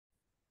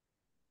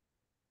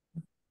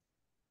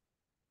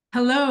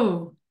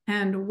Hello,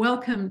 and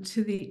welcome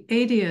to the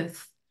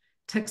 80th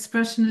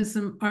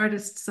Techspressionism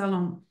Artist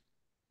Salon.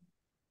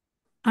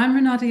 I'm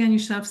Renata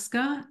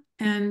Janiszewska,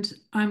 and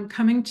I'm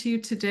coming to you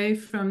today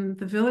from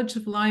the village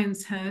of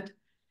Lion's Head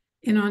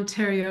in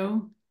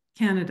Ontario,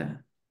 Canada.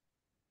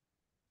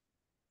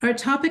 Our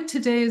topic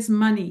today is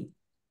money.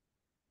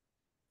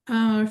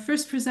 Our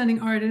first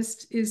presenting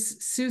artist is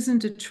Susan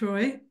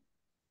DeTroy.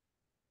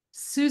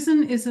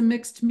 Susan is a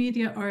mixed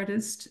media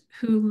artist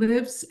who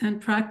lives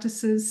and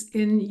practices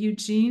in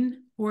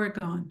Eugene,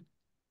 Oregon.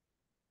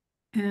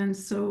 And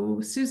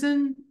so,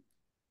 Susan,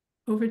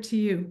 over to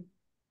you.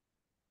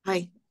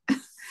 Hi.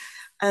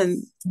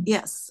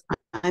 Yes,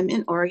 I'm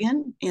in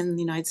Oregon in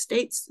the United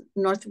States,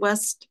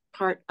 northwest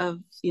part of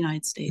the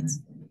United States.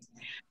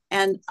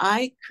 And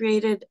I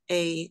created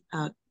a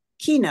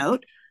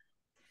keynote.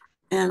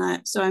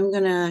 And so I'm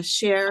going to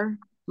share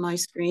my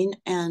screen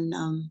and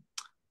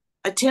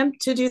attempt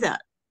to do that.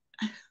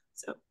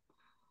 So.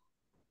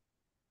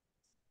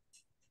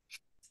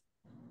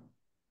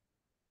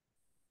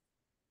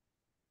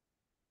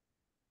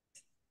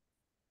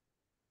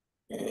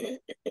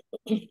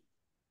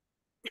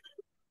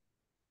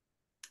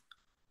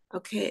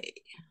 Okay.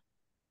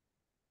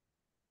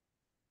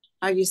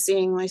 Are you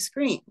seeing my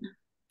screen?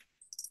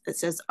 It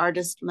says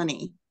artist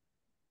money.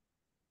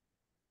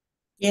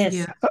 Yes.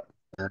 Yeah.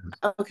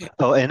 Okay.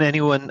 Oh, and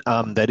anyone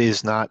that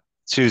is not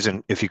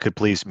Susan, if you could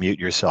please mute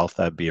yourself,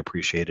 that'd be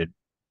appreciated.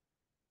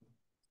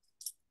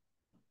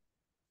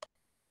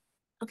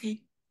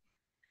 Okay.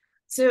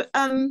 So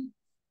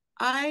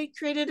I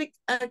created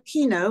a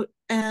keynote,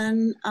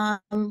 and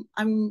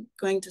I'm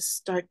going to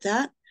start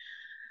that.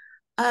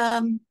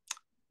 I'm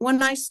going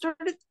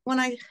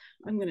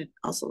to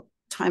also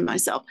time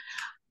myself.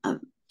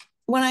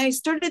 When I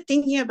started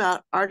thinking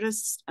about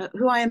artists,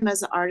 who I am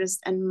as an artist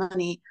and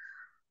money,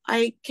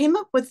 I came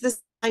up with this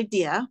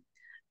idea,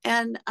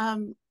 and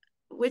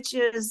which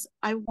is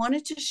I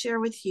wanted to share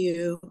with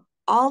you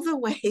all the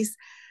ways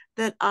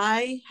that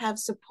I have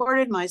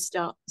supported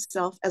myself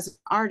as an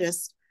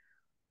artist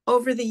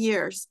over the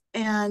years.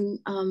 And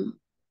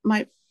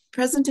my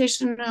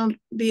presentation will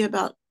be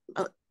about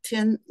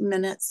 10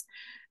 minutes,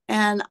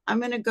 and I'm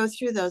going to go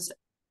through those.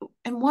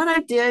 And what I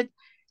did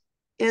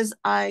is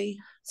I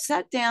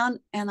sat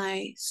down and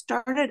I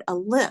started a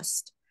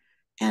list,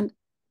 and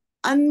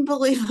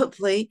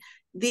unbelievably,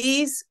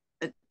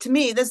 to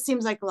me, this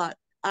seems like a lot.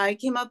 I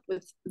came up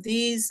with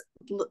this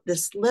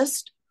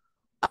list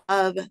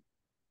of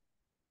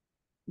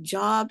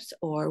jobs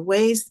or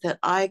ways that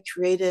I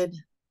created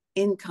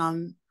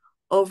income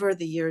over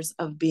the years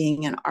of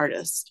being an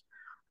artist.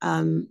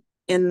 In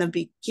the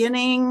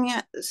beginning,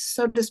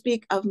 so to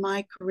speak, of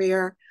my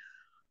career,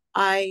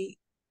 I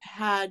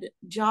had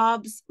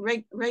jobs,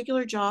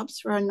 regular jobs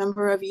for a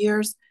number of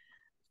years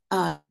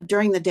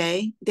during the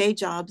day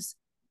jobs.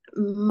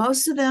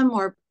 Most of them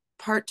were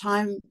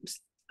part-time.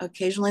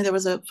 Occasionally there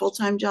was a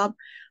full-time job,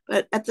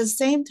 but at the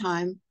same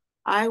time,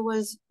 I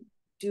was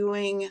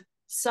doing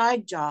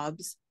side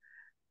jobs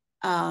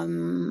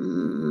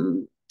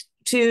and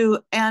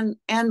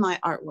my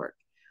artwork.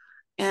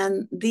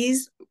 And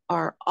these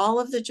are all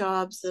of the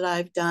jobs that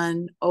I've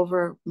done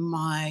over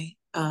my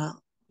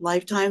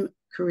lifetime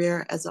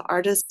career as an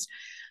artist.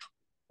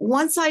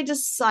 Once I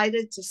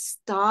decided to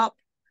stop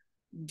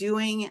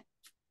doing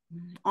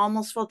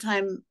almost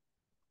full-time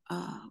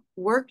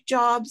work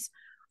jobs,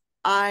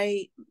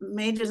 I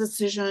made a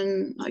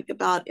decision like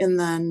about in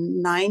the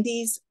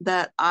 90s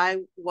that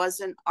I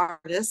was an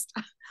artist.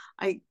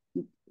 I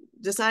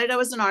decided I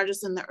was an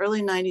artist in the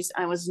early 90s.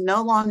 I was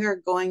no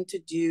longer going to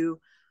do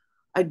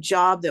a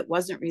job that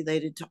wasn't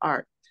related to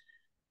art.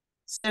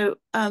 So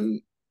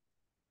in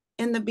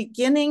the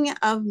beginning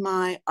of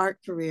my art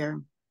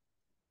career,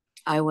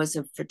 I was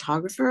a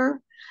photographer,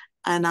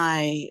 and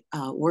I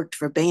worked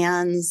for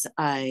bands.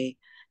 I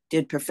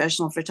did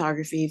professional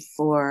photography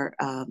for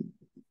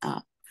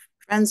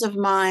friends of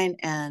mine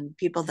and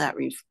people that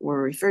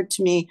were referred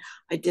to me.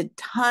 I did a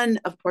ton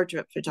of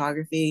portrait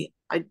photography.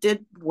 I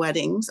did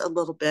weddings a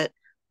little bit.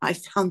 I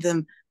found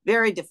them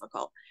very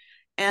difficult.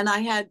 And I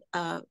had,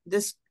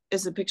 this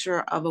is a picture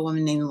of a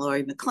woman named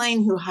Lori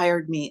McLean who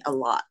hired me a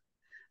lot.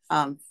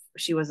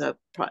 She was a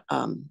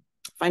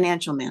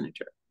financial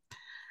manager.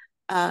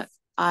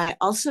 I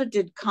also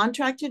did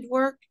contracted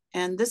work,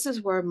 and this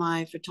is where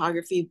my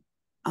photography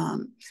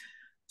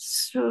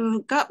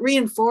got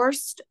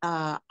reinforced.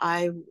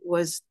 I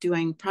was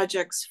doing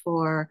projects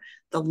for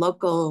the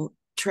local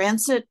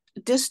transit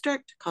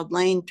district called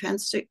Lane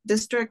Transit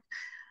District.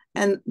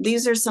 And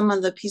these are some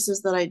of the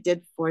pieces that I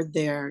did for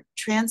their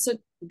transit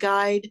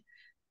guide.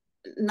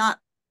 I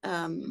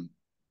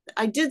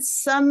did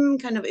some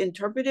kind of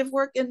interpretive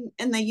work, and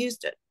they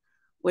used it,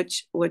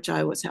 which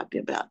I was happy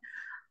about.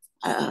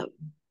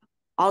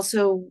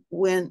 Also,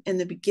 when in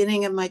the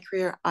beginning of my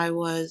career, I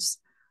was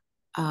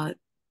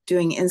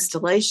doing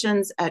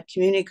installations at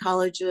community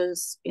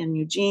colleges in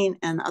Eugene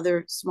and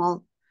other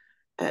small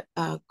at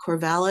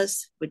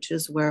Corvallis, which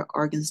is where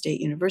Oregon State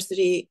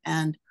University,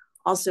 and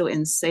also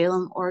in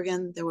Salem,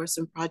 Oregon, there were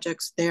some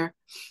projects there.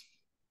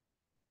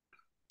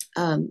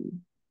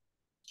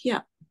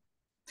 Yeah.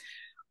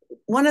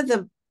 One of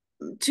the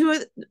two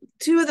of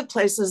the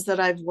places that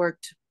I've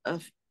worked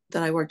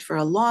that I worked for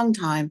a long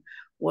time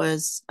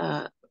was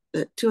the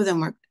two of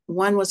them were,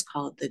 one was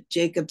called the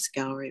Jacobs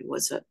Gallery,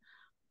 was a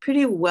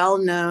pretty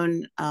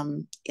well-known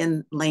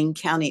in Lane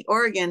County,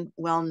 Oregon,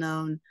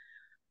 well-known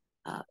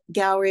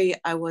gallery.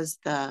 I was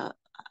the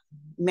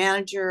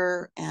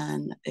manager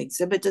and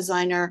exhibit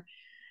designer,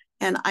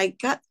 and I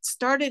got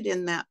started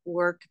in that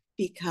work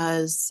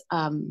because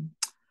I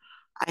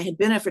had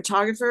been a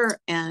photographer,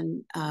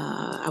 and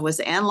I was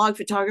an analog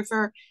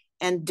photographer,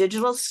 and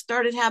digital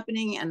started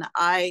happening, and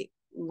I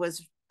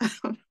was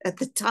at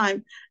the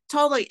time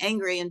totally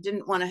angry and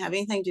didn't want to have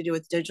anything to do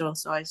with digital.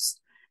 So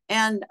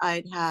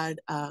I'd had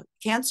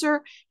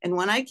cancer, and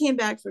when I came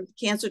back from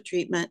cancer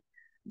treatment,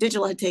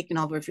 digital had taken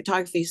over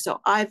photography. So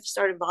I've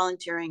started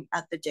volunteering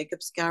at the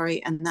Jacobs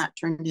Gallery, and that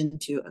turned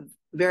into a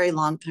very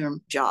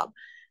long-term job.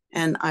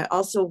 And I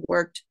also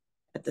worked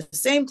at the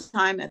same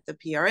time at the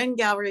PRN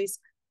galleries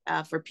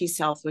for Peace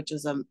Health, which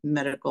is a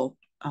medical,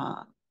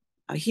 a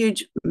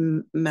huge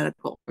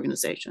medical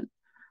organization.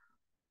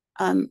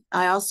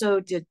 I also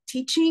did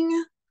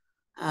teaching.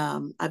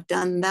 I've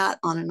done that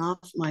on and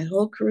off my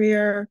whole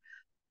career,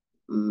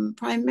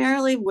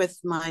 primarily with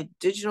my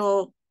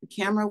digital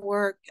camera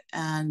work,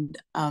 and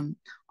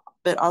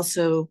but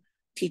also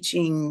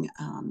teaching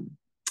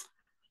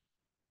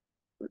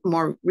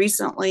more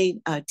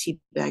recently tea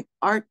bag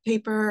art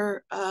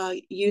paper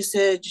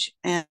usage,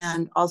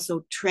 and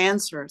also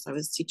transfers. I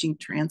was teaching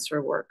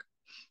transfer work.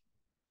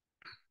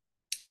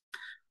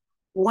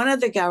 One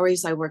of the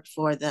galleries I worked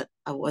for that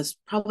was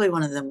probably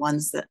one of the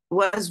ones that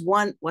was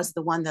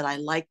the one that I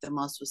liked the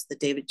most was the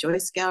David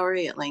Joyce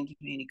Gallery at Lane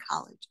Community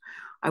College.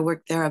 I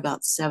worked there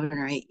about 7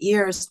 or 8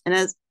 years, and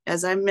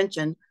as I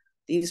mentioned,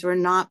 these were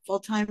not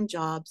full-time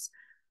jobs.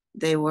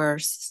 They were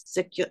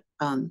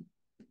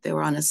they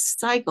were on a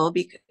cycle,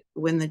 because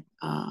when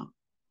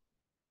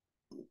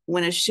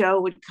a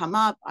show would come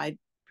up, I'd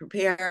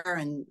prepare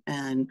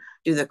and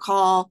do the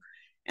call.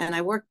 And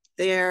I worked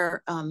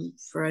there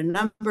for a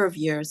number of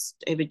years.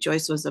 David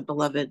Joyce was a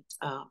beloved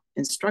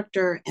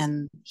instructor,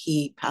 and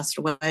he passed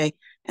away,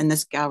 and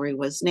this gallery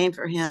was named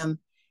for him.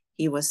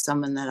 He was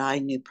someone that I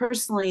knew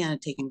personally and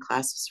had taken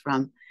classes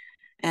from.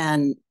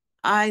 And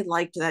I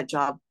liked that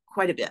job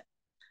quite a bit.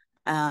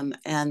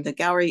 And the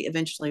gallery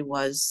eventually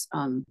was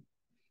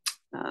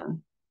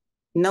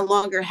no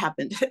longer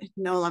happened,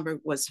 no longer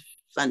was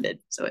funded,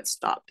 so it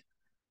stopped.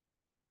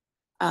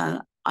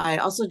 I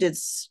also did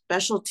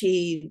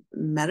specialty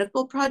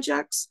medical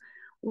projects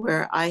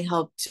where I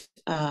helped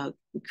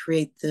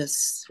create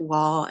this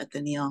wall at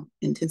the Neal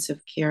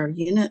Intensive Care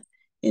Unit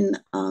in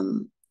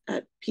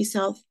at Peace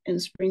Health in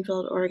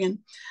Springfield, Oregon.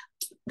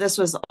 This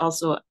was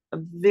also a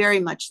very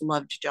much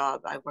loved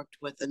job. I worked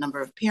with a number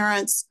of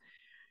parents,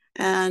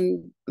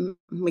 and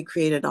we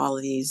created all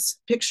of these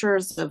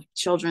pictures of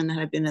children that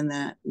had been in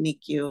the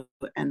NICU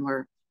and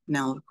were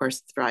now, of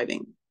course,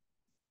 thriving.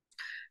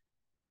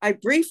 I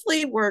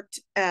briefly worked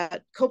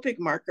at Copic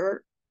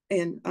Marker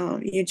in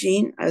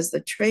Eugene as the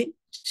trade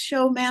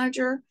show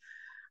manager.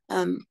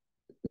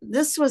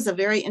 This was a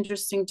very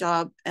interesting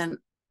job, and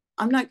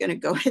I'm not going to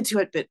go into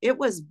it, but it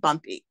was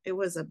bumpy. It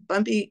was a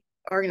bumpy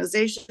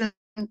organization,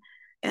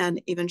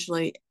 and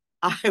eventually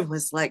I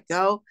was let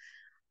go.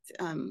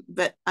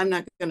 But I'm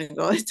not going to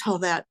go into all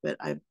that, but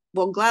I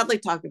will gladly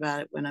talk about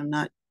it when I'm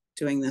not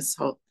doing this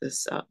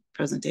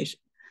presentation.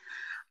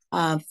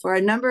 For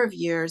a number of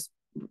years,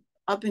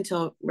 up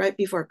until right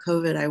before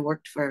COVID, I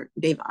worked for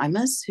Dave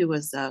Imus, who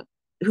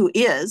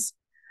is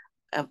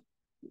an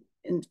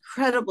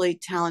incredibly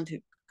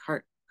talented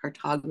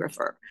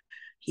cartographer.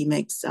 He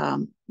makes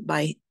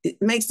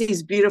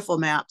these beautiful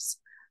maps,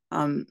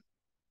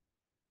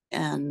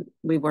 and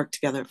we worked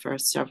together for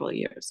several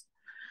years.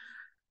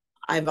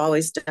 I've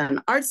always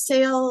done art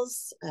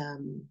sales.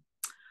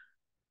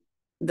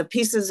 The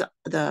piece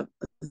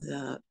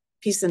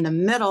in the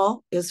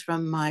middle is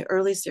from my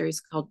early series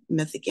called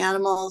Mythic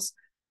Animals.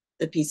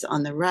 The piece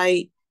on the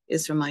right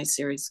is from my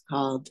series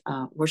called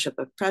Worship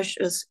of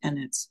Precious, and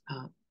it's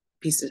a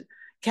piece of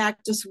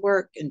cactus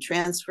work and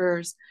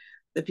transfers.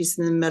 The piece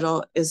in the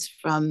middle is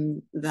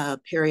from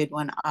the period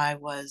when I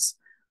was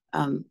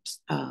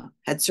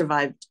had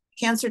survived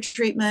cancer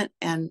treatment,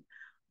 and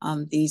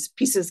these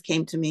pieces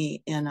came to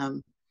me in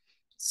a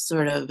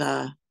sort of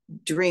a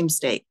dream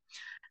state.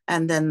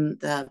 And then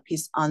the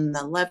piece on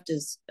the left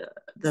is,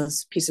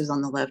 those pieces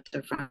on the left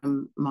are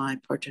from my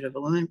Portrait of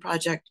a Woman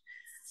project.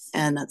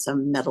 And that's a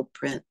metal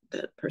print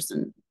that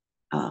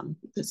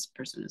this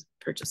person is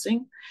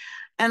purchasing.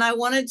 And I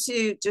wanted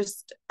to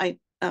just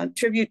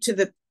tribute to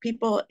the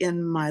people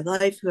in my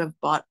life who have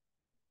bought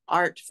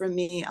art from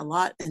me a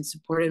lot and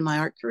supported my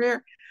art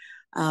career.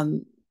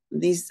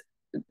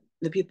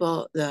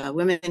 The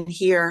women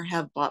here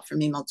have bought from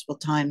me multiple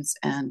times,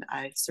 and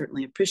I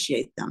certainly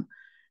appreciate them.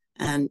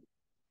 And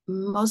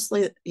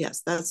mostly,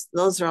 yes,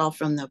 those are all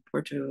from the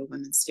Portrait of a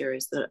Woman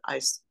series that I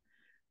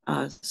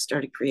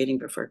started creating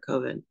before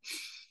COVID.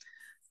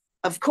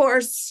 Of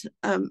course,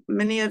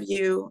 many of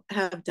you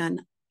have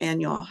done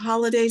annual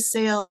holiday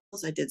sales.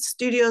 I did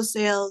studio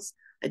sales.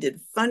 I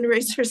did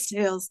fundraiser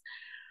sales.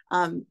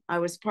 I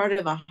was part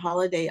of a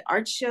holiday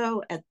art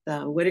show at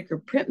the Whitaker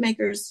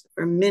Printmakers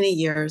for many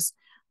years.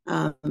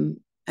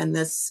 And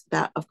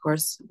that of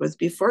course was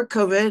before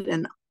COVID,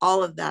 and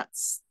all of that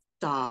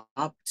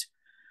stopped.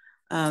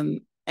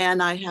 And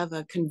I have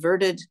a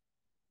converted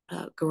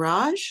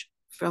garage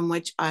from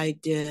which I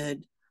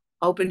did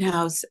open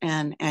house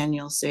and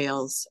annual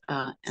sales.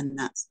 And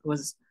that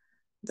was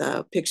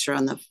the picture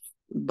on the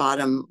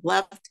bottom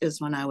left is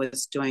when I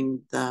was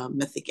doing the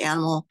mythic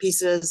animal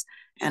pieces,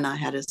 and I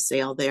had a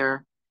sale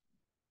there.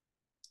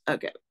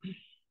 Okay.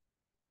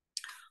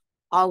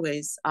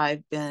 Always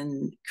I've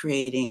been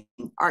creating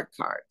art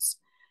cards,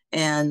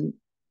 and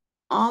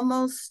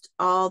almost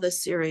all the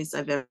series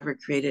I've ever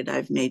created,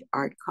 I've made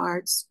art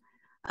cards.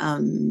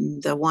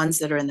 The ones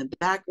that are in the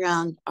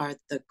background are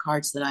the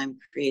cards that I'm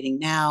creating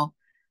now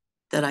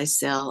that I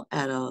sell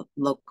at a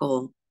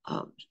local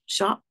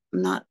shop,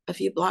 not a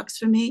few blocks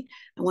from me.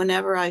 And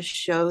whenever I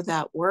show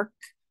that work,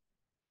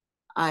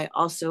 I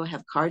also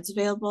have cards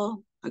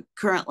available. I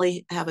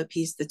currently have a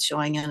piece that's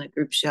showing in a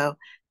group show,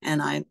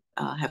 and I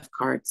have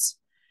cards.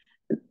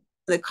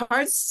 The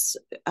cards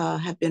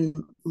have been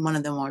one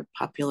of the more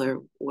popular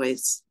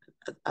ways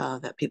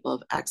that people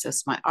have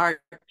accessed my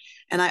art.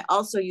 And I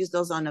also use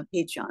those on a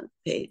Patreon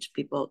page.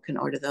 People can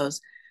order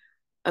those.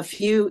 A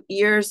few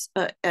years,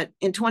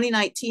 in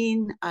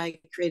 2019, I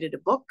created a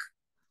book,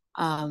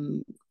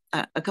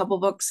 a couple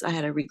books. I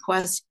had a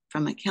request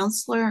from a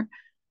counselor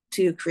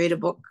to create a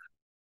book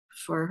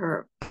for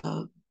her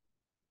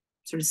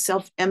sort of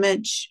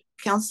self-image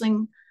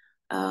counseling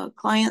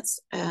clients,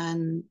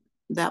 and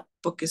that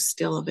book is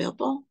still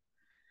available.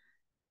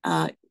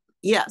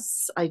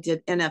 Yes, I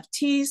did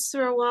NFTs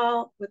for a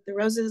while with the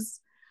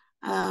roses.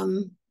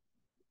 I'm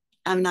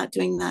not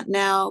doing that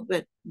now,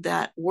 but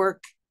that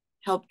work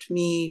helped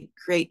me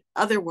create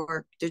other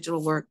work,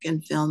 digital work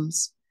and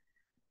films.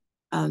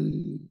 I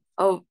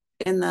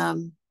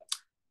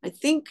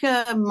think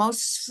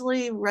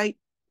mostly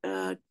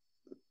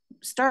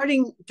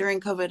starting during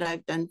COVID,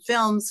 I've done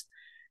films,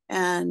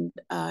 and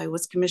I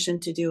was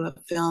commissioned to do a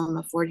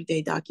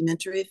 40-day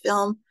documentary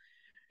film.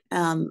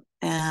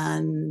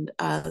 And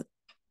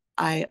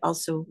I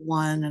also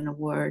won an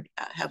award,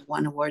 have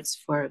won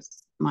awards for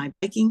my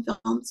baking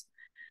films.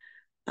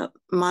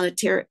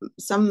 Monetary,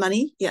 some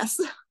money, yes.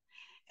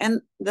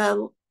 And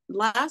the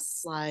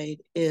last slide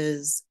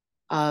is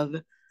of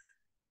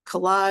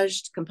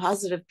collaged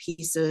compositive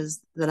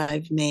pieces that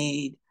I've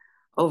made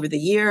over the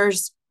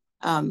years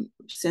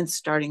since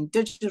starting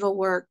digital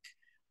work.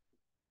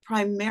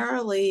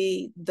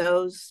 Primarily,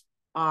 those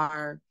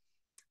are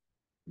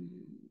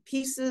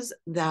pieces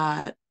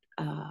that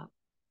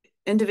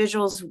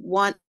individuals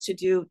want to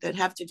do that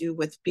have to do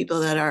with people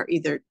that are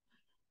either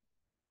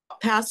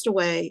passed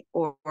away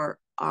or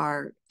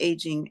are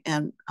aging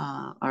and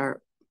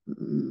are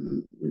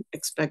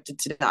expected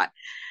to die,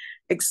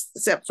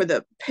 except for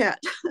the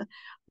pet.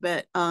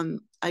 But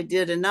I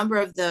did a number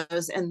of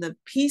those, and the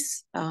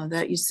piece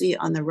that you see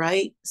on the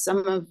right,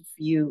 some of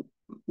you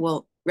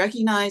will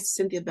recognize.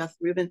 Cynthia Beth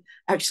Rubin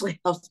actually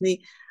helped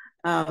me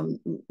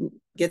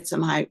get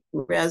some high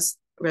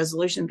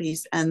resolution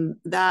piece, and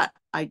that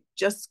I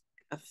just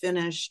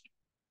finished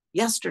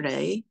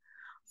yesterday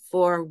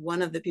for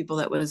one of the people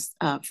that was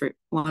for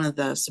one of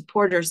the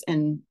supporters,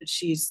 and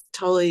she's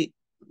totally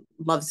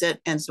loves it,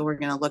 and so we're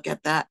going to look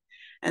at that.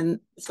 And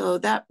so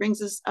that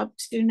brings us up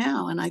to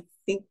now, and I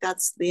think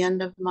that's the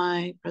end of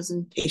my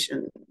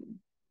presentation.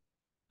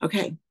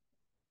 Okay.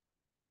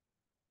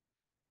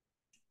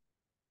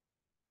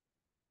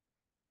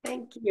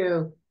 Thank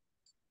you.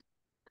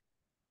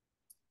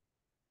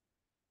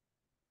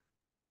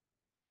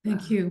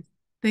 Thank you.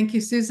 Thank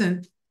you,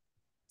 Susan.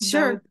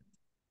 Sure.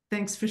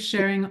 Thanks for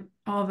sharing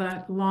all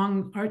that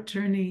long art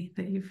journey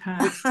that you've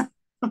had.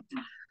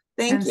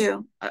 Thank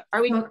you.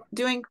 Are we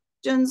doing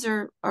questions,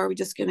 or are we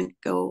just going to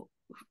go,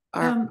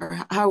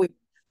 or how are we?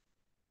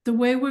 The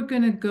way we're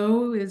going to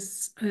go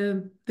is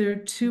there are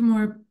two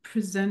more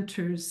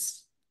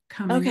presenters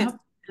coming up,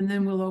 and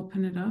then we'll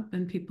open it up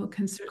and people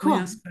can certainly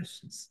ask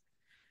questions.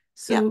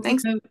 So yeah,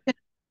 thanks.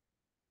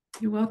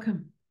 You're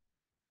welcome.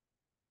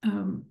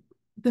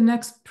 The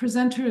next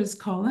presenter is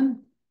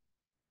Colin.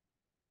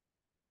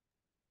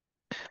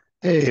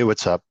 Hey,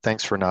 what's up?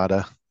 Thanks,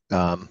 Renata.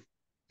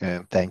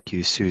 And thank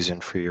you,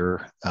 Susan, for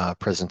your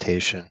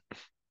presentation.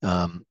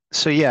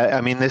 So yeah,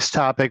 I mean, this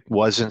topic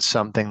wasn't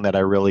something that I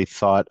really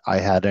thought I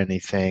had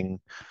anything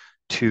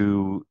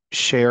to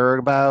share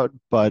about,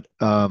 but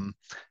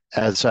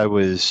as I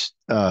was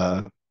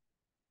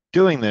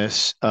doing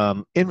this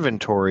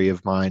inventory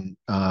of mine,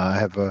 I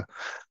have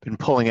been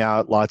pulling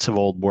out lots of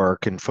old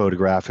work and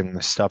photographing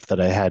the stuff that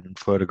I hadn't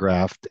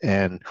photographed,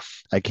 and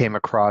I came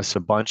across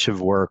a bunch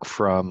of work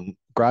from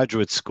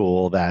graduate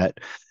school that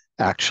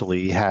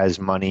actually has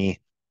money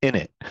in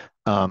it.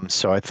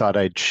 So I thought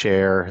I'd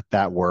share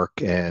that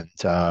work and,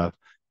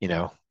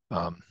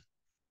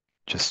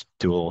 just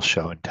do a little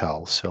show and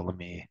tell. So let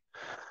me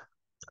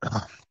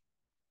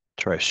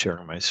try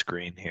sharing my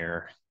screen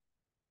here.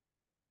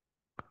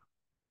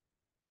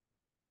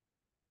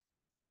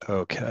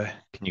 Okay.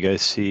 Can you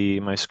guys see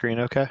my screen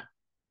okay?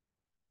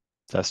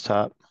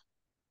 Desktop?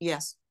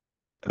 Yes.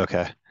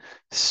 Okay.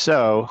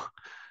 So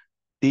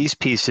these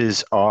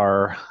pieces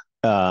are,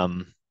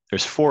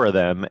 there's four of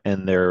them,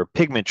 and they're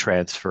pigment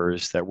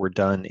transfers that were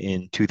done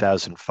in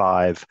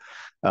 2005.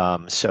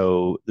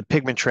 So the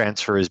pigment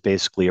transfer is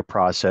basically a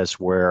process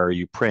where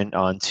you print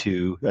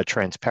onto a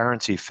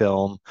transparency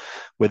film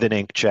with an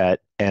inkjet,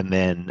 and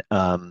then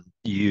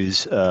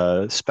use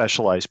a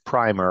specialized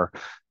primer.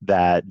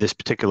 That this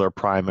particular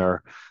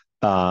primer,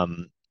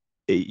 um,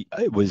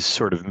 it was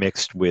sort of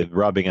mixed with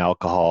rubbing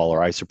alcohol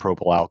or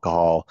isopropyl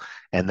alcohol,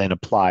 and then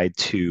applied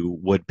to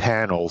wood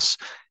panels.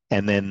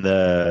 And then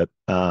the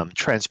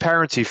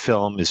transparency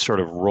film is sort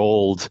of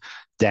rolled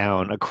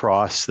down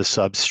across the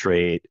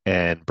substrate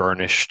and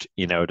burnished,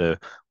 to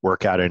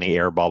work out any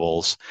air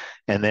bubbles.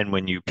 And then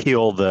when you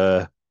peel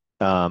the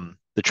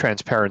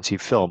transparency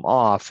film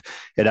off,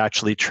 it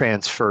actually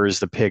transfers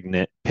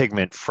the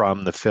pigment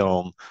from the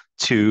film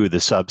to the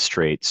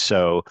substrate.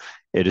 So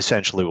it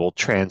essentially will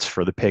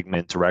transfer the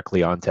pigment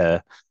directly onto,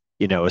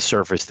 a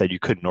surface that you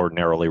couldn't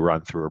ordinarily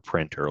run through a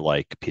printer,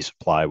 like a piece of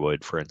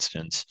plywood, for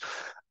instance.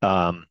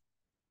 Um,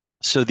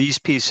 so these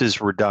pieces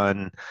were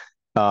done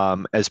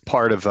as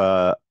part of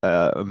a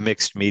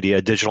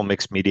digital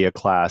mixed media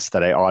class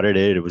that I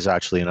audited. It was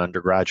actually an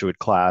undergraduate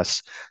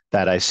class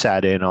that I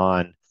sat in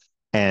on.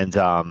 And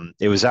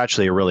it was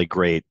actually a really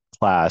great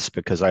class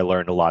because I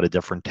learned a lot of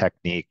different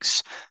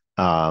techniques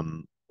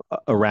um,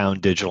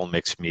 around digital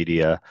mixed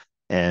media.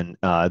 And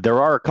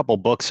there are a couple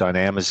books on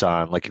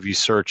Amazon. Like if you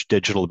search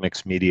digital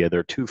mixed media, there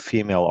are two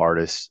female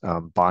artists.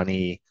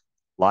 Bonnie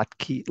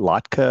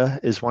Lotka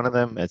is one of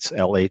them. It's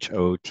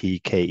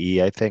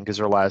Lhotke, I think, is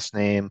her last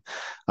name.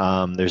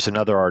 There's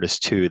another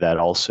artist too that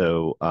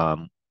also,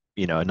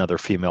 another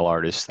female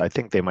artist. I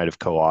think they might have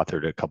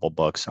co-authored a couple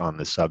books on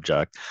the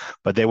subject,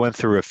 but they went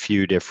through a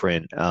few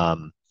different,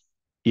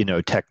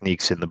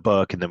 techniques in the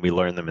book, and then we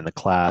learned them in the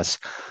class.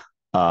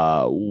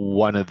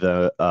 One of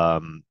the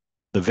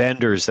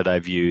vendors that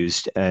I've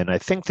used, and I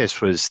think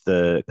this was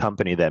the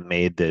company that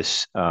made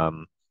this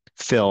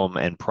film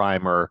and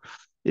primer,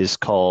 is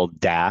called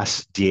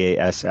DASS,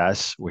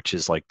 DASS, which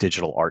is like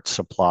Digital Art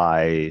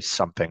Supply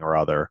something or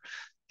other.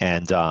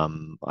 And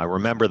I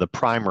remember the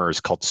primer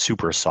is called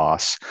Super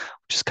Sauce,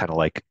 which is kind of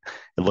like,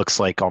 it looks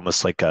like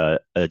almost like a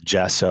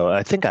gesso.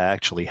 I think I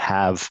actually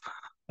have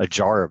a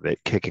jar of it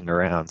kicking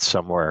around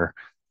somewhere.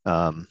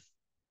 Um,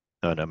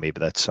 oh no, maybe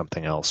that's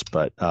something else.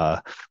 But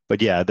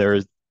yeah,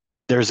 there's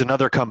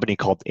another company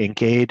called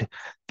Inkaid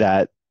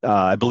that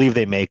I believe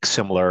they make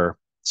similar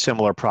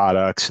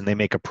products, and they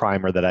make a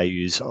primer that I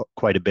use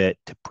quite a bit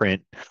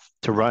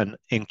to run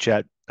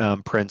inkjet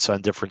prints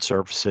on different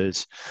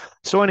surfaces.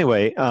 So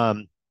anyway,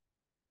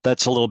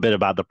 that's a little bit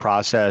about the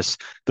process.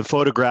 The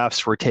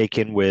photographs were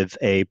taken with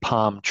a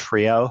Palm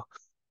Trio,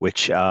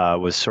 which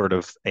was sort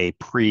of a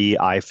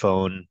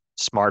pre-iPhone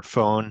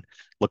smartphone,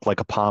 looked like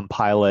a Palm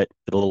Pilot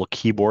with a little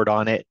keyboard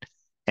on it.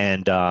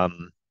 And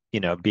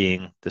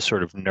being the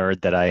sort of nerd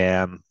that I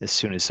am, as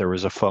soon as there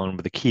was a phone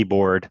with a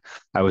keyboard,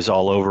 I was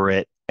all over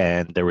it.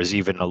 And there was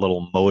even a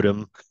little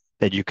modem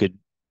that you could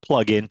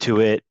plug into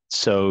it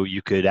so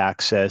you could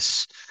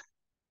access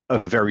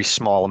a very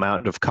small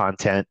amount of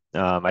content.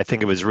 I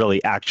think it was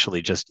really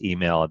actually just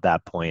email at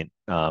that point.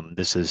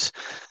 This is,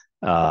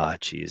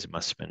 it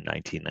must have been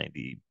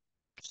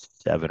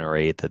 1997 or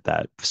 8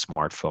 that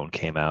smartphone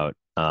came out.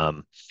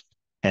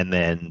 And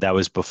then that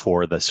was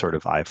before the sort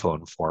of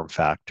iPhone form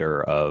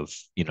factor of,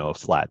 a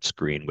flat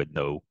screen with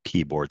no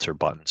keyboards or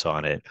buttons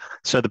on it.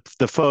 So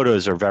the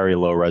photos are very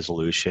low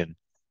resolution,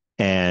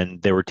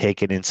 and they were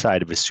taken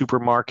inside of a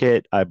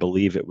supermarket. I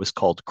believe it was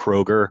called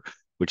Kroger,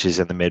 which is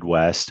in the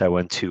Midwest. I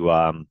went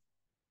to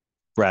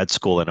grad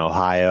school in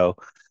Ohio,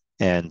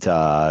 and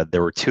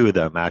there were two of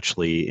them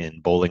actually in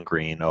Bowling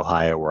Green,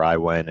 Ohio, where I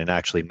went and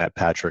actually met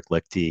Patrick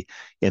Lichty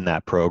in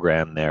that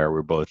program there.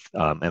 We're both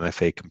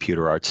MFA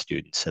computer arts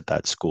students at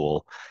that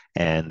school.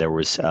 And there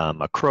was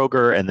a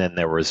Kroger, and then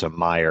there was a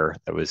Meijer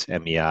that was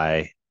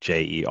Meijer.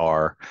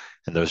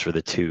 And those were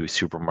the two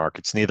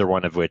supermarkets, neither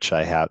one of which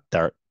I have.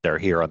 They're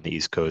here on the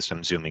East Coast.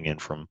 I'm zooming in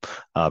from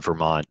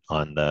Vermont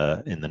in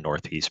the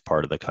northeast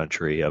part of the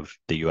country of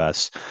the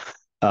U.S.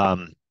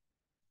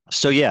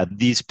 So yeah,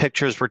 these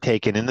pictures were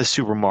taken in the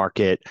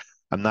supermarket.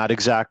 I'm not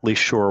exactly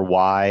sure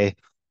why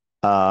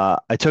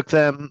I took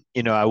them.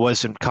 I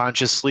wasn't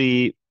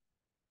consciously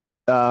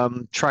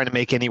trying to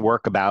make any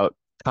work about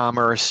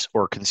commerce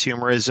or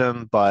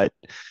consumerism, but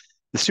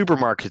the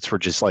supermarkets were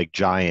just like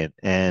giant.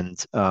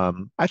 And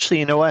actually,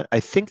 you know what?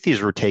 I think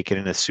these were taken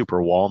in a super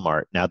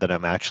Walmart now that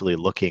I'm actually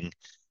looking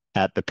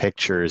at the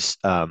pictures.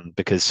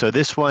 Because so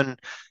this one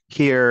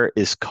here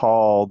is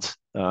called,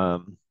 let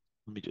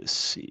me just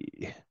see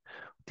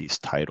what these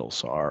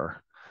titles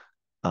are.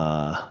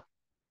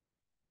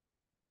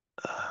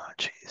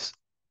 Geez.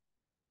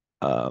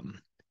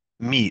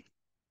 Meat,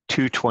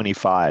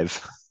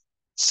 225.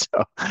 So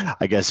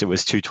I guess it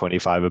was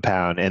 225 a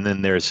pound. And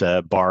then there's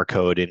a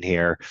barcode in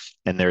here,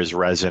 and there's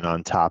resin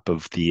on top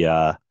of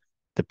the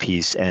the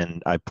piece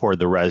and I poured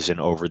the resin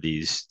over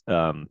these.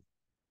 I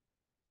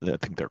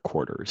think they're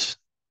quarters,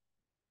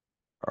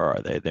 or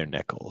are they? They're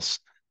nickels.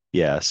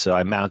 Yeah, so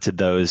I mounted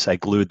those. I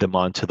glued them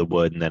onto the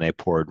wood, and then I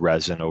poured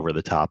resin over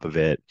the top of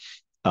it.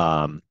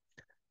 Um,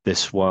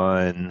 this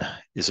one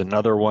is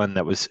another one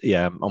that was,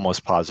 yeah, I'm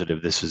almost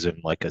positive this was in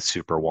like a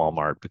super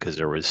Walmart because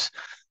there was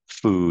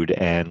food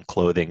and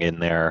clothing in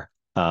there.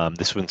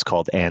 This one's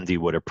called Andy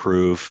Would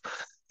Approve,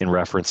 in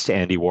reference to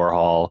Andy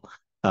Warhol,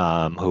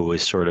 who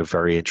was sort of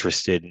very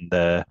interested in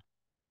the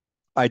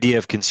idea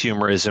of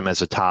consumerism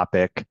as a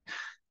topic.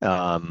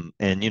 And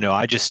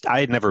I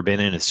had never been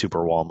in a super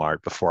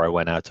Walmart before I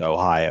went out to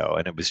Ohio,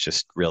 and it was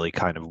just really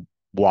kind of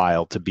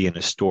wild to be in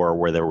a store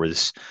where there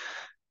was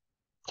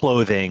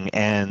clothing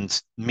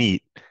and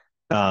meat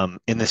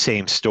in the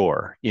same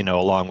store,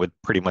 along with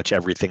pretty much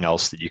everything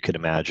else that you could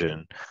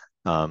imagine.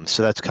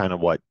 So that's kind of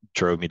what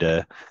drove me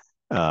to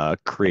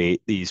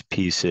create these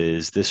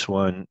pieces. This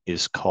one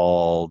is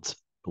called,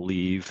 I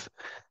believe,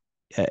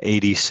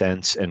 80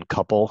 cents and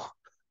couple.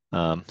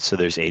 So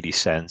there's 80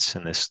 cents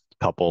and this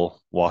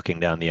couple walking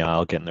down the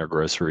aisle getting their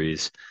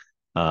groceries.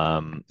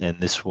 And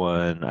this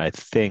one I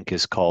think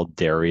is called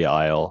Dairy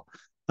Aisle.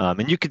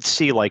 And you could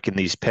see, like in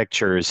these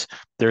pictures,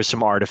 there's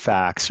some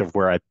artifacts of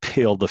where I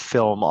peeled the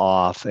film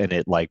off and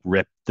it like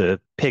ripped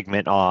the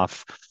pigment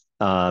off,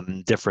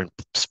 different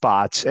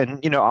spots.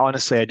 And,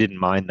 honestly, I didn't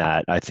mind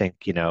that. I think,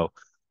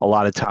 a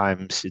lot of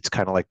times it's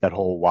kind of like that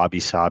whole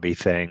wabi-sabi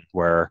thing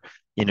where,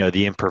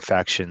 the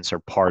imperfections are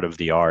part of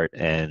the art,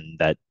 and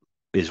that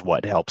is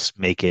what helps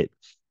make it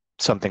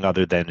something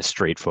other than a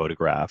straight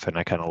photograph. And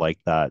I kind of like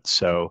that.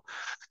 So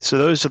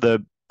those are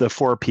the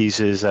four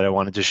pieces that I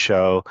wanted to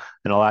show,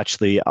 and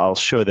I'll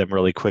show them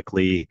really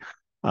quickly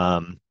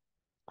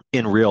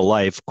in real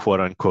life, quote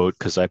unquote,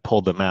 because I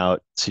pulled them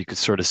out so you could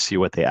sort of see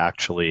what they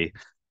actually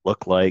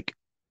look like.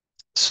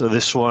 So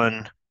this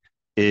one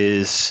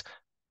is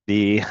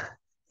the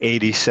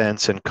 80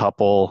 cents and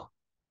couple,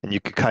 and you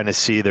could kind of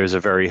see there's a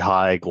very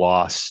high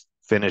gloss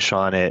finish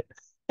on it.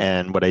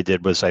 And what I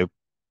did was I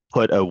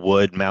put a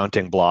wood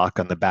mounting block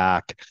on the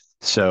back.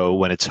 So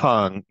when it's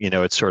hung,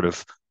 it sort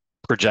of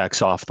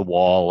projects off the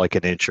wall like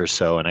an inch or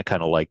so. And I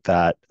kind of like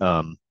that,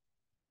 that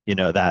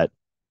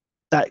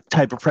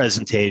type of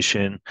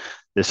presentation.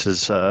 This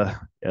is yeah,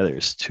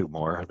 there's two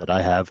more that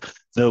I have.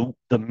 The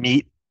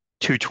meat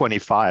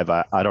 225.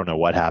 I don't know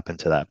what happened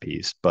to that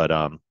piece, but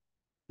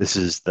this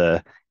is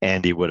the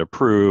Andy Would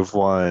Approve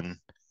one.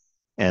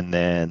 And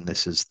then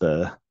this is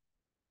the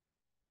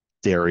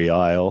Dairy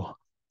Aisle.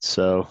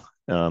 So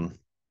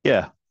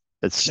yeah,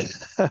 that's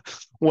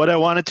what I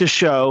wanted to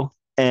show.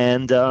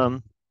 And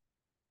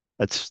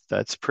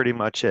that's pretty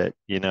much it.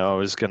 I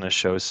was gonna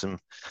show some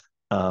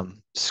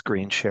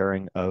screen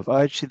sharing of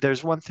actually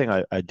there's one thing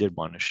I did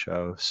want to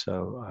show.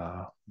 So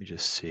let me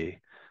just see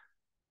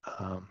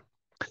um,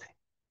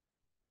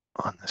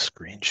 on the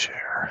screen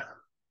share.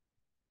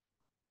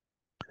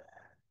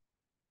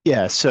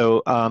 Yeah,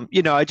 so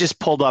I just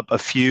pulled up a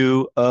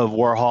few of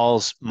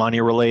Warhol's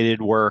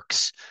money-related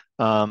works.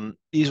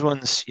 These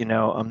ones,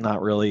 I'm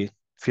not really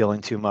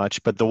feeling too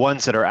much, but the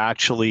ones that are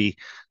actually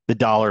the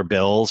dollar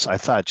bills, I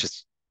thought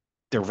just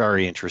they're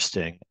very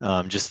interesting.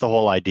 Just the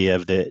whole idea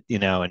of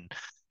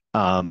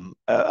and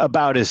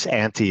about as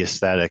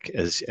anti-aesthetic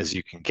as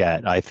you can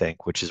get, I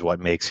think, which is what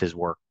makes his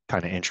work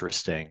kind of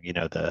interesting.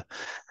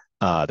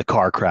 The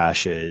car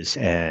crashes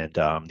and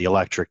the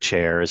electric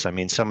chairs. I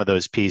mean, some of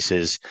those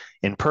pieces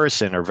in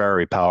person are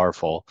very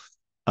powerful.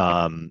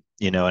 And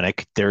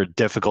they're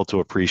difficult to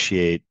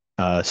appreciate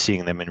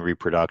seeing them in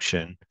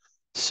reproduction.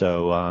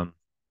 So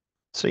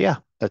yeah,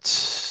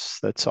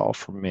 that's all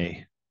from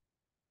me.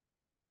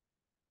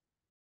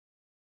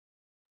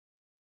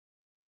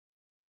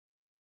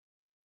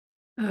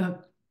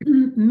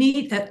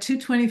 Meat at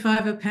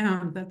 $2.25 a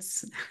pound.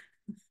 That's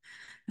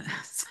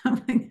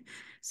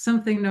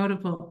something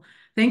notable.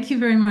 Thank you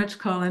very much,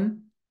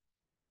 Colin.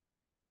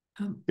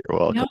 You're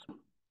welcome.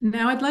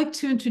 Now I'd like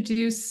to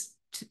introduce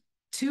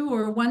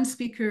one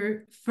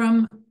speaker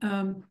from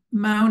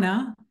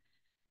mowna.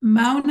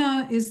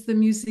 mowna is the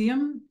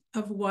Museum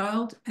of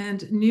Wild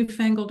and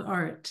Newfangled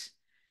Art.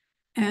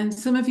 And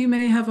some of you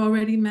may have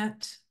already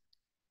met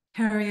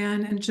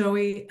Carrie-Anne and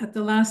Joey at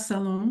the last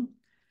salon.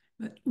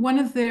 But one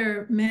of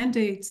their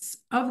mandates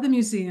of the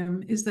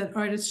museum is that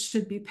artists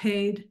should be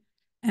paid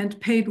and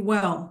paid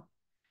well.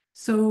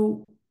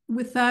 So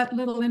with that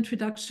little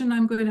introduction,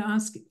 I'm going to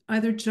ask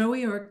either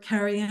Joey or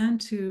Carrie-Anne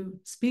to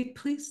speak,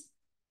 please.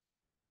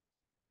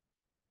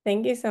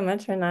 Thank you so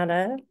much,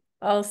 Renata.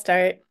 I'll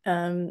start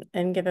and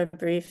give a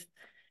brief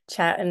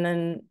chat, and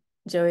then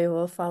Joey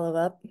will follow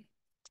up.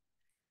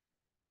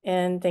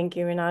 And thank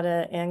you,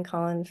 Renata and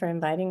Colin, for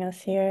inviting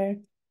us here.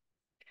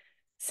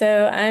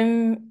 So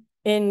I'm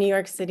in New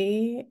York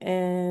City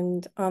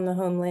and on the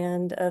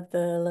homeland of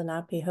the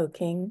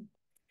Lenape-Hoking,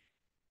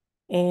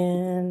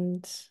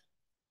 and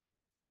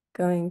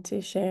going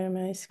to share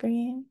my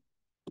screen.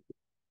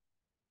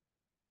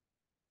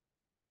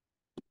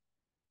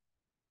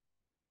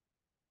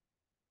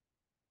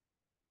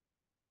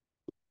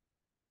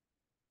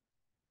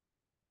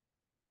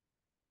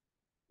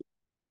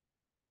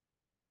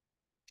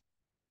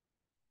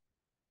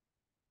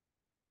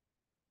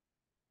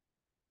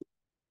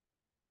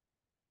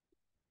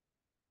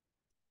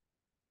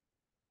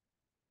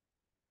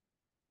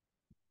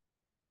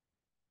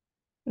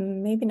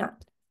 maybe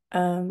not.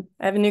 I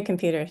have a new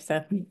computer,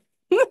 so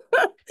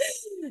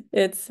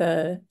it's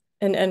an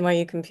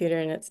NYU computer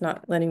and it's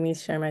not letting me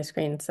share my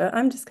screen. So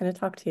I'm just going to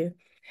talk to you.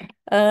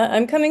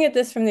 I'm coming at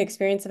this from the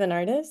experience of an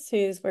artist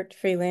who's worked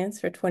freelance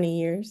for 20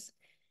 years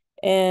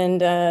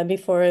and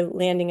before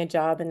landing a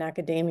job in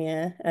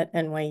academia at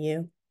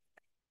NYU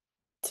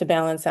to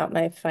balance out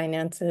my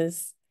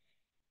finances.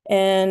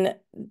 And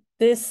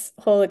this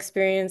whole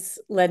experience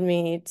led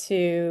me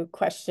to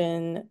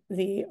question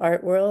the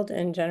art world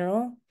in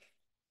general.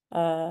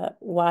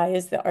 Why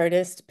is the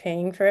artist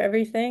paying for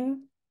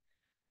everything?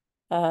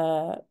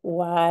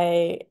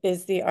 Why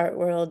is the art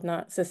world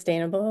not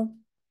sustainable?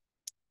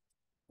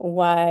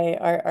 Why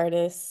are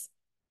artists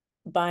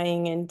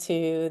buying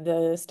into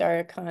the star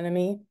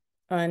economy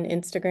on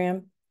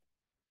Instagram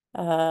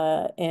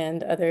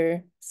and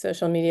other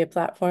social media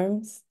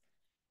platforms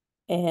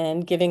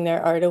and giving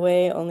their art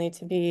away only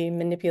to be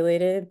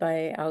manipulated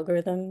by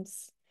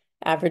algorithms,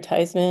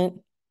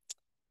 advertisement,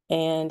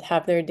 and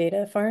have their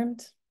data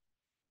farmed?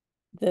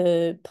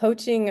 The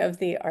poaching of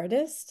the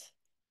artist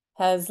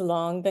has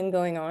long been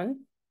going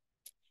on.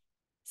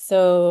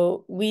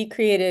 So we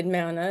created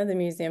mowna, the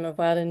Museum of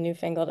Wild and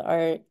Newfangled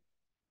Art.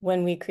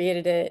 When we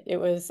created it, it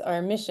was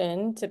our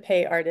mission to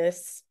pay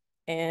artists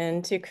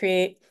and to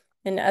create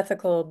an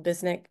ethical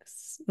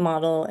business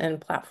model and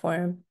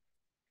platform.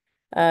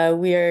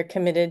 We are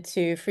committed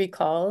to free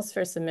calls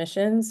for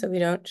submissions, so we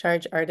don't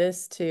charge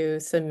artists to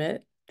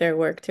submit their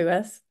work to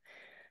us.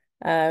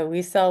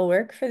 We sell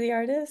work for the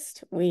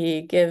artist.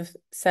 We give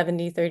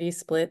 70-30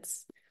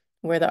 splits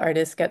where the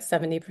artist gets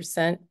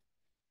 70%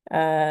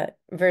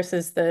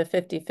 versus the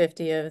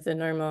 50-50 of the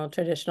normal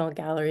traditional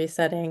gallery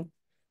setting.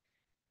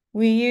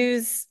 We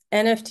use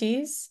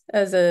NFTs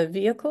as a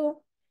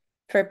vehicle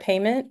for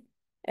payment,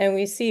 and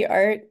we see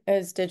art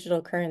as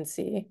digital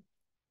currency.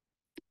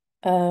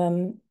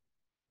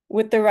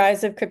 With the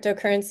rise of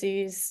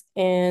cryptocurrencies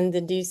and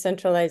the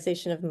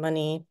decentralization of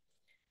money,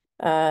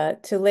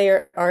 to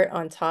layer art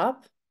on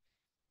top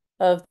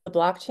of the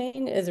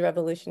blockchain is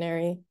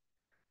revolutionary.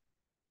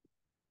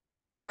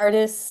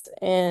 Artists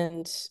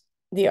and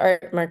the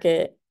art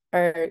market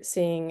are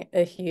seeing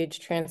a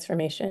huge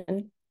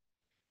transformation.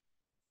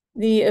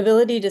 The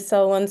ability to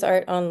sell one's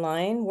art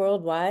online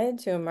worldwide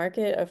to a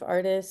market of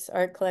artists,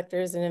 art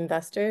collectors, and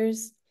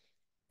investors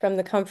from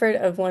the comfort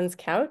of one's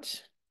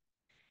couch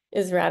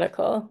is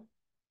radical.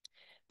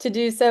 To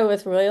do so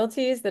with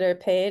royalties that are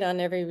paid on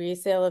every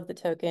resale of the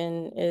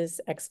token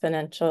is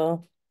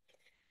exponential.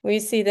 We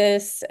see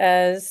this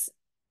as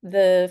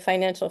the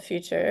financial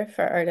future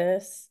for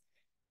artists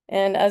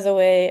and as a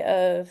way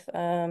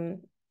of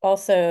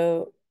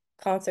also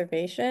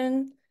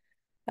conservation,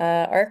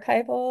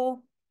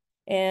 archival,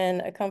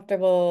 and a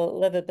comfortable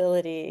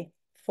livability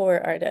for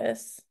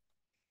artists.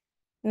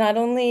 Not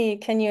only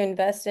can you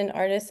invest in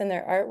artists and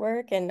their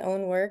artwork and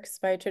own works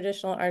by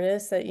traditional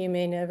artists that you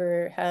may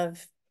never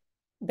have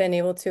been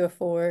able to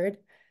afford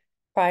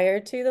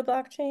prior to the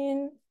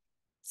blockchain,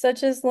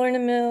 such as Lorna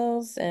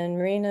Mills and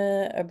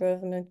Marina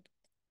Abramovich,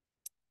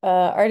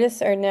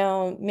 artists are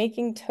now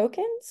making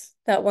tokens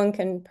that one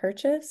can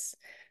purchase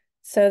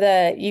so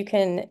that you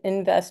can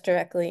invest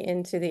directly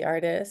into the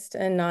artist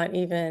and not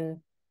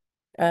even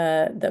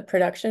the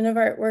production of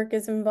artwork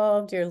is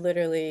involved. You're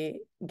literally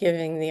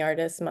giving the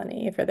artist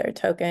money for their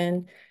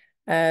token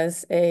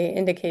as an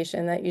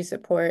indication that you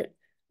support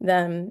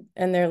them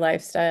and their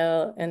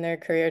lifestyle and their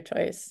career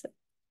choice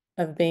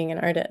of being an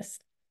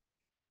artist.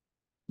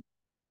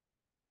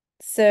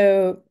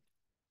 So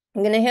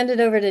I'm going to hand it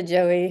over to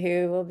Joey,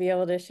 who will be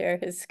able to share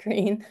his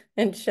screen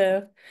and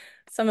show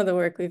some of the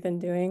work we've been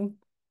doing.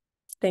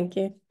 Thank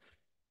you.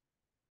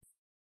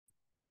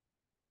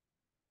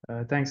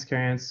 Thanks,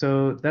 Karen.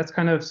 So that's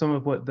kind of some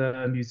of what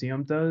the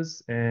museum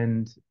does.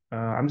 And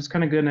I'm just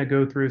kind of going to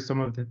go through some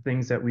of the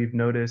things that we've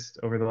noticed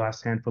over the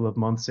last handful of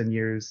months and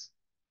years,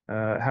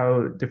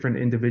 how different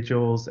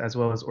individuals as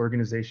well as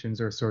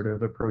organizations are sort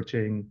of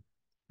approaching,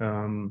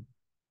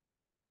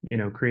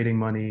 creating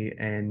money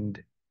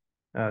and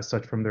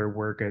such from their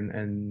work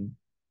and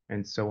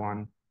so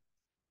on.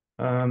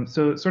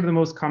 So sort of the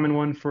most common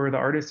one for the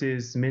artist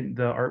is mint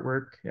the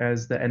artwork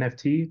as the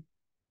NFT,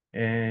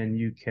 and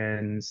you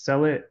can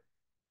sell it.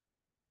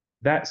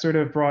 That sort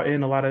of brought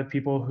in a lot of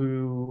people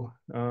who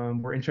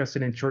were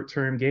interested in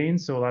short-term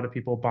gains. So a lot of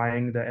people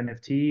buying the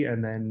NFT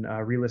and then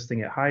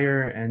relisting it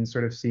higher and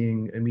sort of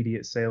seeing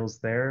immediate sales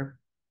there.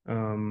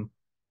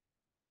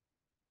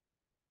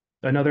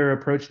 Another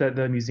approach that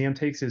the museum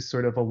takes is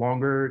sort of a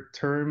longer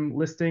term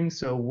listing.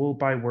 So we'll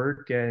buy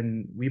work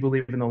and we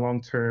believe in the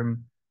long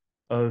term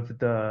of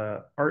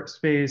the art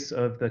space,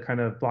 of the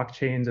kind of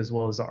blockchains, as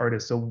well as the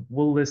artists. So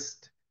we'll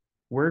list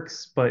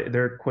works, but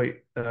they're quite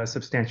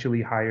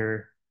substantially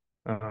higher,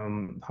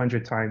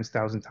 100 times,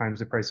 1,000 times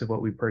the price of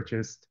what we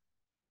purchased.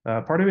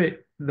 Part of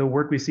it, the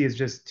work we see is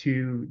just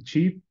too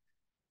cheap.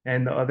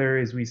 And the other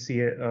is we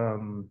see it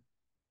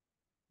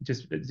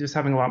just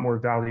having a lot more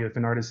value if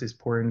an artist is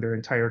pouring their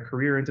entire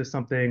career into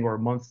something or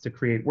months to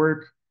create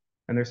work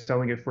and they're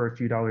selling it for a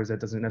few dollars. That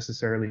doesn't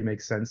necessarily make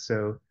sense.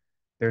 So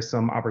there's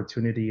some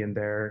opportunity in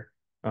there,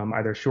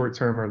 either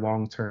short-term or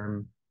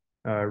long-term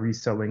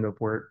reselling of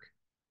work.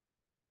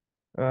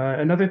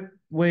 Another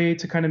way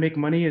to kind of make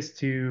money is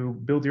to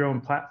build your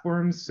own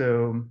platforms.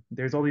 So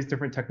there's all these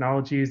different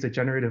technologies. The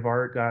generative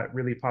art got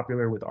really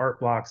popular with art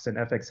blocks and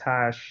FX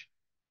hash.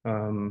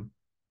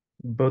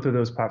 Both of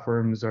those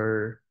platforms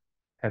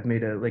have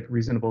made a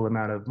reasonable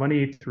amount of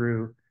money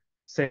through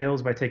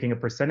sales by taking a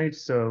percentage.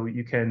 So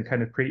you can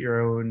kind of create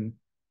your own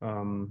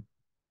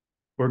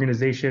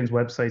organizations,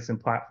 websites, and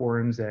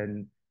platforms,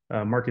 and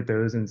market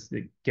those and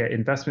get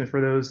investment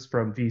for those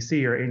from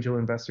VC or angel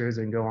investors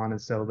and go on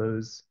and sell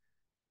those.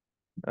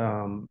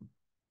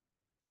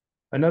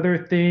 Another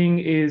thing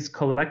is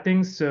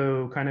collecting.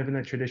 So kind of in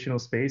the traditional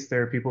space,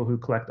 there are people who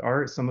collect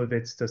art. Some of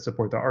it's to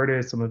support the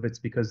artist, some of it's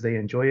because they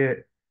enjoy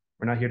it.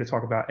 We're not here to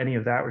talk about any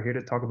of that. We're here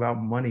to talk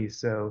about money.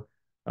 So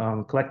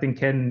collecting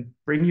can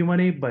bring you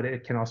money, but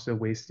it can also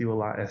waste you a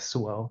lot as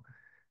well.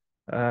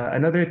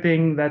 Another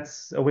thing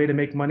that's a way to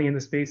make money in the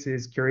space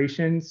is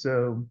curation.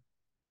 So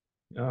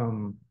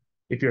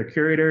if you're a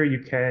curator,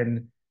 you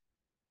can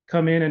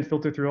come in and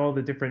filter through all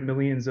the different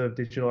millions of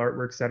digital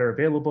artworks that are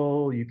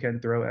available. You can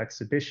throw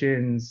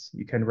exhibitions,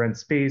 you can rent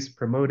space,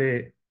 promote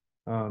it,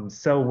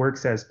 sell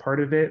works as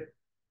part of it.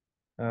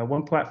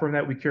 One platform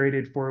that we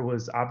curated for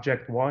was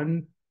Object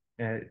One.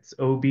 It's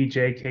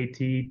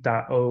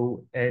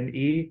objkt.one.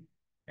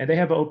 And they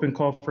have an open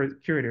call for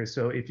curators.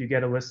 So if you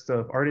get a list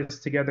of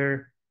artists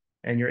together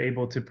and you're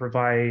able to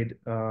provide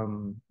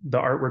the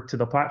artwork to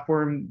the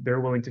platform, they're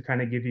willing to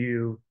kind of give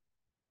you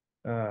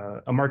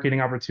a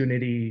marketing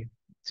opportunity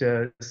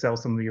to sell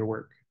some of your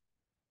work.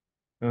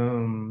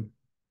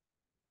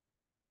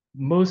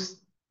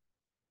 Most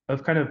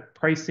of kind of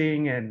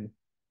pricing and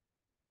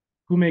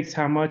who makes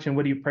how much and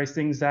what do you price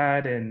things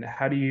at and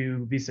how do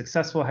you be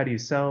successful, how do you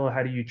sell,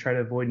 how do you try to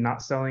avoid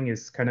not selling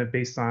is kind of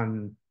based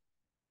on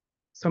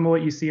some of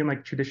what you see in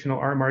like traditional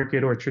art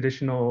market or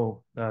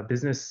traditional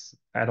business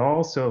at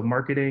all. So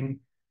marketing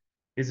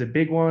is a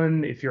big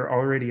one. If you're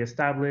already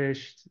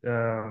established,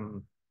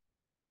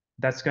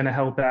 that's going to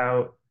help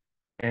out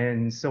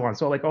and so on.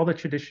 So like all the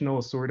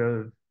traditional sort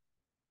of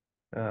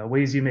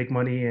ways you make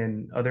money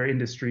in other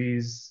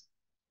industries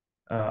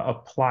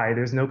apply.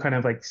 There's no kind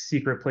of like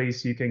secret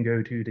place you can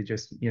go to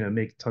just,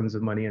 make tons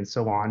of money and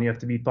so on. You have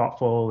to be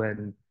thoughtful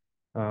and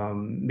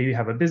maybe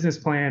have a business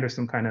plan or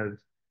some kind of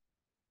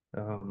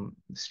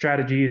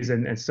strategies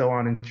and so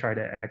on and try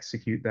to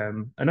execute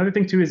them. Another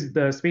thing too is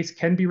the space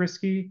can be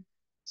risky.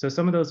 So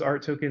some of those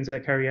art tokens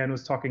that Carrie Ann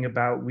was talking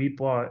about, we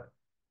bought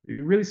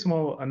a really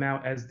small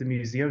amount as the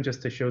museum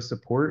just to show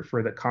support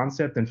for the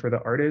concept and for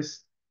the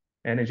artist.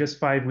 And in just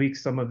 5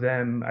 weeks, some of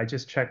them, I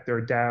just checked,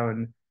 they're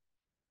down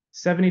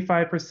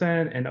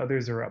 75% and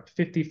others are up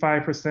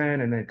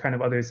 55%. And then kind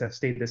of others have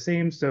stayed the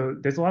same. So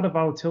there's a lot of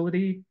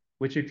volatility,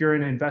 which if you're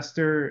an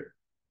investor,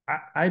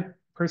 I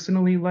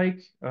personally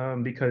like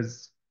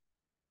because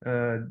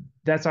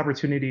that's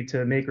opportunity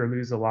to make or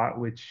lose a lot,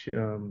 which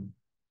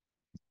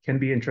can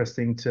be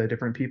interesting to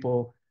different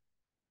people.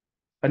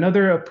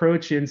 Another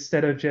approach,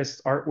 instead of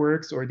just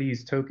artworks or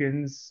these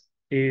tokens,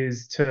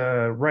 is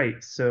to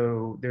write.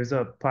 So there's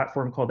a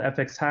platform called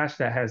FX Hash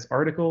that has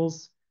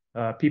articles.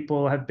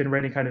 People have been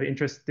writing kind of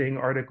interesting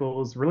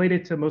articles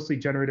related to mostly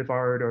generative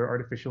art or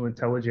artificial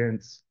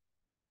intelligence.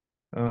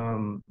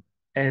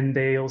 And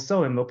they'll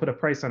sell them. They'll put a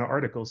price on an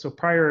article. So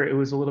prior, it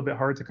was a little bit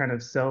hard to kind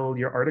of sell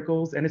your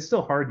articles, and it's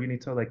still hard. You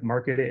need to like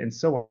market it and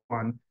so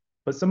on.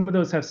 But some of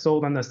those have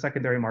sold on the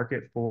secondary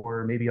market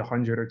for maybe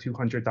 $100 or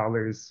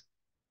 $200,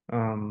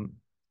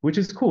 which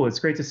is cool. It's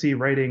great to see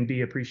writing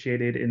be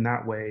appreciated in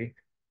that way.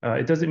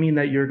 It doesn't mean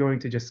that you're going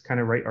to just kind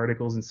of write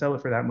articles and sell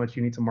it for that much.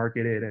 You need to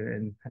market it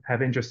and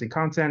have interesting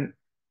content.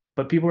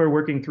 But people are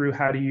working through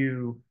how do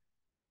you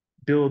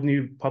build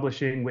new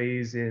publishing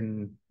ways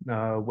in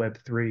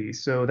Web3.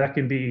 So that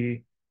can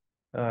be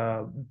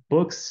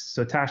books.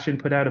 So Tashin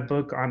put out a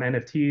book on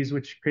NFTs,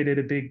 which created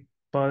a big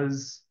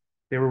buzz.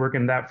 They were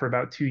working on that for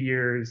about 2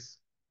 years.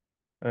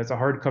 It's a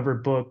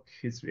hardcover book.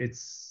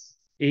 It's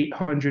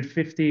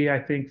 $850, I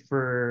think,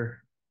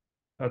 for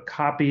a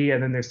copy,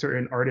 and then there's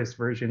certain artist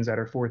versions that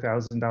are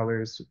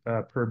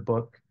 $4,000 per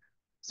book.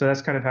 So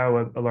that's kind of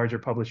how a larger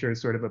publisher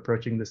is sort of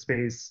approaching the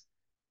space.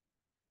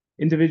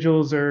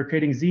 Individuals are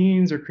creating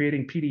zines or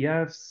creating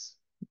PDFs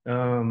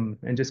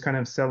and just kind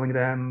of selling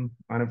them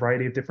on a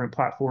variety of different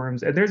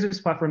platforms. And there's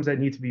just platforms that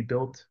need to be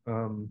built.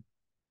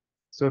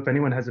 So if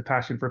anyone has a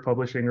passion for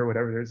publishing or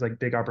whatever, there's like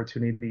big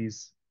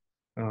opportunities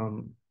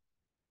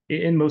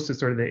in most of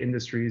sort of the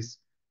industries.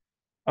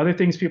 Other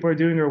things people are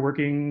doing are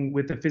working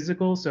with the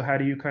physical. So how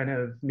do you kind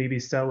of maybe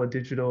sell a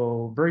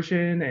digital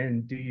version,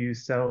 and do you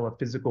sell a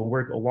physical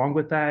work along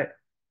with that?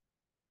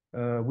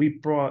 We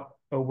brought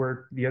a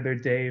work the other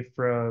day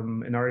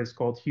from an artist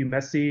called Hugh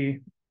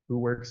Messi, who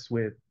works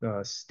with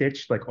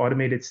Stitch, like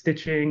automated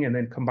stitching, and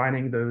then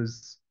combining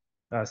those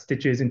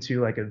stitches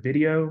into like a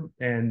video.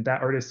 And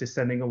that artist is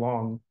sending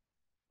along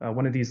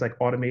one of these like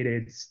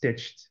automated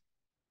stitched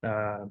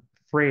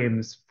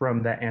frames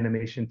from that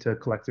animation to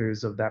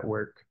collectors of that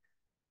work.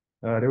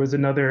 There was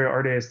another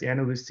artist,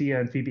 Anna Lucia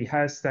and Phoebe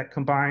Hess, that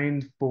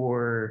combined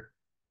for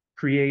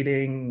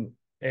creating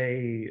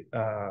a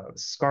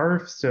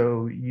scarf.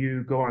 So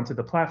you go onto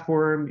the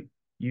platform,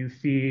 you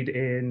feed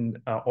in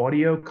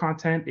audio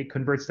content, it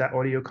converts that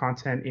audio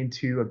content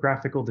into a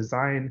graphical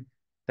design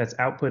that's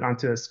output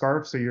onto a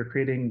scarf. So you're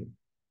creating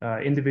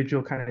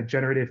individual kind of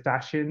generative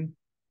fashion.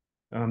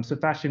 So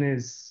fashion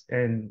is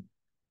and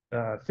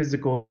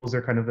physicals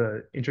are kind of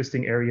an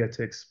interesting area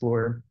to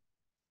explore.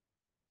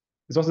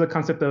 There's also the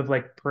concept of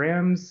like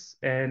params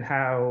and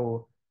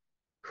how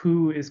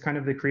who is kind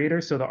of the creator.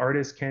 So the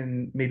artist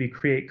can maybe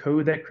create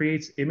code that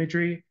creates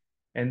imagery,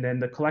 and then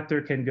the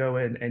collector can go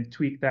in and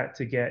tweak that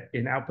to get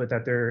an output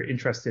that they're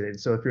interested in.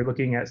 So if you're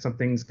looking at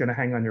something's going to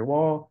hang on your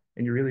wall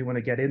and you really want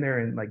to get in there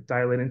and like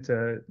dial it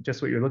into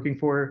just what you're looking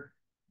for,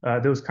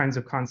 those kinds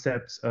of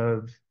concepts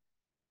of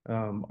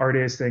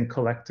artist and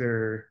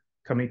collector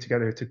coming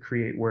together to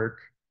create work,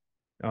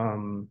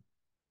 and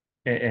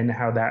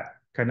how that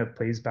kind of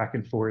plays back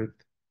and forth.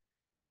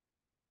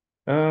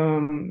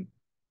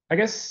 I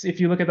guess if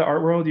you look at the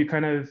art world, you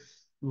kind of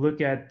look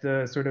at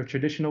the sort of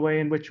traditional way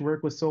in which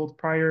work was sold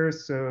prior.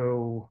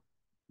 So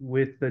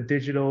with the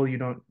digital, you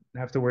don't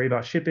have to worry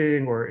about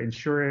shipping or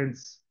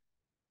insurance.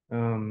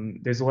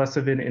 There's less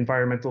of an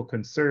environmental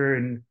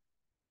concern.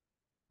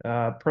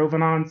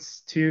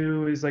 Provenance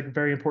too is like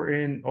very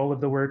important. All of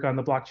the work on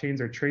the blockchains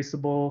are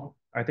traceable.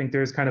 I think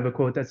there's kind of a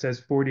quote that says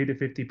 40 to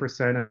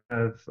 50%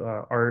 of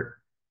art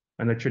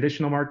on the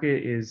traditional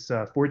market is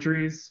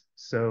forgeries.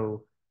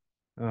 So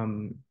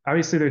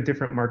obviously they're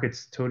different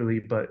markets totally,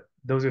 but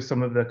those are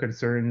some of the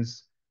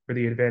concerns or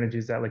the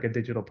advantages that like a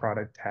digital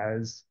product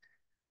has.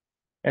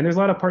 And there's a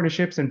lot of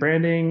partnerships and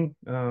branding.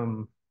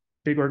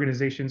 Big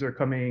organizations are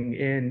coming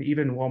in.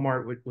 Even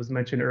Walmart was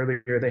mentioned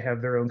earlier. They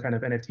have their own kind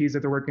of NFTs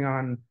that they're working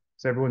on.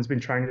 So everyone's been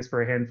trying this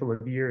for a handful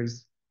of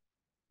years.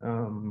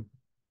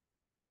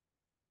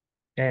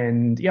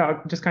 And yeah,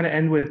 I'll just kind of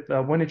end with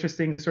one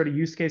interesting sort of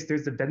use case.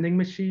 There's the vending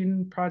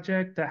machine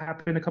project that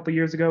happened a couple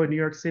years ago in New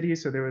York City.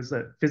 So there was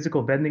a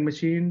physical vending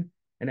machine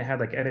and it had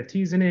like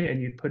NFTs in it,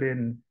 and you'd put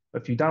in a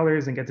few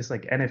dollars and get this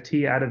like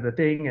NFT out of the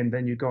thing, and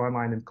then you go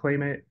online and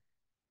claim it.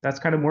 That's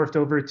kind of morphed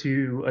over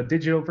to a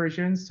digital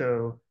version.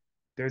 So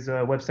there's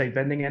a website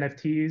vending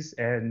NFTs,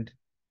 and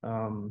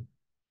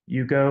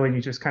you go and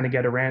you just kind of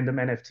get a random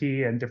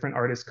NFT, and different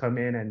artists come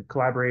in and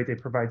collaborate. They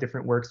provide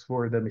different works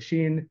for the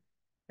machine,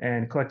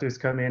 and collectors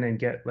come in and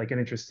get like an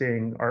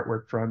interesting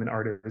artwork from an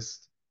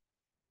artist.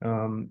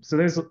 So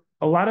there's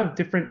a lot of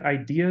different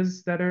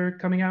ideas that are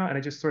coming out, and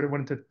I just sort of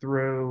wanted to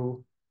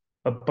throw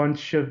a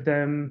bunch of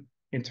them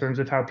in terms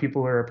of how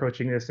people are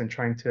approaching this and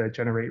trying to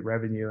generate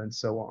revenue and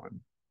so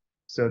on.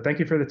 So thank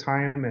you for the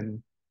time,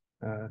 and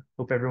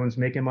hope everyone's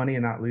making money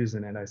and not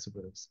losing it, I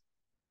suppose.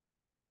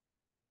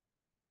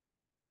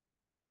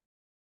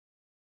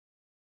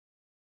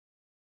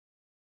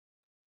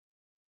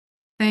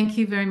 Thank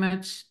you very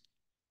much,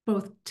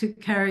 both to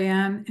Carrie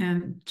Ann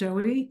and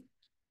Joey.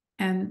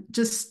 And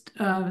just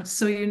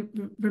so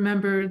you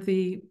remember,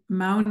 the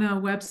mowna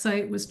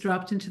website was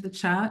dropped into the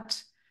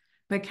chat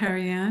by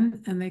Carrie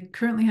Ann, and they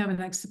currently have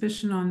an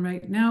exhibition on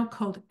right now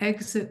called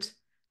Exit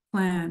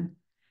Plan.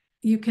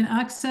 You can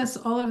access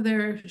all of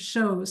their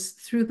shows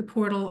through the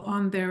portal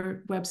on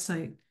their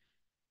website.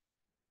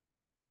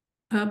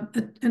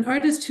 An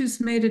artist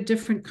who's made a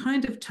different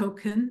kind of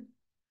token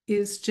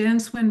is Jan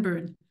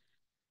Swinburne.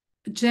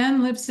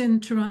 Jan lives in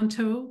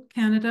Toronto,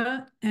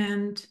 Canada,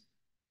 and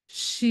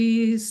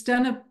she's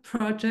done a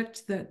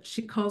project that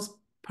she calls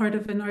part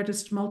of an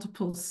Artist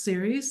Multiple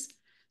series.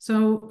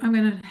 So I'm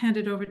going to hand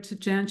it over to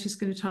Jan. She's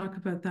going to talk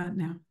about that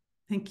now.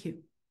 Thank you.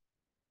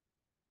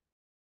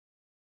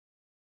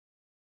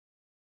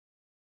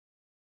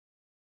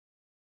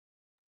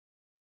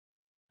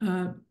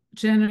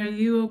 Jen, are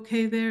you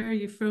okay there? Are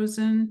you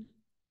frozen?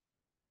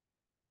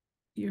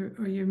 You're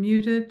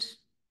muted.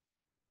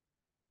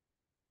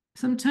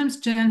 Sometimes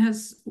Jen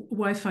has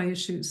Wi-Fi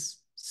issues,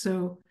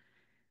 so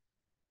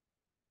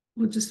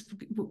we'll just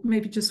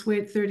maybe just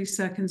wait 30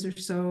 seconds or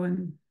so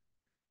and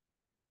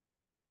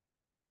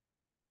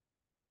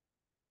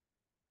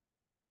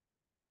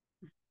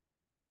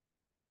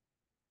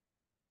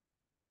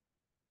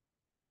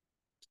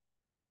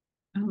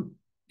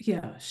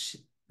yeah,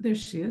 there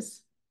she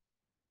is.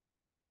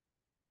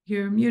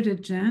 You're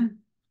muted, Jen.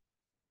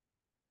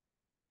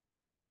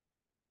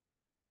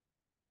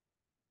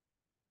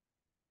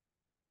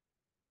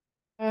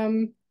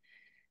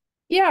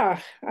 Yeah,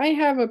 I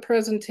have a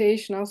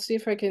presentation. I'll see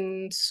if I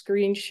can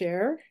screen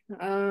share.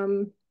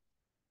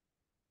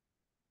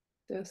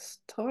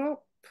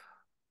 Desktop.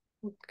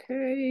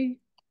 Okay.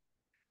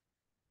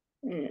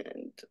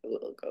 And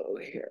we'll go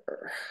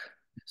here.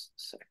 Just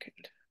a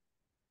second.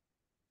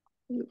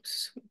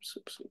 Oops.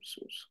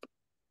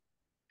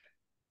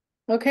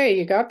 Okay,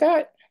 you got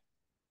that?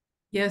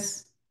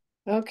 Yes.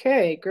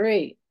 Okay,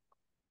 great.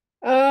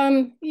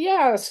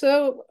 Yeah,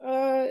 so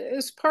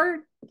as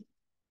part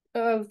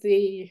of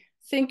the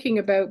thinking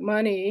about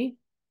money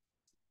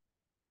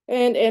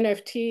and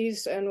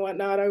NFTs and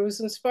whatnot, I was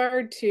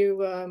inspired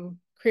to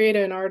create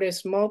an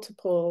artist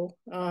multiple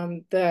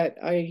that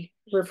I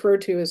refer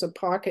to as a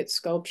pocket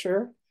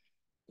sculpture,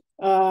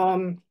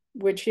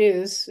 which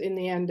is in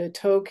the end a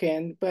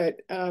token.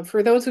 But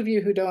for those of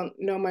you who don't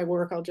know my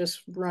work, I'll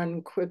just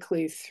run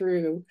quickly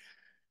through.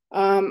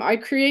 I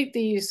create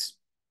these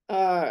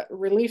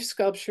relief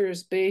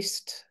sculptures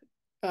based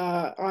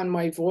on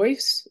my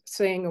voice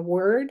saying a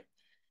word.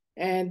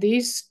 And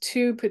these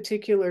two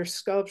particular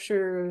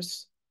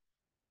sculptures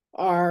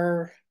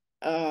are,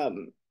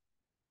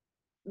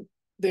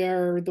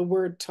 they're the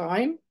word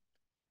time.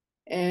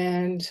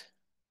 And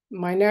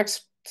my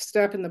next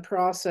step in the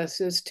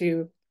process is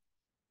to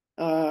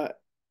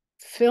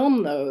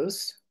film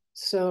those.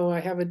 So I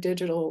have a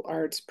digital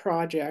arts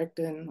project,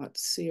 and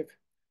let's see if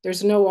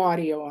there's no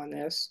audio on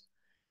this.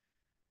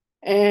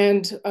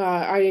 And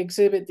I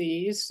exhibit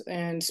these.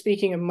 And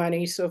speaking of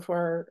money, so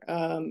far,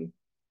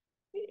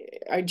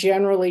 I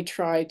generally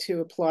try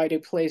to apply to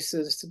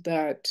places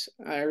that,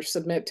 or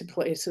submit to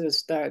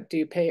places that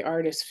do pay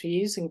artist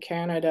fees. In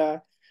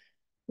Canada,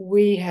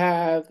 we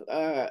have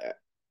a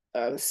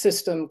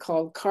system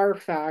called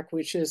CARFAC,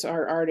 which is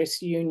our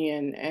artist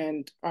union,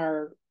 and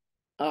our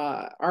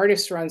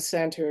artist-run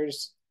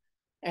centers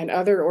and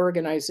other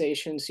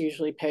organizations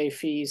usually pay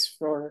fees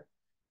for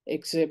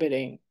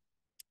exhibiting.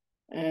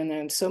 And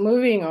then, so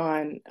moving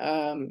on,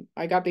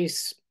 I got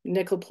these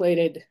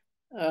nickel-plated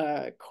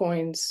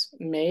coins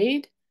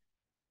made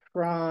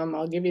from,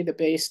 I'll give you the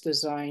base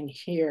design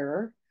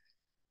here.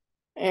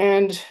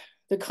 And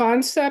the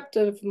concept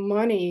of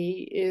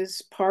money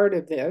is part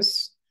of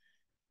this.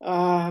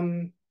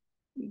 It's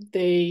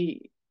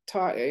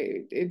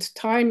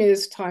time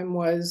is, time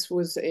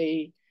was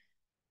a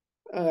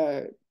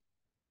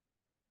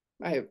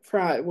a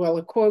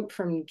quote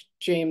from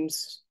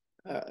James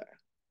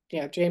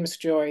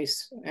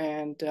Joyce,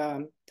 and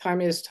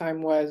time is,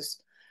 time was,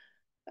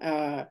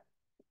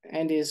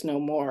 and is no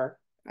more,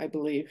 I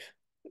believe,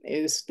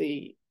 is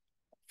the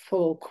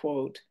full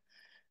quote.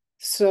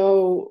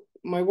 So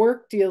my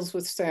work deals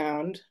with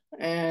sound,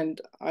 and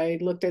I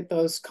looked at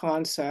those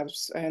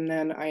concepts, and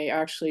then I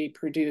actually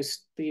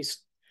produced these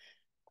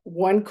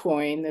one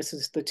coin. This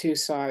is the two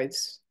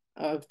sides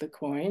of the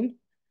coin.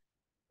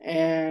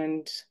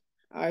 And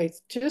I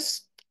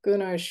just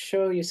gonna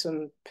show you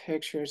some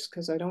pictures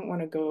because I don't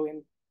want to go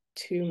in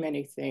too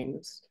many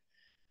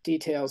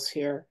details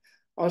here.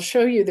 I'll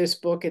show you this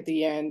book at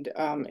the end.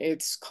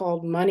 It's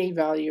called Money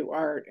Value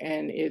Art,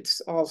 and it's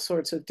all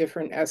sorts of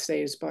different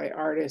essays by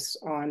artists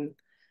on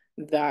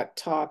that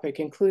topic,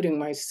 including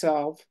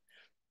myself.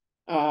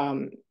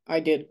 I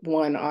did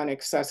one on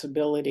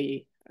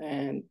accessibility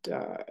and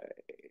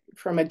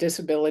from a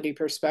disability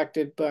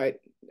perspective, but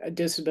a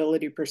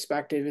disability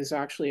perspective is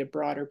actually a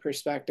broader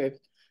perspective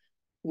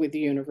with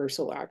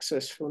universal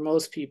access for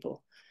most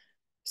people.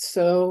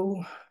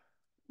 So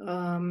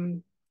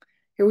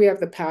here we have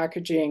the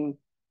packaging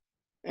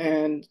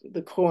and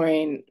the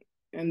coin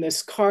and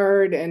this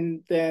card,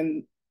 and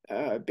then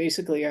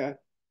basically a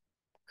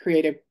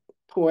creative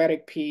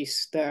poetic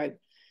piece that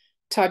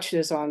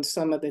touches on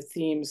some of the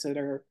themes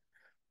that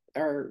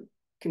are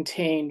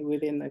contained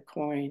within the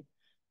coin.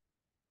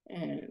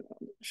 And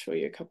I'll show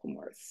you a couple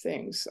more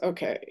things.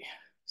 Okay,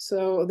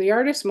 so the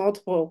artist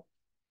multiple.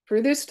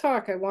 For this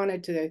talk, I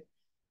wanted to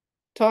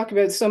talk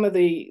about some of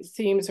the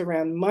themes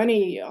around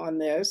money on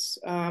this.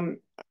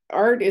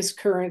 Art is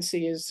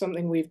currency is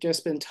something we've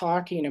just been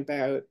talking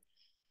about,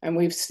 and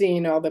we've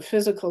seen all the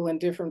physical and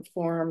different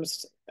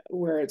forms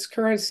where it's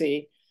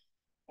currency.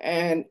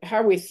 And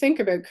how we think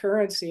about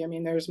currency, I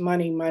mean, there's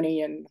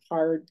money, and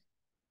hard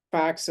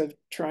facts of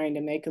trying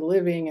to make a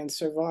living and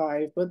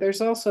survive, but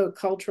there's also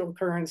cultural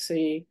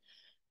currency,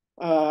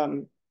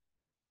 an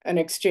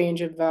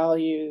exchange of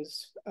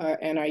values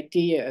and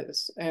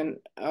ideas. And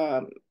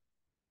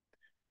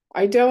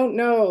I don't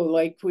know,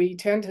 like we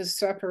tend to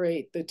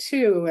separate the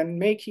two, and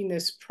making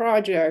this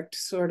project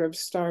sort of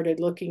started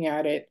looking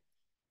at it.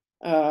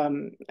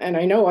 And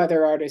I know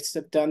other artists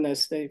have done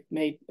this. They've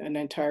made an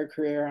entire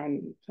career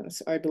on,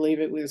 I believe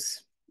it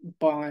was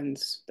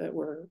bonds that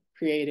were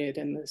created,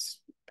 and this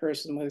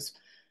person was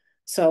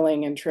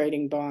selling and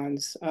trading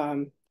bonds.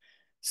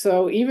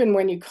 So even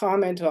when you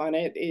comment on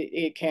it,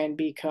 it can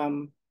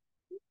become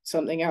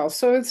something else.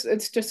 So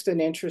it's just an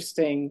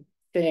interesting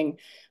thing.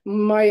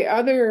 My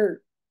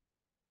other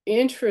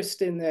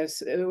interest in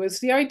this, it was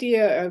the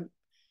idea of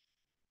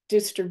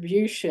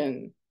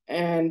distribution.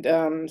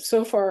 And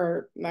so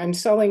far, I'm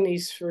selling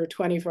these for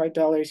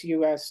 $25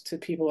 US to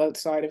people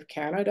outside of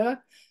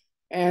Canada.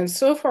 And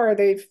so far,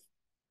 they've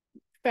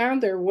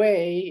found their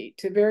way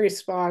to various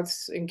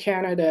spots in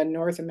Canada and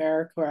North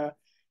America.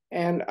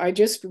 And I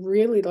just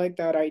really like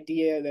that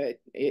idea that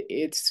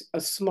it's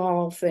a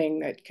small thing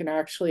that can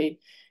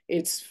actually,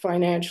 it's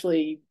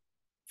financially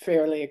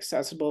fairly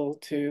accessible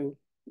to,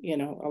 you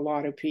know, a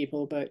lot of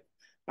people, but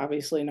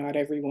obviously not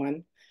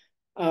everyone.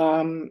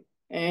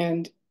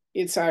 And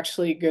it's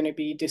actually going to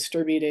be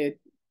distributed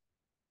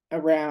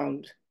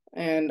around.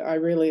 And I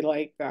really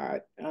like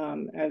that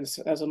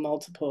as a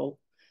multiple,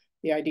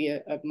 the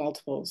idea of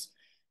multiples.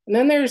 And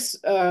then there's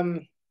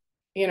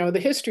you know, the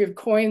history of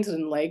coins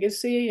and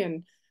legacy.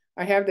 And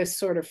I have this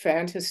sort of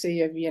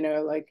fantasy of, you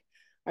know, like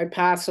I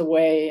pass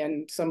away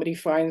and somebody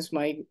finds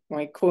my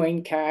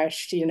coin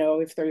cache, you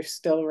know, if they're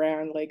still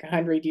around like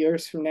 100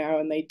 years from now,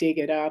 and they dig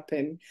it up.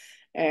 And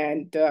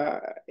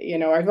you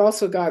know, I've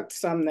also got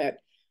some that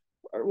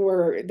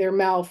they're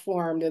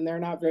malformed and they're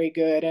not very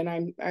good.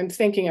 And I'm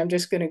thinking I'm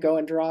just going to go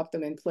and drop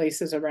them in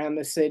places around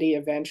the city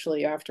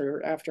eventually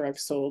after I've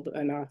sold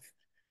enough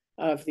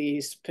of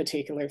these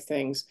particular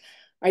things.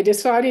 I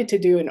decided to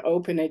do an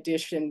open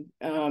edition,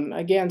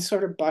 again,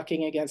 sort of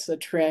bucking against the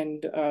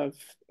trend of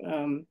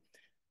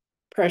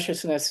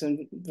preciousness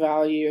and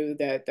value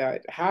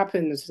that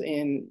happens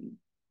in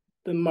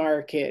the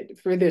market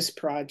for this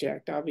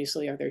project.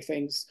 Obviously, other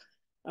things,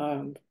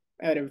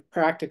 out of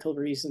practical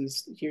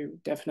reasons, you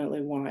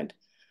definitely want,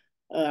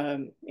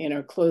 you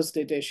know, closed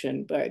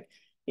edition. But,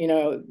 you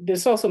know,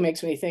 this also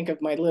makes me think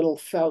of my little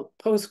felt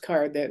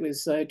postcard that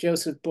was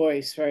Joseph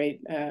Beuys, right,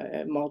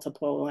 at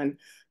Multiple. And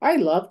I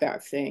love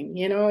that thing.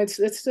 You know, it's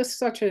just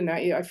such a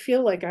nice, I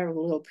feel like I have a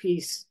little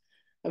piece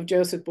of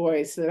Joseph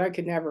Beuys that I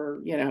could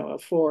never, you know,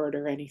 afford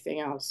or anything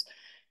else.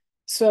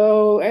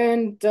 So,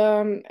 and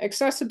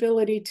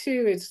accessibility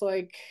too, it's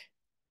like,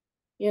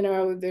 you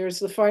know, there's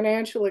the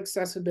financial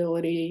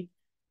accessibility,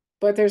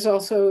 but there's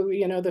also,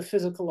 you know, the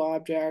physical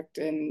object,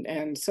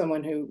 and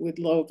someone who with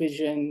low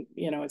vision,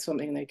 you know, it's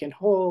something they can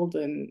hold.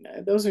 And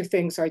those are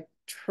things I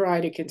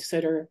try to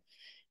consider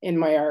in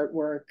my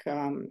artwork,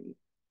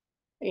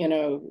 you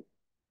know,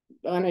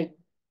 on a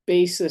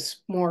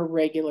basis more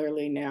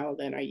regularly now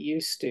than I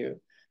used to.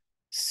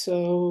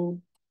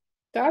 So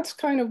that's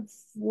kind of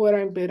what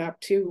I've been up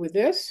to with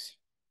this.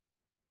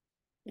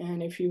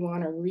 And if you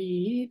want to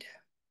read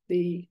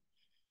the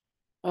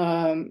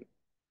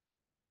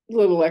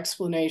little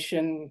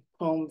explanation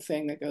poem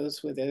thing that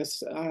goes with this,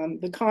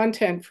 the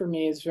content for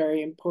me is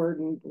very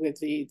important with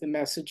the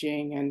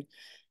messaging and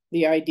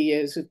the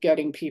ideas of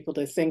getting people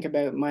to think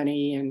about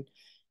money, and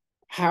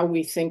how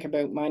we think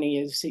about money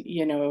is,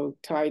 you know,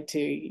 tied to,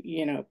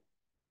 you know,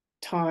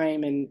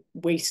 time and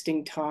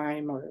wasting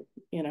time, or,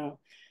 you know,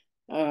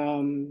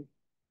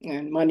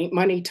 and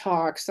money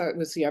talks. That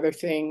was the other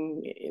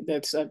thing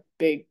that's a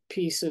big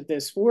piece of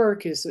this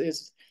work,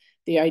 is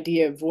the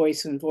idea of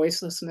voice and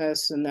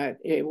voicelessness, and that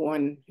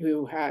one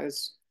who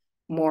has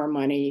more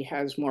money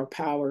has more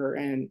power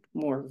and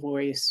more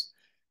voice.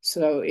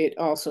 So it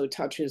also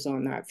touches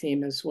on that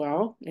theme as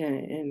well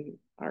in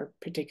our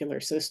particular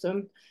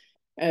system,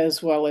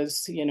 as well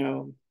as, you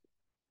know,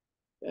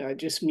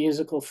 just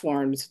musical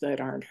forms that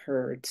aren't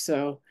heard.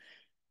 So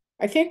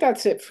I think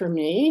that's it for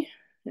me.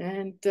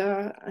 And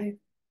I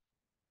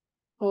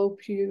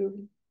hope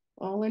you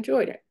all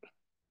enjoyed it.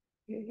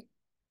 Okay.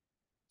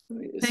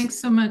 Thanks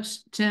so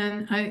much,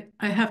 Jen.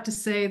 I have to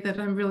say that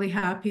I'm really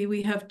happy.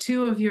 We have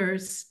two of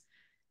yours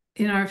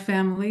in our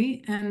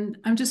family, and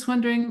I'm just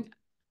wondering,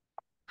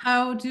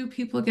 how do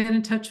people get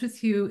in touch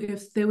with you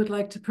if they would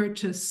like to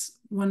purchase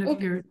one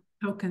of your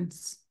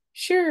tokens?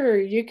 Sure,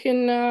 you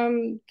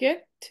can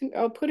get to,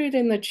 I'll put it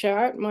in the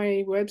chat,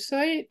 my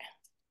website,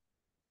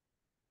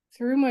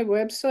 through my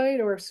website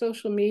or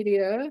social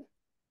media.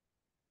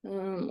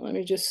 Let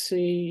me just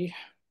see.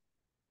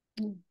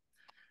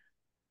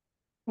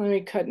 Let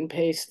me cut and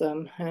paste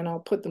them, and I'll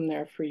put them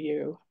there for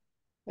you.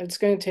 It's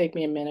going to take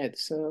me a minute,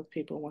 so if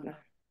people want to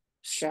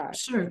chat.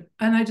 Sure.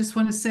 And I just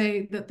want to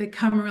say that they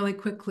come really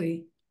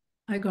quickly.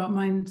 I got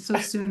mine so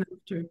soon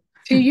after.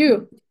 To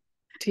you.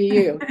 To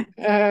you.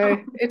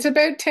 It's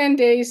about 10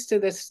 days to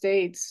the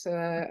States,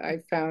 I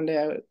found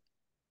out.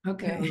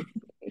 Okay.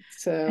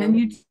 So,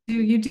 and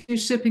you do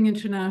shipping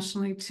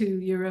internationally to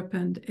Europe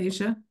and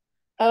Asia?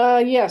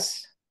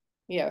 Yes.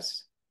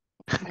 Yes.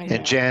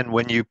 And Jan,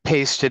 when you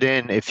paste it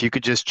in, if you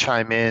could just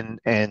chime in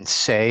and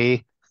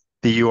say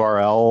the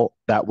URL,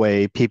 that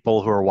way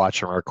people who are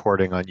watching a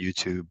recording on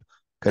YouTube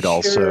could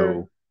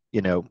also,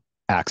 you know,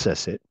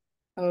 access it.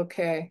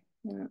 Okay.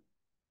 Yeah.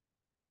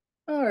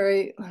 All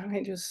right. Let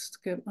me just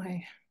get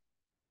my,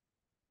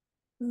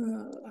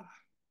 of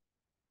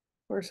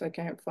course I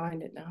can't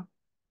find it now.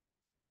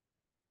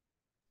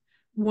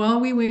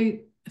 While we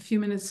wait a few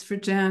minutes for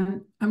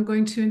Jan, I'm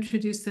going to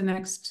introduce the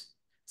next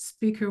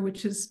speaker,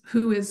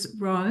 who is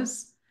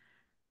Roz.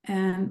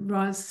 And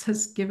Roz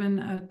has given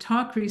a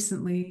talk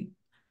recently,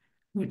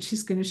 which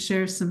she's going to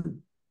share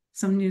some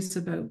news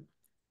about.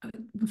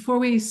 Before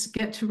we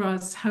get to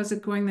Roz, how's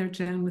it going there,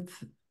 Jan, with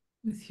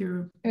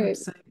your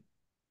website?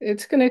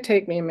 It's going to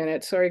take me a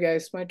minute. Sorry,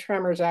 guys. My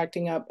tremor's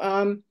acting up.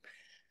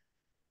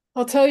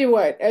 I'll tell you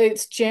what.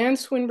 It's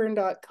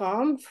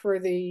janswinburne.com for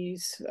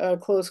these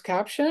closed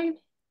caption.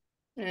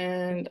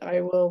 And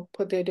I will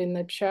put it in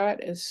the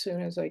chat as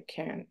soon as I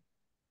can.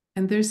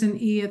 And there's an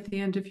E at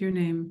the end of your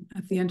name,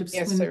 at the end of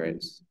Swinburne. Yes, there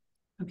is.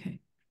 Okay.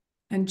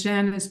 And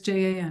Jan is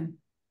Jan.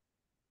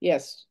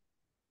 Yes.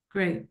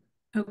 Great.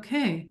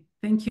 Okay.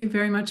 Thank you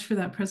very much for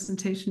that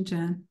presentation,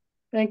 Jan.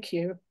 Thank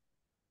you.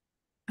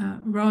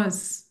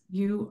 Roz,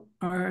 you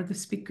are the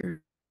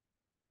speaker.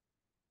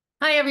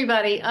 Hi,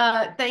 everybody.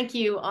 Thank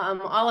you,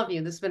 all of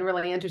you. This has been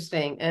really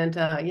interesting. And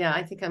yeah,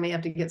 I think I may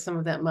have to get some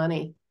of that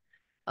money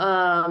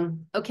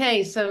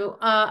Okay, so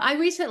I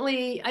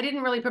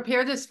didn't really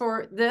prepare this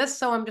for this,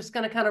 so I'm just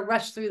going to kind of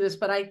rush through this,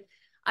 but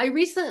I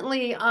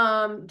recently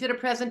did a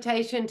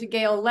presentation to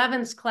Gail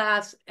Levin's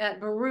class at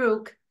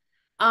Baruch,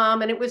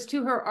 and it was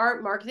to her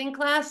art marketing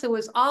class. It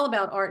was all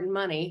about art and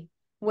money,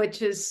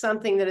 which is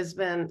something that has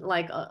been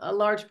like a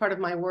large part of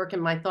my work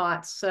and my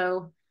thoughts.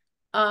 So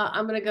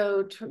I'm going to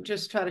go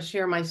just try to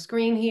share my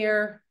screen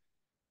here.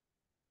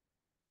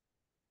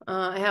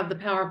 I have the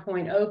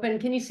PowerPoint open.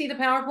 Can you see the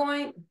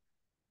PowerPoint?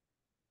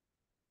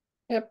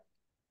 Yep.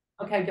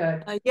 Okay,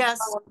 good. Yes.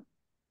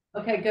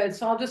 Okay, good.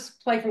 So I'll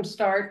just play from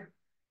start.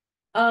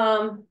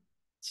 What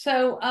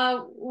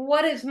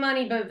is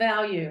money but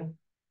value?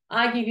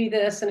 I give you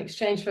this in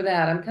exchange for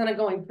that. I'm kind of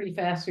going pretty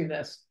fast through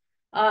this.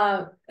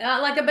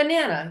 Like a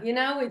banana, you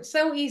know, it's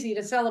so easy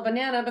to sell a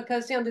banana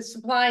because, you know, the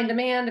supply and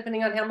demand,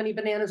 depending on how many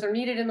bananas are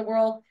needed in the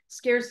world,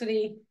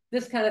 scarcity,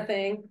 this kind of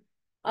thing.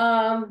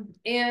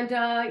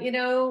 You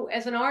know,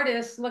 as an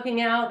artist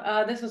looking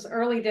out, this was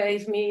early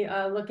days, me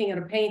looking at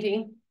a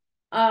painting.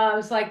 I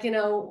was like, you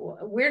know,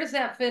 where does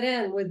that fit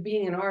in with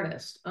being an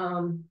artist?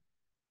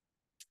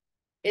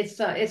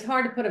 It's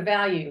hard to put a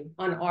value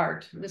on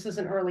art. This is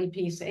an early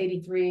piece,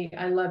 83,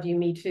 I Love You,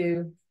 Me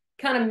Too.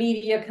 Kind of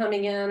media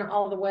coming in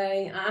all the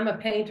way. I'm a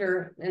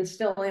painter and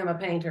still am a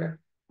painter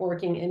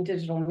working in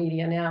digital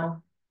media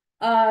now.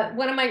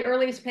 One of my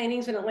earliest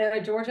paintings in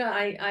Atlanta, Georgia,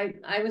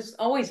 I was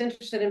always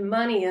interested in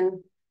money and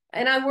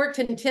I worked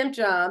in temp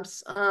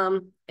jobs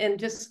and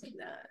just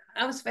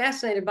I was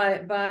fascinated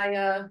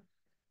by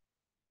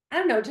I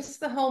don't know, just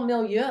the whole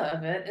milieu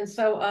of it. And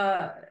so,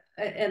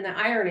 and the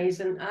ironies.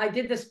 And I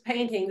did this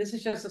painting. This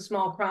is just a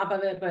small crop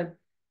of it, but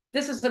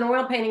this is an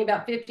oil painting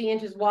about 50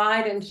 inches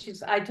wide. And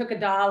I took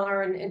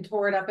 $1 and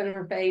tore it up in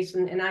her face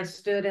and I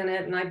stood in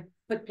it and I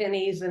put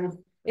pennies and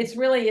it's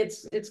really,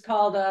 it's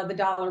called the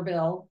dollar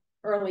bill,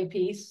 early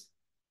piece.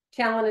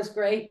 Talent is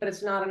great, but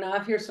it's not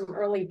enough. Here's some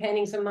early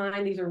paintings of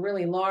mine. These are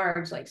really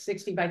large, like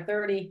 60 by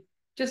 30.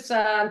 Just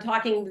I'm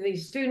talking to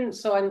these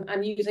students, so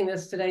I'm using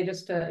this today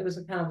just to, it was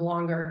a kind of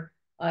longer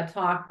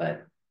talk,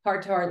 but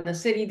heart to heart in the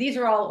city. These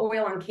are all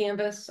oil on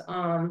canvas.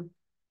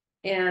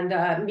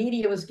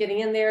 Media was getting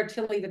in there.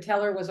 Tilly the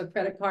Teller was a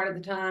credit card at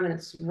the time, and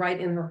it's right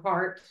in her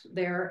heart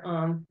there.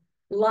 A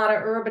lot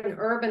of urban.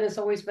 Urban has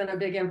always been a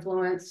big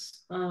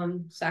influence.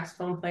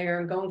 Saxophone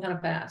player, going kind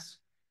of fast.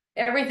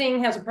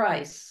 Everything has a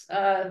price.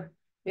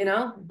 You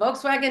know,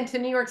 Volkswagen to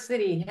New York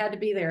City, had to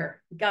be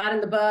there. Got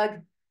in the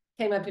bug,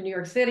 came up to New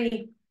York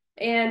City,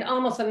 and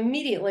almost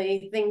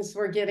immediately things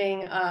were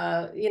getting,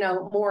 you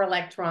know, more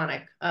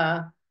electronic.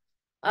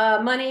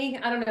 Money,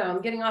 I don't know,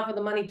 I'm getting off of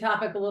the money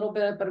topic a little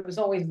bit, but it was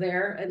always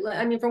there.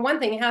 I mean, for one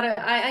thing,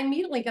 I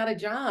immediately got a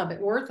job at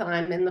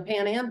Wertheim in the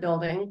Pan Am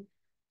building,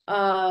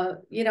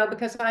 you know,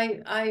 because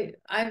I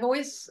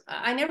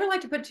never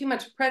like to put too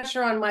much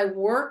pressure on my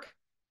work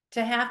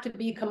to have to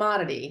be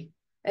commodity.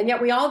 And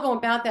yet we all go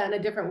about that in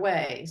a different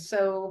way.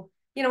 So,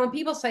 you know, when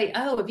people say,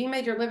 oh, have you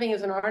made your living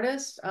as an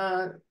artist?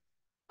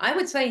 I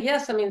would say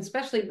yes. I mean,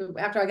 especially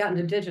after I got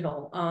into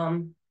digital.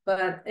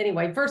 But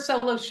anyway, first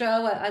solo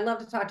show, I love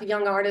to talk to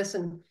young artists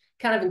and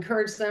kind of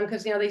encourage them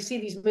because, you know, they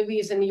see these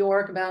movies in New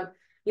York about,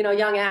 you know,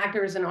 young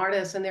actors and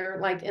artists, and they're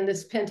like in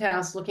this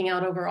penthouse looking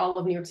out over all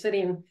of New York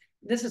City. And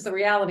this is the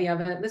reality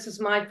of it. This is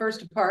my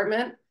first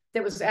apartment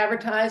that was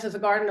advertised as a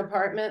garden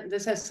apartment.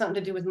 This has something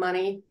to do with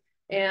money.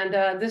 And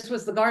this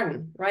was the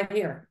garden right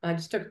here. I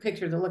just took a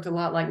picture that looked a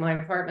lot like my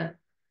apartment.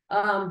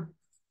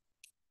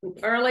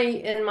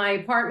 Early in my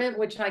apartment,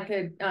 which I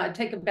could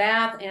take a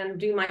bath and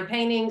do my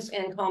paintings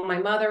and call my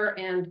mother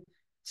and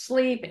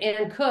sleep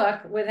and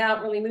cook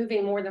without really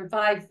moving more than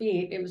 5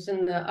 feet. It was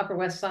in the Upper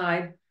West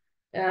Side.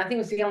 I think it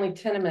was the only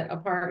tenement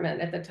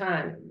apartment at the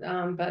time,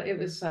 but it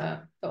was,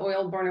 the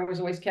oil burner was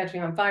always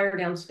catching on fire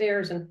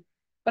downstairs.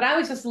 But I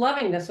was just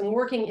loving this and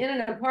working in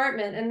an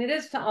apartment, and it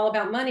is all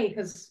about money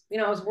because, you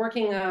know, I was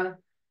working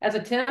as a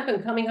temp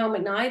and coming home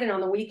at night and on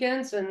the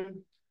weekends, and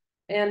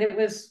it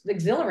was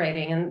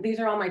exhilarating. And these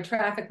are all my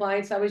traffic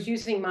lights. I was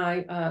using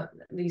my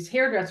these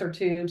hairdresser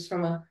tubes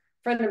from a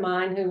friend of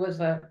mine who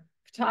was a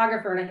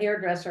photographer and a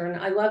hairdresser, and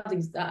I love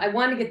these. I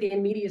wanted to get the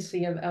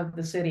immediacy of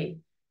the city.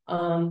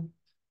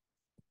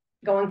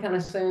 Going kind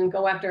of soon,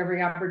 go after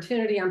every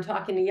opportunity. I'm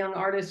talking to young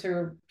artists who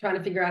are trying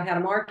to figure out how to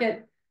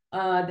market.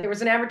 There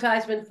was an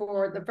advertisement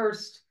for the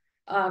first,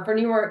 for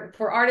New York,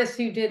 for artists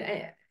who did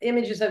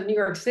images of New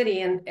York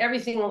City, and every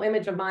single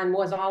image of mine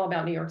was all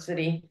about New York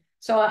City.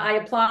 So I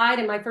applied,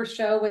 and my first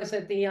show was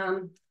at the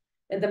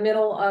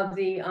middle of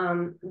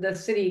the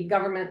city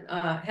government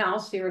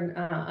house here.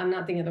 I'm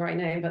not thinking of the right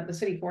name, but the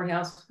city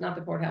courthouse, not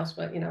the courthouse,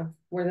 but, you know,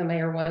 where the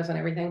mayor was and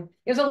everything.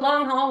 It was a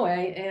long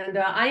hallway, and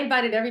I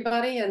invited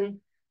everybody, and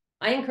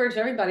I encourage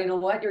everybody to know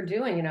what you're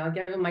doing. You know, I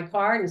gave them my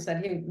card and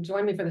said, hey,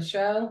 join me for the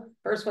show.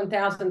 First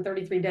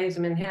 1,033 days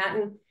in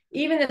Manhattan.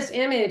 Even this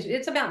image,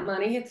 it's about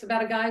money. It's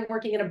about a guy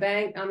working at a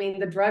bank. I mean,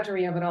 the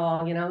drudgery of it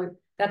all, you know,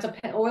 that's a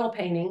oil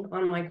painting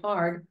on my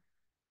card.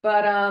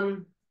 But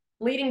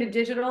leading to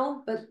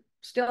digital, but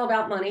still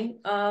about money.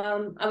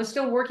 I was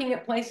still working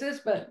at places,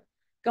 but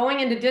going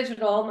into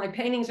digital, my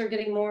paintings are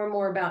getting more and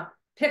more about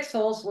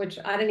pixels, which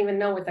I didn't even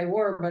know what they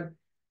were, but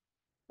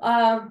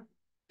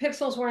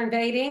pixels were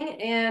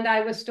invading, and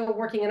I was still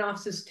working in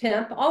offices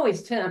temp,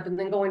 always temp, and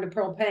then going to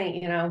Pearl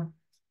Paint, you know,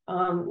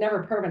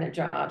 never permanent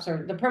jobs,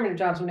 or the permanent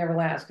jobs would never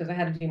last because I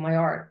had to do my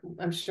art.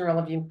 I'm sure all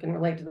of you can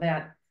relate to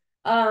that.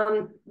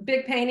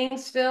 Big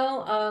paintings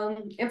still,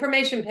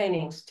 information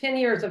paintings, 10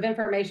 years of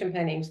information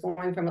paintings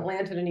going from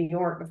Atlanta to New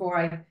York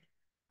before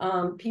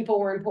people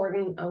were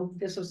important. Oh,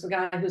 this was the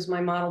guy who's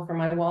my model for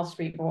my Wall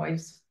Street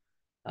boys.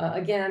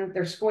 Again,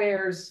 they're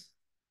squares.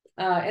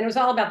 And it was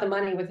all about the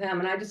money with him.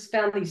 And I just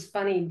found these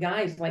funny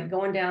guys like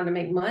going down to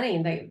make money.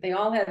 And they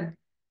all had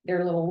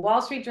their little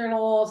Wall Street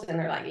journals, and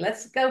they're like,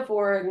 let's go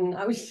for it. And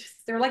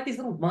they're like these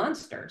little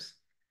monsters.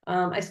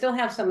 I still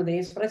have some of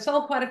these, but I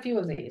sold quite a few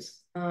of these.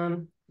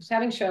 Was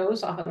having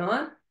shows off and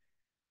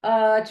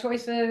on.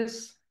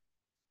 Choices.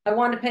 I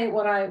wanted to paint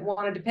what I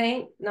wanted to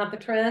paint, not the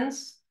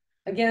trends.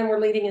 Again, we're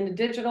leading into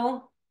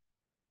digital.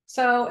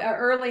 So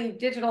early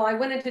digital, I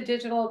went into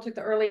digital, took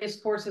the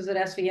earliest courses at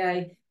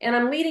SVA, and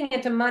I'm leading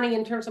into money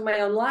in terms of my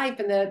own life.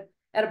 And that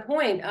at a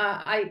point,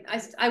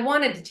 I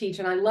wanted to teach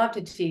and I love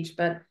to teach,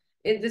 but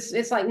it's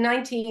like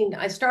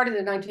I started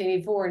in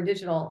 1984 in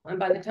digital. And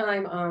by the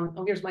time,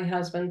 oh, here's my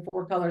husband,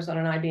 4 colors on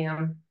an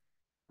IBM.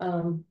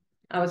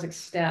 I was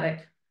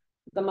ecstatic.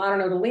 The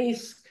modern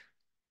odalisque,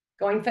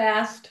 going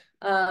fast.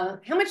 How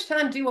much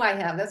time do I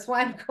have? That's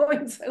why I'm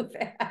going so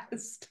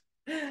fast.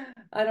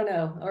 I don't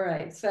know. All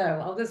right, so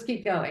I'll just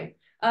keep going.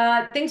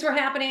 Things were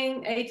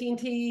happening.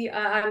 AT&T.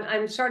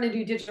 I'm starting to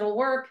do digital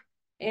work,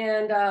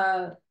 and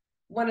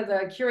one of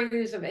the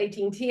curators of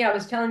AT&T, I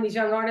was telling these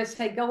young artists,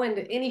 hey, go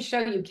into any show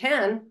you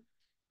can.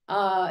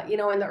 You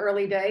know, in the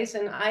early days,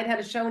 and I'd had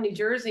a show in New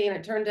Jersey, and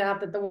it turned out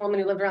that the woman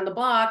who lived around the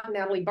block,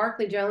 Natalie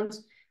Barclay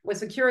Jones, was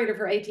the curator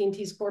for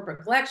AT&T's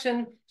corporate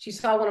collection. She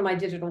saw one of my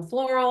digital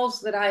florals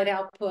that I had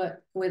output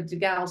with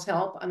Dugal's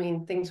help. I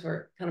mean, things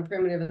were kind of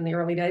primitive in the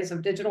early days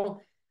of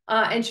digital.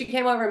 And she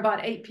came over and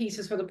bought 8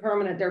 pieces for their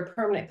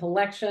permanent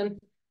collection.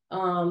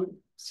 I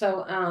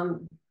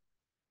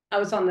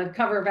was on the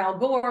cover of Al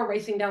Gore,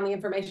 racing down the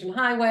information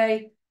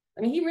highway.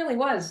 I mean, he really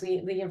was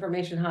the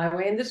information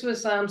highway. And this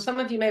was, some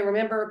of you may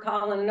remember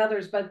Colin and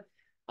others, but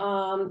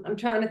I'm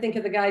trying to think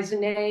of the guy's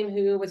name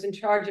who was in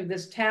charge of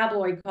this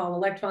tabloid called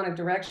Electronic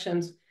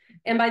Directions.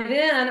 And by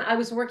then I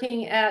was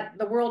working at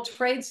the World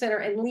Trade Center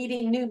and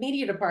leading new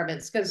media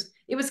departments, because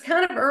it was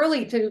kind of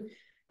early to,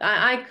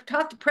 I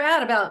talked to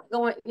Pratt about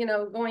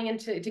going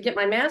into to get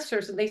my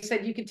master's, and they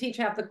said you could teach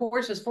half the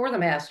courses for the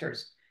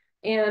master's.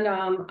 And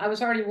I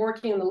was already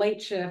working in the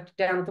late shift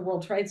down at the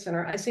World Trade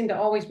Center. I seem to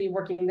always be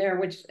working there,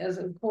 which is,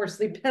 of course,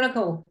 the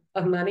pinnacle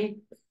of money.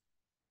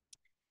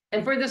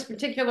 And for this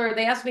particular,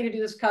 they asked me to do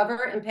this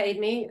cover and paid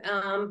me.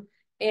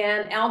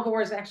 And Al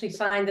Gore's actually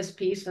signed this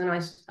piece, and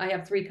I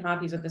have 3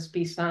 copies of this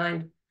piece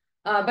signed.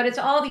 But it's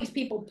all these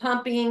people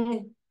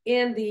pumping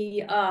in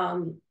the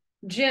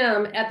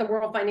gym at the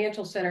World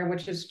Financial Center,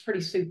 which is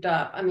pretty souped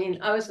up. I mean,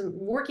 I was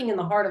working in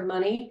the heart of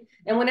money.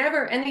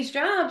 And these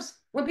jobs,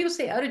 when people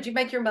say, oh, did you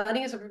make your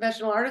money as a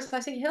professional artist? I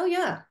say, hell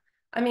yeah.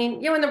 I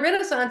mean, in the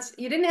Renaissance,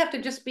 you didn't have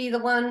to just be the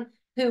one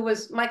who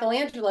was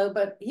Michelangelo,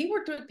 but he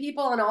worked with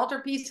people on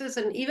altarpieces,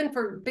 and even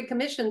for big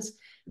commissions,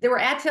 there were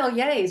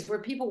ateliers where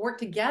people worked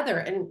together.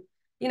 And,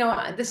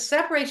 the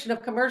separation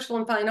of commercial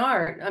and fine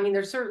art, I mean,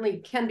 there certainly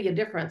can be a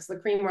difference. The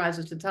cream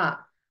rises to the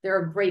top. There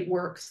are great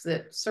works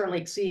that certainly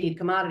exceed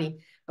commodity.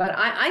 But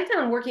I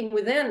found working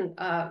within,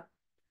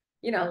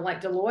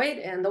 like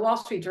Deloitte and the Wall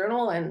Street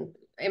Journal and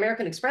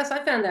American Express,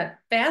 I found that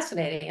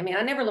fascinating. I mean,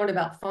 I never learned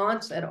about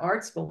fonts at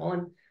art school,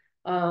 and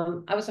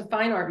I was a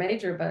fine art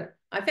major, but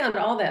I found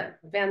all that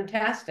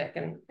fantastic.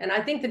 And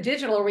I think the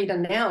digital arena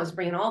now is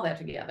bringing all that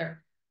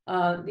together.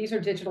 These are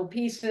digital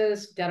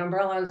pieces, dead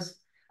umbrellas.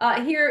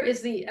 Here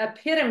is the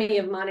epitome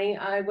of money.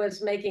 I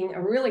was making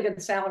a really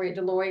good salary at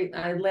Deloitte.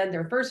 I led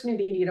their first new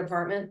media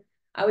department.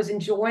 I was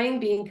enjoying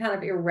being kind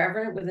of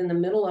irreverent within the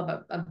middle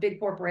of a big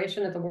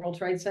corporation at the World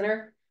Trade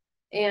Center.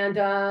 And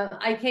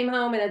I came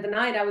home, and at the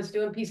night I was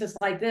doing pieces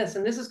like this,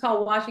 and this is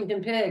called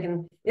Washington Pig,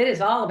 and it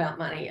is all about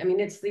money. I mean,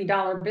 it's the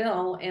dollar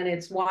bill, and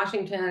it's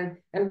Washington,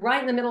 and right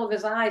in the middle of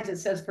his eyes it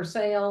says for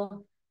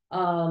sale.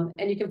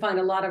 And you can find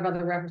a lot of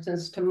other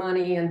references to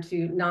money and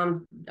to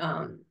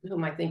who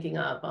am I thinking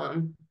of?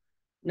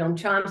 Noam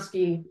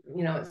Chomsky.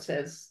 It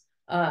says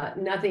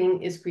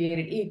nothing is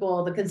created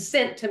equal. The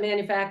consent to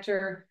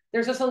manufacture.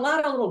 There's just a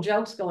lot of little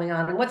jokes going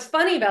on. And what's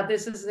funny about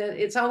this is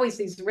that it's always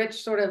these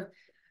rich sort of,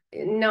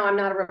 no, I'm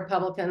not a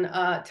Republican,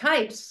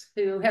 types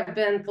who have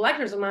been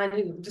collectors of mine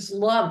who just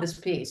love this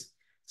piece.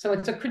 So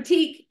it's a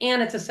critique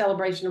and it's a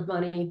celebration of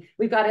money.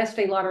 We've got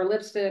Estee Lauder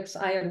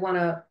lipsticks. I had won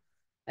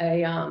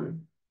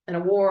an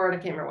award, I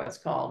can't remember what it's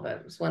called, but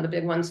it was one of the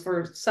big ones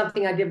for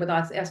something I did with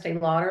Estee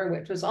Lauder,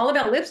 which was all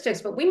about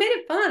lipsticks, but we made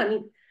it fun. I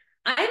mean,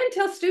 I even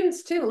tell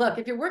students too, look,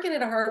 if you're working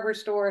at a hardware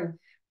store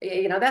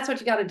and that's what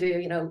you got to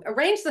do,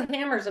 arrange the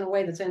hammers in a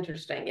way that's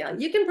interesting.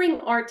 You can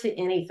bring art to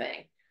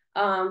anything.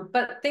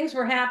 But things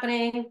were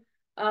happening,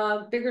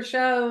 bigger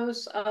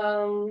shows.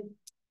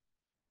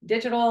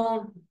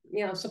 digital,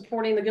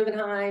 supporting the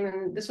Guggenheim.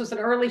 And this was an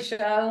early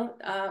show,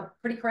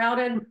 pretty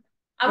crowded.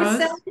 I was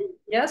saying,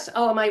 yes.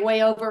 Oh, am I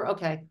way over?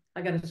 Okay.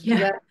 I got to do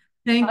that.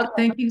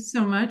 Thank you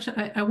so much.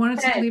 I wanted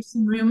to leave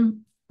some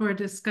room for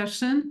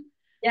discussion.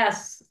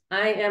 Yes,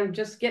 I am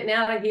just getting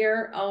out of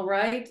here. All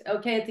right.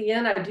 Okay. At the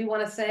end, I do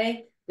want to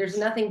say there's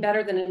nothing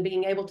better than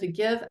being able to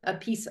give a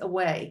piece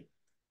away.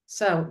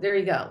 So there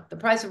you go. The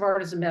price of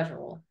art is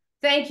immeasurable.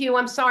 Thank you.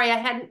 I'm sorry I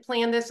hadn't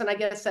planned this, and I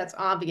guess that's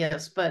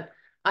obvious, but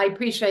I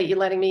appreciate you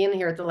letting me in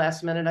here at the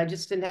last minute. I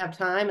just didn't have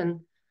time, and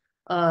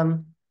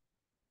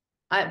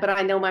but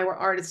I know my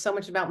art is so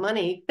much about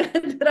money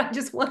that I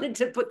just wanted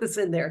to put this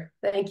in there.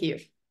 Thank you.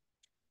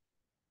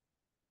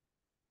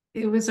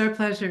 It was our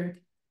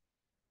pleasure.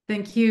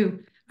 Thank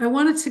you. I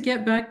wanted to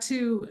get back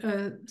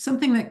to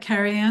something that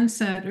Carrie Ann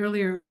said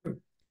earlier,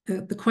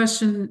 the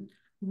question,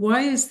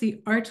 why is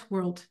the art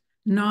world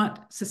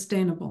not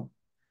sustainable?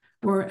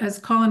 Or as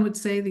Colin would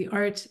say, the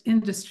art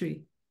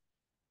industry.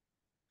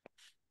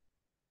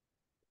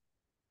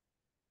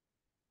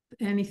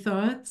 Any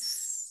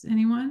thoughts,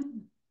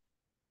 anyone?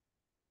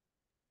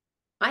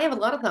 I have a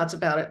lot of thoughts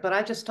about it, but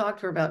I just talked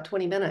for about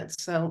 20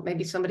 minutes, so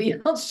maybe somebody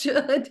else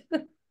should.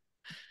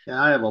 Yeah,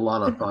 I have a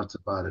lot of thoughts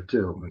about it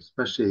too,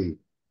 especially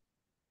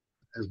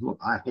as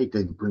I hate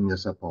to bring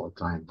this up all the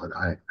time, but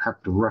I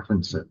have to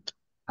reference it.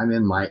 I'm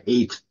in my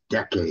 8th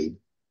decade,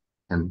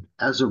 and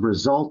as a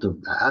result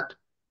of that,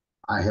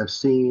 I have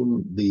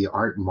seen the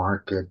art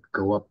market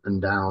go up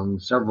and down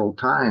several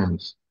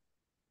times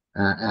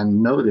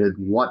and noted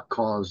what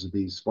caused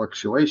these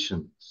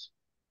fluctuations.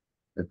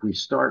 If we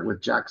start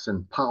with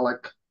Jackson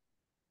Pollock,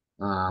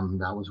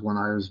 that was when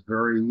I was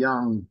very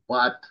young,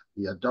 but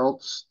the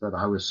adults that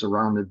I was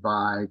surrounded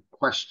by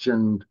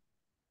questioned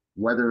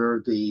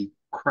whether the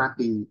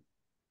crappy,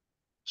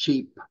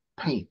 cheap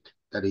paint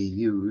that he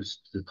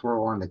used to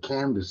throw on the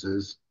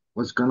canvases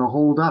was going to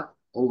hold up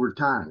over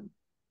time.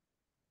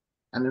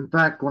 And in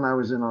fact, when I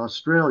was in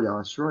Australia,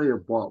 Australia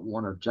bought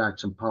one of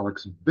Jackson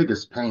Pollock's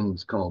biggest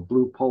paintings called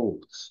Blue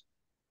Poles.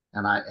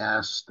 And I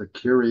asked the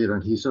curator,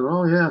 and he said,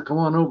 "Oh, yeah, come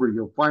on over.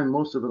 You'll find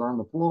most of it on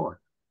the floor."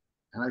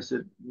 And I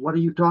said, "What are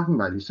you talking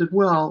about?" He said,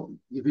 "Well,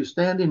 if you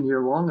stand in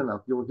here long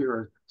enough, you'll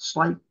hear a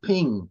slight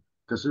ping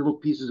because little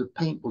pieces of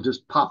paint will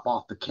just pop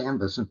off the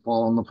canvas and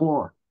fall on the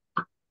floor."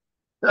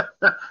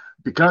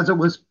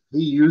 Because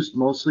he used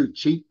mostly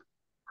cheap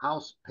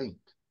house paint.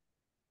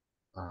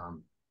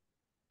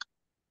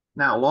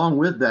 Now, along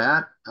with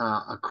that,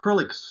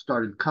 acrylics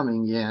started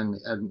coming in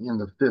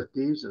the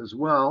 50s as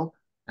well.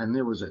 And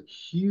there was a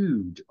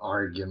huge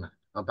argument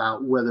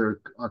about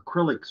whether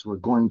acrylics were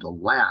going to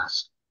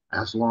last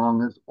as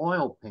long as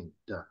oil paint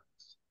does.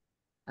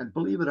 And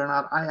believe it or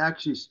not, I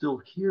actually still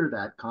hear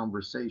that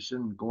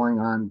conversation going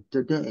on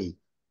today.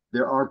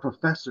 There are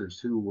professors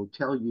who will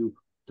tell you,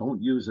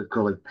 don't use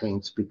acrylic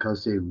paints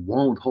because they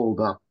won't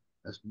hold up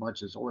as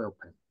much as oil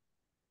paint.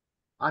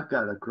 I've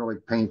got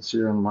acrylic paints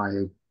here in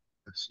my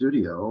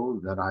studio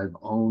that I've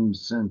owned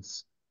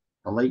since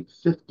the late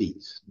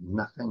 50s.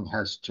 Nothing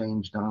has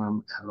changed on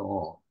them at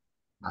all.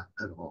 Not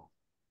at all.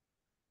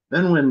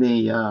 Then when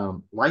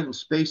the light and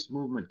space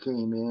movement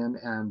came in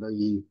and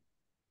the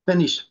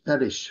finish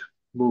fetish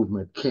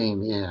movement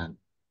came in,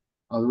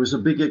 there was a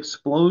big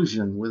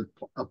explosion with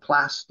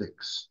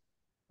plastics,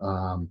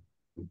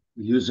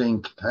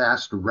 using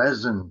cast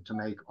resin to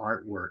make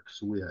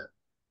artworks with,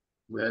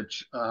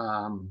 which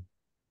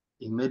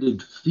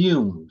emitted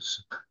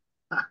fumes.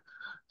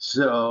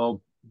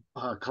 So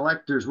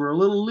collectors were a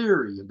little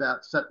leery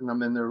about setting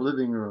them in their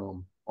living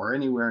room or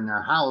anywhere in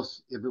their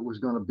house if it was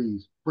going to be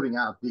putting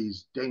out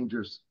these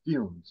dangerous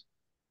fumes.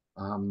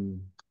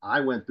 I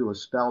went through a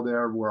spell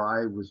there where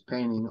I was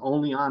painting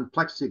only on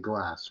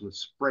plexiglass with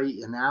spray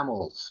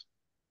enamels.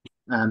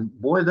 And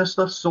boy, this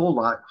stuff sold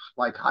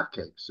like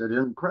hotcakes at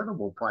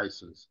incredible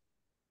prices.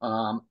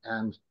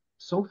 And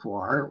so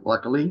far,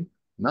 luckily,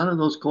 none of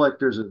those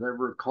collectors have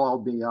ever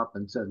called me up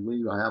and said,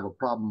 "Lee, I have a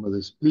problem with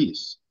this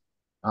piece."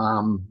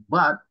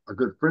 But a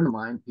good friend of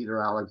mine, Peter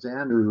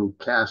Alexander, who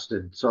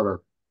casted sort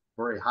of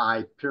very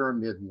high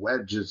pyramid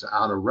wedges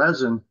out of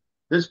resin,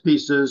 his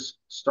pieces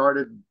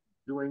started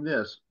doing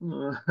this,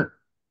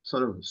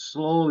 sort of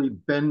slowly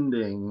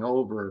bending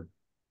over.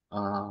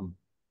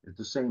 It's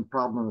the same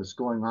problem that's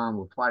going on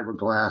with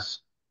fiberglass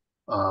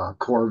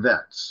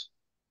Corvettes.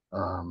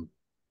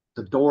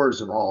 The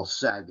doors are all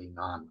sagging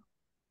on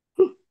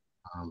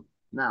them.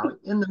 Now,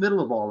 in the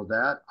middle of all of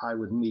that, I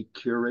would meet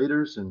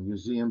curators and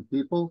museum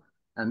people,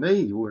 and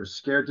they were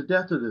scared to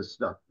death of this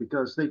stuff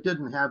because they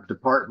didn't have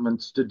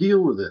departments to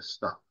deal with this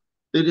stuff.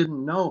 They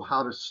didn't know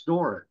how to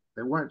store it.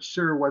 They weren't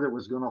sure whether it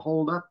was going to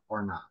hold up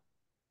or not.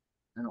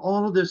 And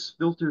all of this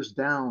filters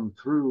down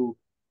through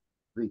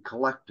the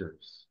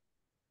collectors.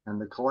 And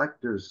the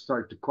collectors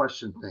start to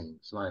question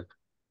things like,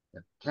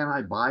 can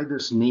I buy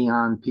this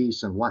neon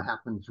piece? And what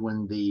happens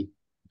when the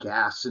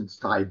gas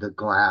inside the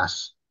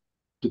glass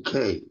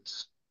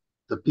decays?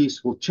 The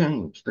piece will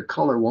change. The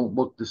color won't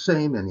look the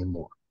same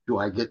anymore. Do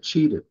I get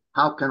cheated?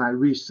 How can I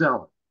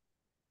resell it?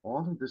 All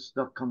of this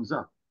stuff comes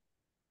up.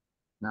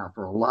 Now,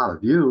 for a lot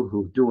of you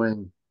who are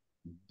doing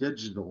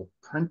digital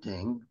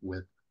printing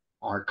with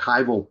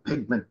archival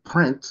pigment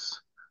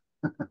prints.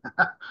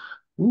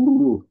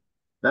 Ooh,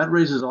 that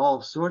raises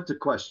all sorts of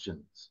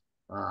questions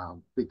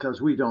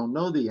because we don't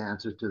know the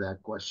answer to that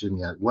question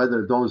yet,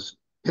 whether those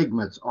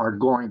pigments are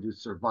going to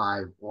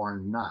survive or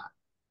not.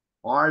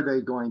 Are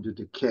they going to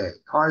decay?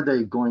 Are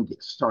they going to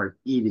start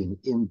eating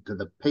into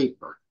the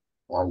paper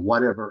or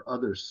whatever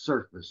other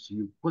surface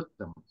you put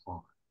them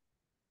on?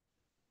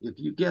 If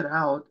you get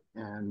out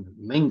and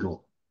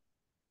mingle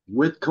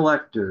with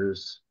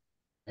collectors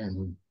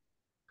and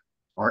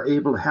are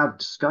able to have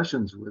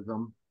discussions with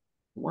them,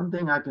 one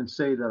thing I can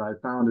say that I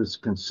found is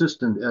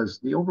consistent as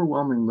the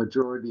overwhelming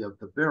majority of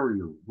the very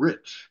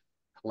rich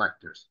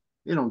collectors,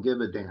 they don't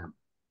give a damn.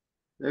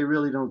 They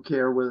really don't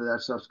care whether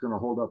that stuff's going to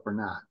hold up or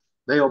not.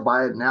 They'll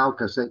buy it now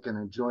because they can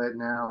enjoy it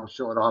now,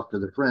 show it off to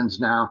their friends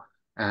now,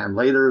 and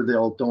later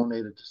they'll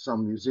donate it to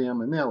some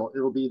museum, and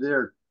it'll be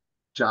their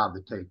job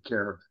to take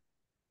care of it.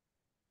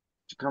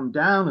 To come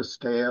down a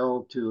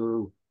scale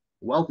to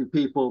wealthy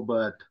people,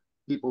 but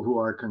people who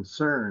are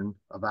concerned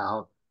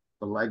about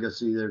the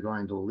legacy they're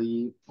going to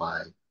leave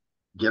by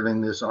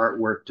giving this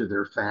artwork to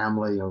their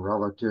family or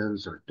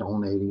relatives or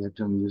donating it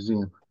to a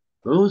museum.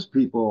 Those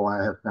people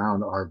I have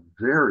found are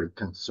very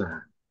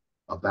concerned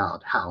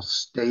about how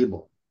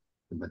stable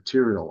the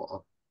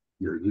material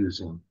you're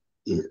using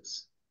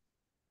is.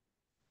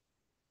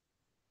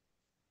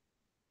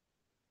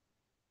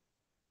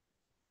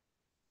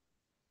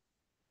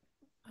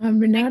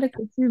 Renata,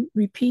 could you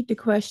repeat the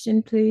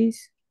question,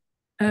 please?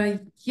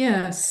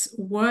 Yes.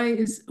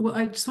 Well,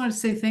 I just want to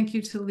say thank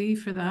you to Lee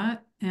for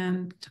that.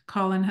 And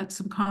Colin had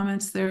some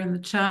comments there in the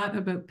chat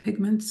about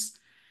pigments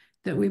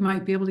that we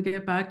might be able to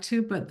get back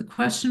to. But the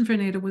question for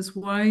Renata was,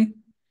 why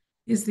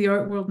is the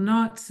art world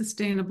not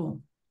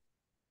sustainable?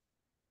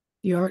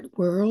 The art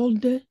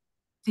world?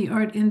 The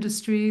art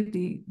industry,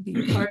 the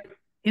art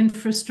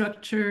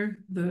infrastructure,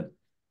 the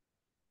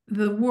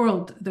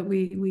world that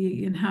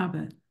we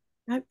inhabit.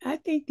 I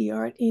think the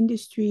art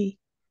industry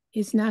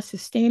is not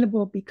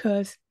sustainable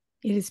because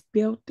it is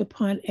built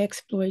upon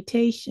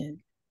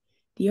exploitation.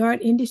 The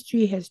art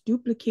industry has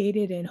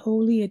duplicated and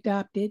wholly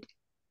adopted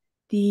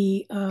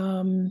the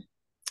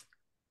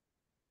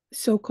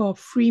so-called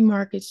free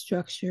market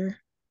structure,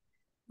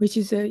 which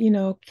is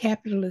a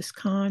capitalist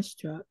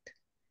construct.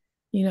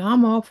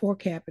 I'm all for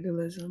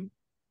capitalism.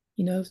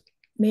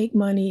 Make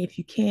money if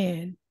you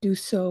can, do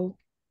so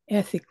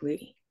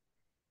ethically.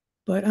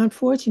 But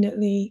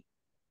unfortunately,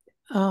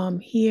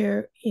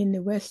 here in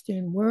the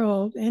Western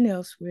world and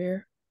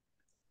elsewhere,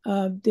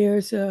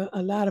 there's a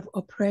lot of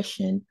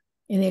oppression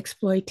and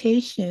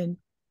exploitation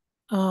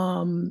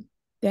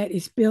that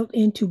is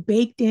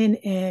baked in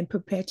and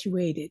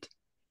perpetuated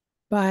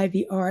by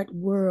the art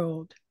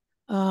world.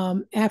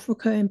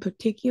 Africa in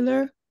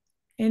particular,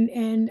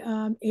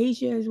 and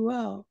Asia as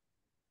well,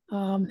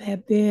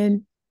 have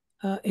been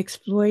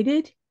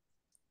exploited.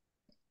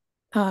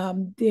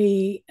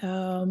 The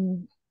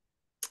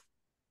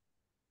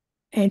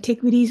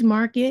antiquities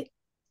market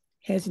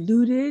has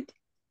looted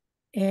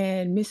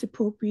and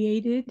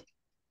misappropriated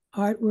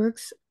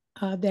artworks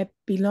that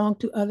belong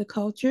to other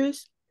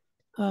cultures.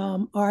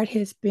 Art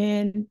has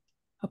been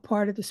a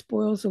part of the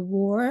spoils of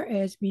war,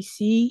 as we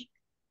see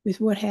with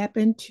what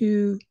happened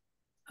to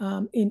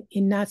in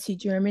Nazi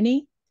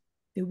Germany,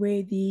 the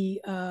way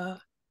the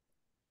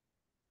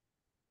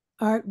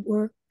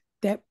artwork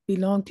that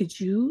belonged to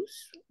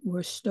Jews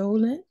were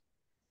stolen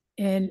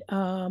and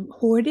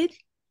hoarded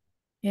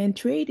and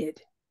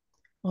traded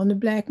on the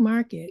black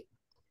market.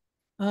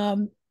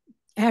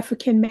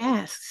 African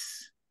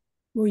masks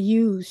were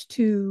used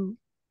to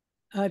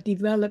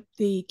develop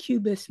the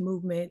Cubist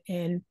movement,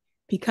 and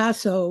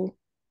Picasso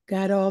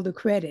got all the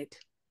credit,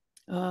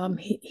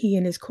 he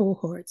and his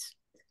cohorts.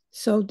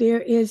 So there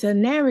is a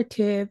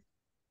narrative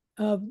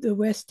of the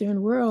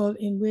Western world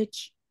in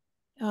which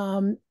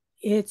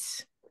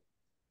it's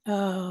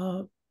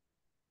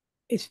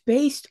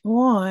based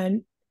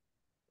on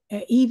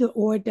an either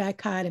or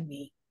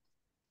dichotomy.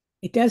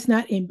 It does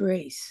not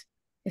embrace.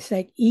 It's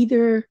like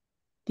either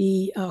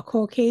the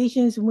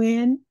Caucasians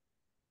win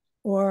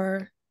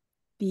or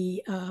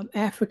the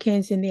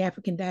Africans in the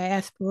African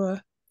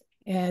diaspora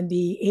and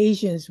the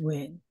Asians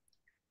win.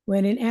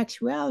 When in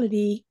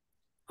actuality,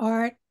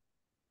 art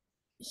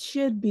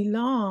should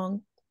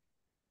belong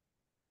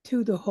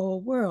to the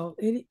whole world.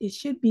 It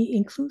should be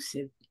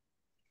inclusive.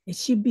 It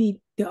should be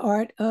the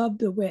art of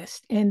the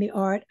West and the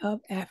art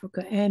of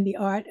Africa and the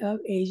art of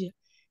Asia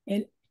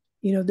and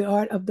the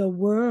art of the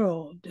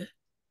world.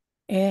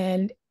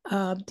 And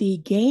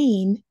the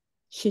gain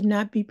should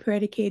not be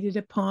predicated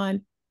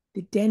upon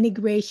the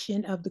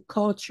denigration of the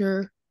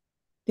culture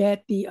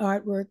that the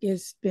artwork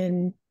has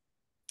been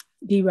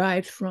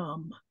derived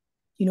from.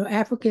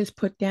 Africa is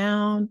put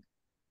down.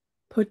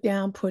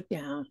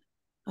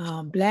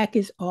 Black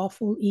is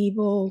awful,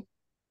 evil,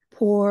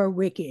 poor,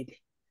 wicked,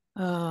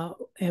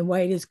 and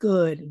white is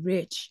good,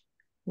 rich,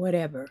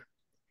 whatever.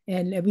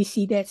 And we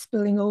see that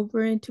spilling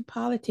over into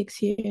politics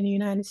here in the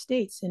United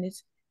States. And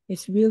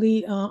it's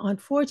really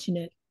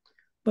unfortunate.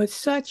 But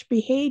such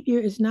behavior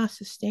is not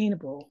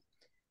sustainable.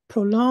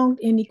 Prolonged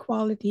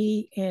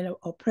inequality and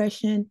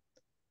oppression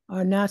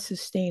are not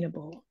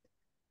sustainable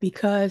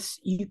because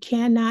you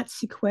cannot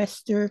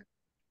sequester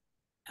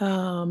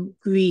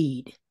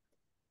greed.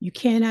 You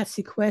cannot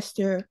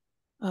sequester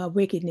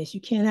wickedness.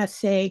 You cannot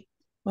say,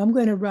 well, I'm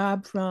going to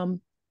rob from,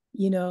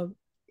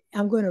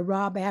 I'm going to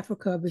rob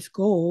Africa of its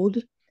gold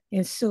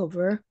and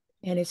silver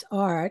and its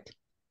art,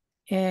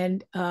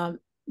 and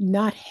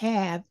not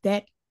have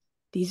that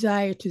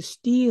desire to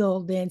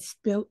steal then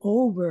spill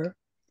over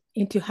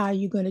into how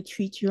you're going to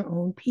treat your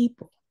own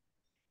people.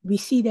 We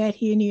see that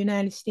here in the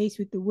United States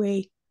with the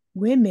way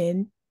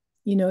women,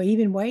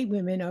 even white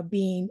women, are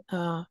being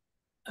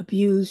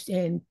abused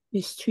and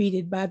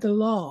mistreated by the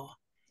law,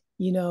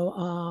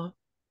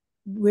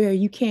 where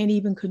you can't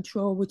even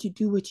control what you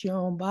do with your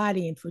own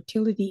body, and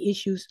fertility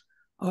issues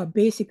are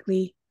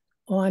basically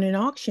on an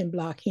auction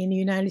block here in the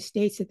United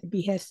States at the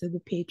behest of the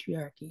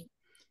patriarchy.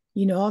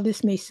 All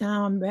this may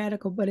sound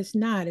radical, but it's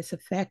not. It's a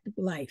fact of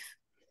life.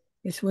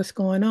 It's what's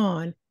going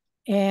on.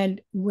 And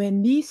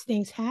when these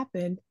things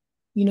happen,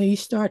 you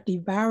start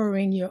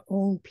devouring your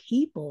own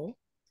people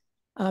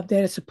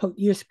that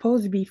you're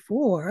supposed to be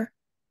for,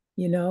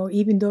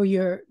 even though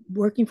you're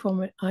working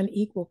from an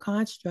unequal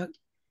construct.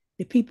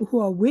 The people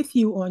who are with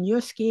you on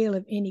your scale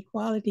of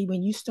inequality,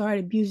 when you start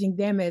abusing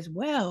them as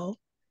well,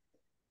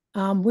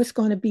 what's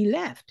going to be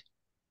left?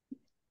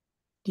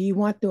 Do you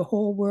want the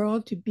whole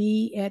world to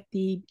be at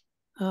the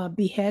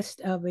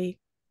behest of a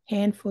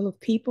handful of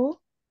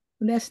people?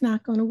 Well, that's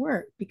not going to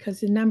work because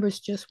the numbers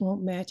just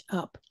won't match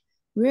up.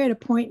 We're at a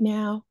point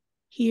now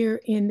here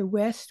in the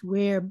West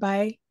where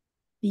by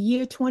the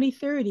year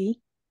 2030,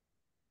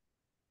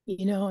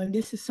 and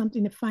this is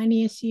something the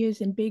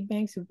financiers and big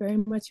banks are very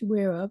much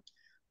aware of,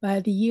 by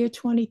the year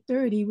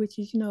 2030, which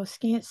is, a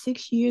scant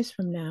 6 years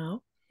from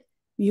now,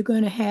 you're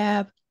going to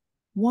have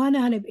 1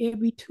 out of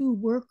every 2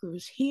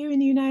 workers here in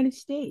the United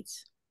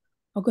States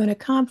are going to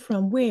come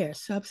from where?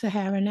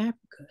 Sub-Saharan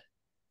Africa.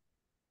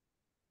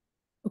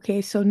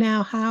 Okay, so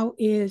now how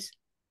is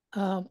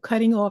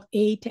cutting off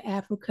aid to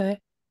Africa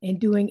and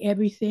doing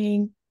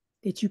everything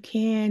that you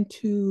can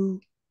to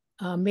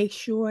make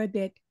sure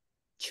that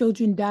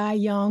children die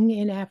young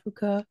in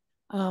Africa,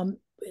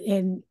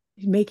 and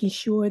making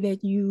sure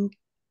that you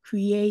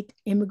create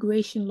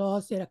immigration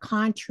laws that are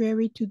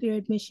contrary to their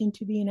admission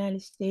to the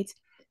United States,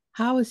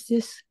 how is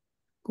this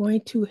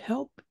going to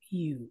help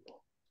you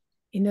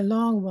in the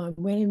long run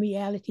when in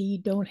reality you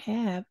don't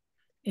have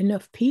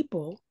enough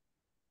people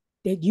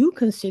that you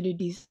consider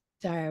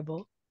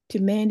desirable to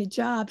man the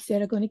jobs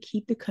that are going to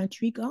keep the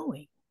country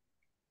going?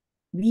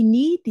 We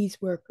need these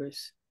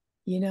workers,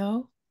 and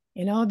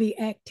all the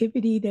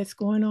activity that's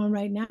going on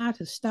right now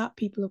to stop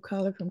people of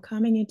color from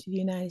coming into the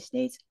United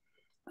States.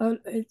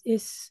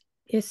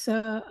 It's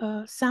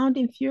a sound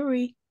and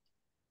fury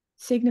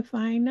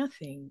signifying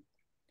nothing.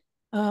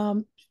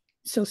 So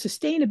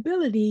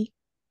sustainability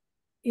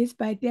is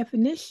by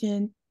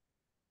definition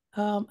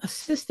a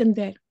system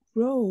that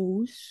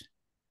grows,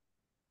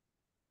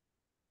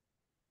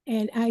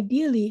 and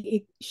ideally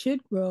it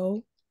should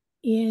grow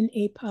in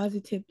a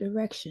positive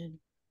direction.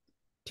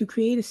 To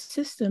create a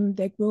system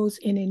that grows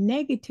in a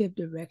negative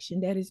direction,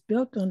 that is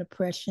built on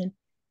oppression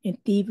and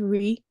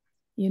thievery,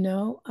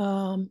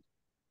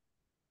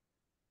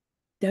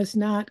 does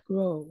not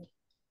grow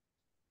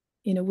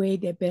in a way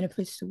that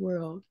benefits the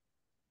world.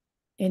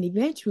 And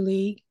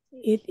eventually,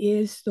 it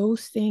is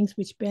those things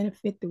which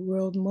benefit the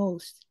world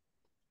most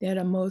that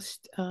are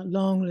most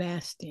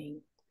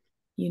long-lasting.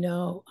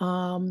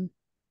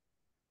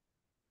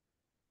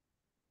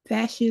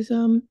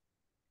 Fascism,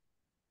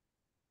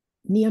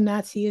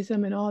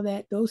 neo-Nazism, and all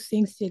that, those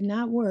things did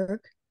not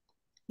work.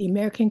 The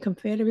American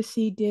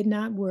Confederacy did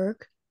not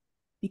work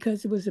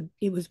because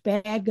it was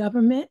bad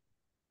government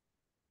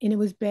and it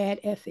was bad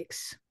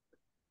ethics,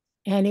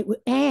 and it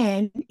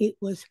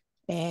was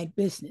bad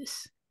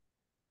business.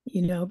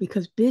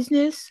 Because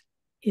business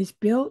is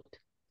built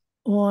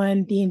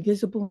on the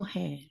invisible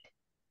hand,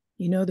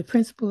 the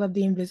principle of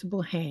the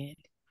invisible hand.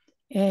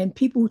 And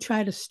people who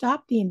try to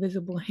stop the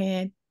invisible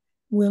hand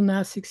will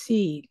not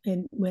succeed.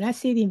 And when I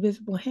say the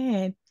invisible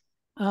hand,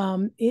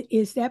 it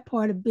is that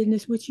part of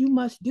business which you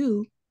must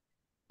do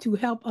to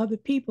help other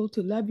people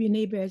to love your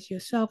neighbor as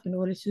yourself in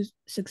order to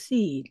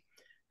succeed.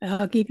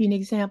 I'll give you an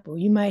example.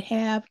 You might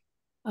have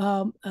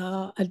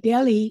a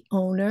deli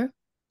owner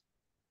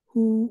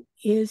who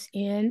is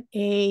in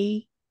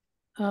a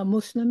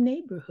Muslim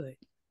neighborhood,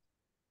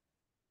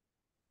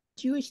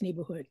 Jewish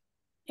neighborhood.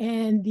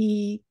 And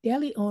the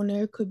deli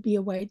owner could be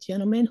a white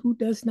gentleman who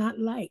does not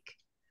like,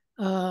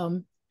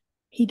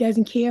 he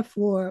doesn't care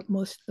for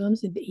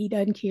Muslims, and he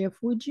doesn't care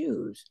for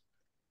Jews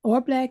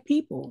or Black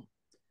people.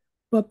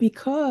 But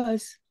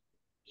because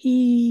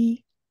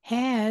he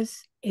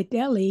has a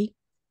deli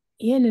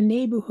in a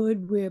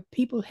neighborhood where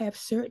people have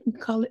certain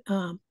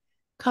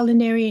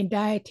culinary and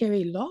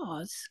dietary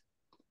laws,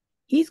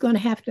 he's going to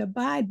have to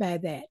abide by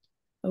that.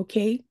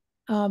 Okay,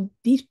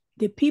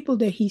 the people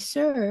that he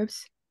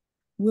serves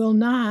will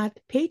not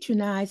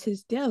patronize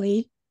his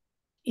deli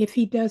if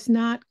he does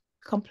not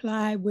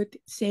comply with,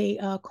 say,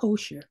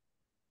 kosher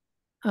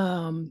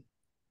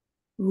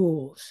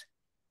rules,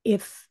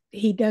 if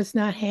he does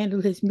not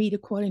handle his meat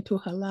according to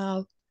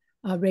halal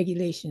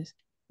regulations,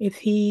 if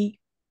he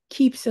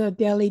keeps a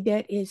deli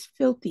that is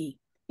filthy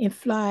and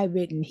fly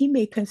ridden, he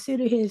may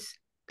consider his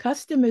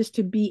customers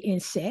to be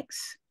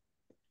insects,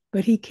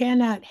 but he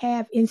cannot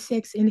have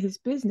insects in his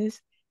business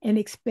and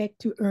expect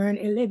to earn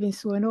a living.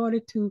 So in order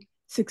to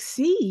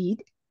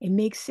succeed and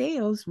make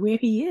sales where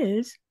he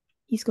is,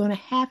 he's going to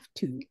have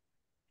to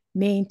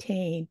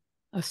maintain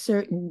a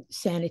certain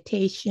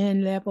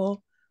sanitation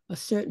level, a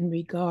certain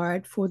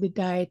regard for the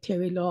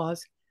dietary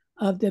laws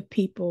of the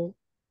people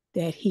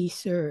that he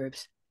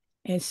serves.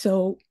 And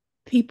so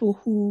people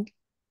who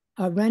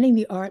are running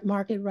the art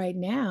market right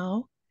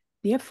now,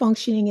 they're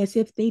functioning as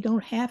if they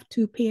don't have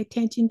to pay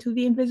attention to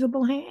the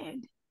invisible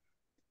hand.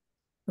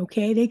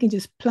 Okay, they can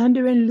just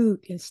plunder and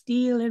loot and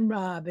steal and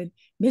rob and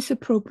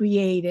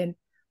misappropriate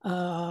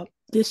and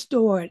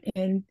distort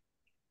and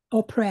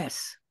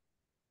oppress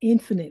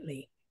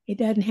infinitely. It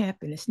doesn't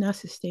happen. It's not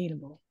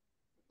sustainable.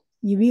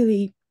 You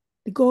really,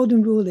 the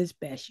golden rule is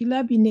best. You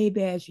love your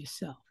neighbor as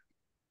yourself.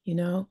 You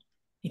know,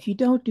 if you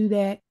don't do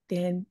that,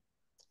 then,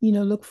 you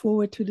know, look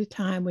forward to the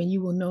time when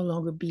you will no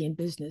longer be in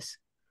business.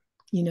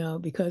 You know,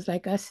 because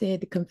like I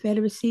said, the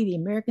Confederacy, the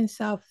American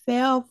South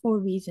fell for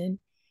a reason.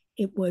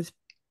 It was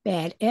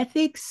bad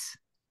ethics.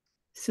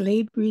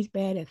 Slavery is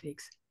bad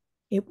ethics.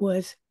 It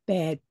was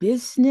bad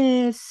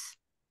business.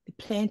 The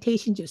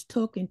plantation just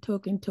took and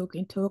took and took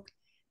and took.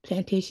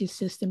 Plantation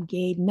system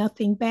gave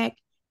nothing back.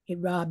 It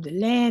robbed the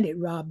land. It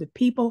robbed the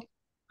people.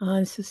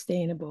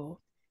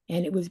 Unsustainable.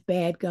 And it was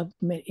bad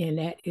government. And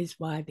that is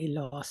why they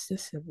lost the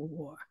Civil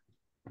War.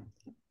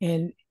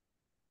 And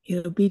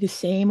it'll be the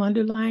same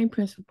underlying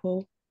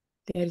principle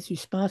that is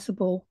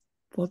responsible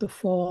for the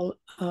fall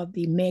of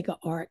the mega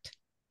art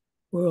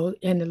world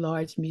and the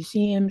large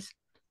museums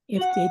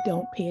if they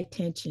don't pay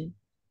attention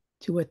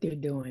to what they're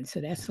doing.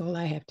 So that's all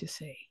I have to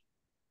say.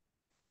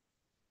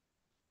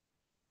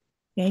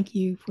 Thank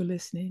you for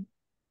listening.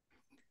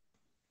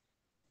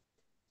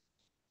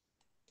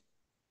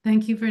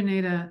 Thank you,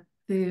 Renata.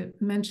 The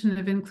mention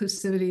of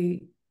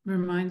inclusivity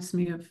reminds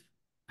me of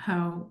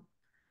how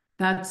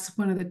that's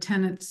one of the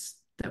tenets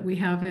that we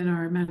have in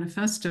our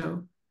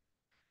manifesto.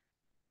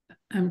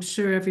 I'm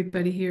sure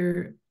everybody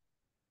here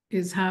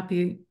is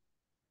happy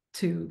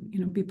to, you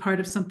know, be part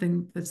of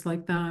something that's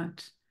like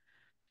that.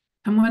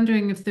 I'm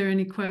wondering if there are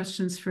any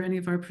questions for any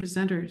of our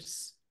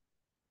presenters.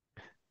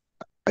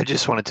 I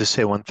just wanted to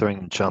say one thing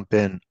and jump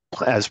in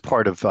as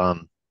part of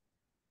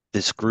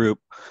this group,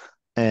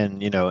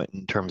 and, you know,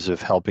 in terms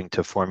of helping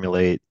to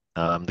formulate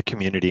the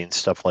community and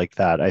stuff like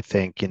that. I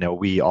think, you know,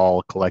 we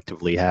all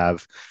collectively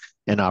have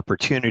an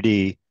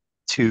opportunity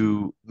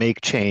to make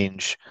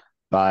change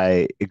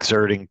by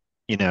exerting,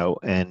 you know,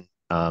 and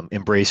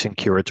embracing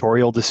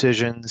curatorial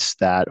decisions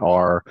that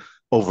are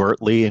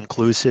overtly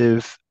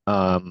inclusive.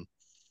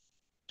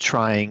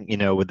 Trying, you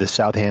know, with the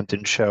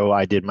Southampton show,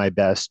 I did my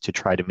best to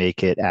try to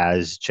make it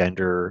as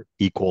gender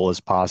equal as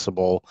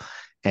possible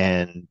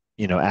and,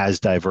 you know, as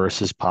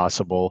diverse as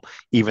possible,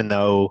 even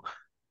though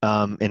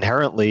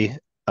inherently,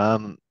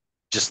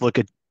 just look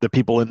at the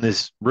people in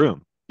this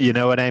room, you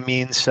know what I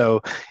mean?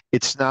 So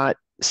it's not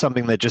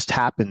something that just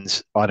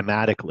happens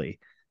automatically,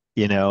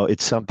 you know,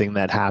 it's something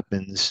that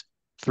happens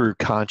through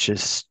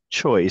conscious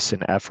choice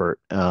and effort.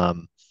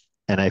 And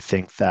I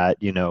think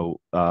that, you know,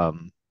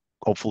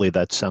 hopefully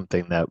that's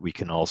something that we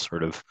can all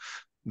sort of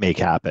make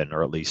happen,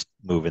 or at least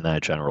move in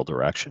that general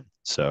direction.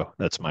 So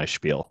that's my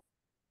spiel.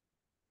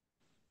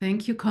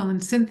 Thank you, Colin.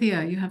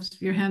 Cynthia, you have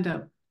your hand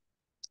up.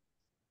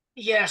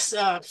 Yes,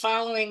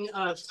 following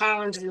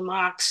Colin's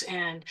remarks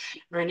and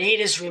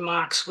Renata's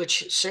remarks,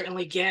 which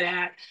certainly get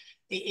at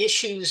the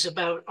issues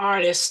about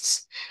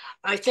artists,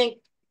 I think,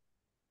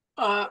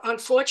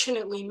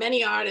 unfortunately,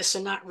 many artists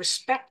are not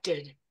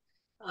respected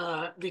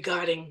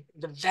regarding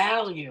the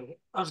value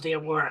of their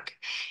work.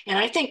 And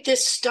I think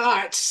this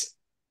starts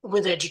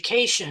with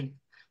education.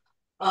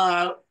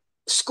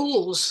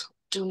 Schools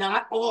do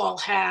not all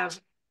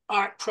have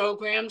art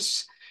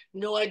programs,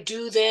 nor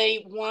do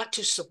they want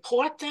to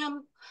support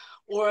them,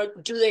 or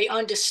do they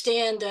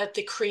understand that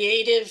the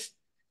creative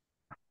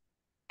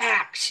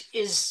act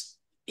is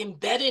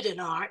embedded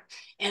in art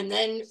and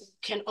then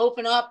can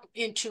open up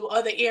into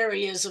other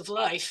areas of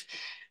life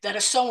that are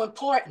so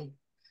important.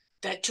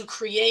 That to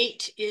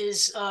create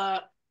is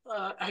a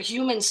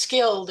human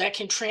skill that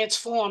can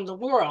transform the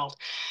world.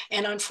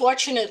 And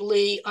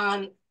unfortunately,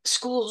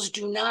 schools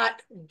do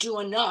not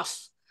do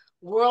enough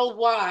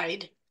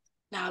worldwide.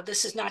 Now,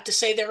 this is not to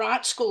say there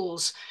aren't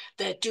schools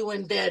that do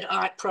embed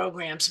art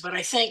programs, but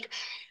I think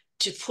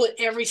to put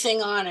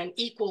everything on an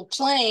equal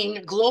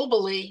plane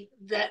globally,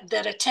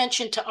 that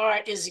attention to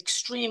art is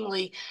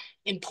extremely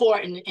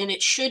important, and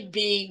it should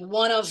be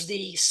one of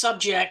the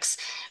subjects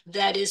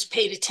that is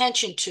paid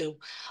attention to.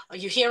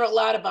 You hear a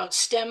lot about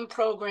STEM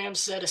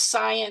programs that are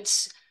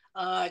science,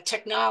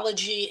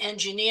 technology,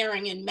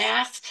 engineering, and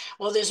math.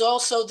 Well, there's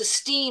also the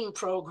STEAM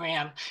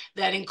program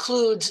that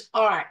includes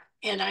art,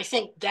 And I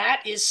think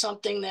that is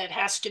something that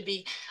has to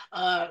be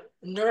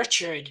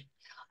nurtured.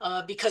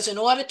 Because in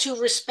order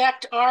to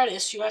respect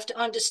artists, you have to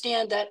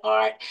understand that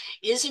art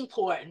is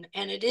important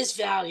and it is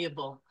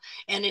valuable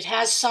and it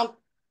has some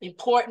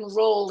important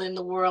role in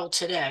the world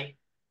today.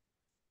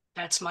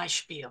 That's my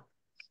spiel.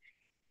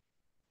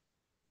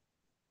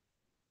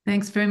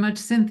 Thanks very much,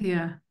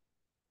 Cynthia.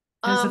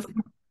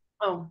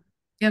 Oh,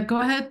 Yeah,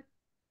 go ahead.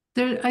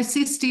 There, I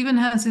see Stephen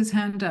has his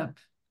hand up.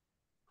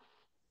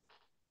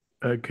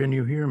 Can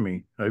you hear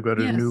me? I've got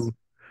a Yes. new,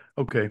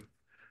 okay,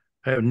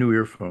 I have new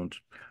earphones.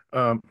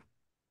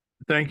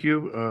 Thank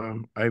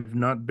you. I've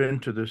not been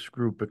to this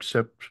group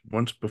except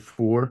once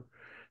before,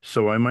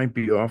 so I might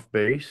be off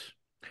base,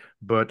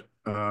 but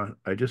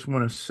I just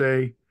want to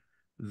say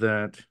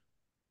that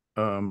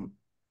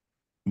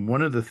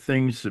one of the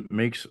things that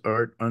makes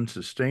art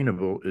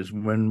unsustainable is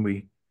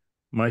when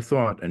my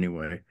thought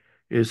anyway,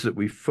 is that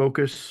we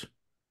focus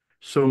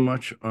so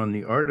much on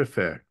the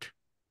artifact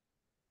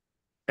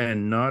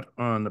and not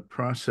on the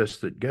process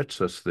that gets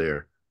us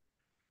there.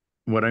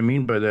 What I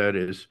mean by that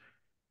is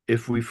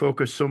if we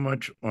focus so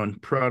much on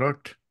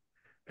product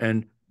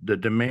and the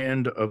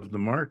demand of the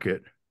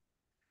market,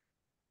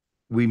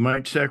 we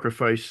might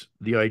sacrifice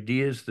the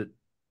ideas that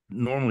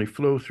normally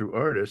flow through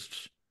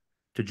artists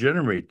to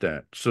generate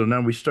that. So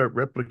now we start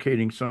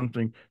replicating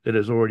something that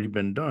has already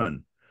been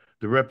done.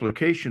 The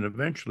replication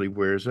eventually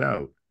wears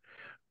out.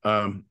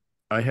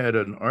 I had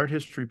an art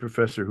history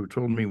professor who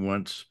told me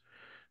once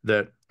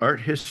that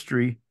art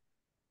history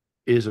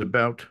is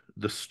about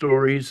the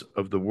stories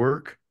of the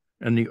work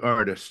and the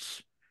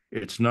artists.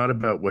 It's not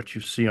about what you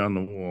see on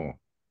the wall.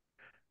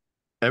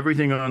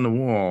 Everything on the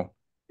wall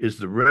is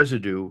the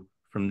residue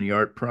from the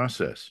art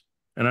process.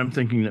 And I'm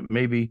thinking that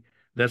maybe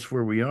that's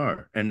where we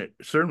are. And it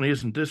certainly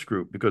isn't this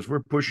group because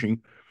we're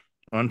pushing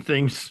on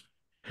things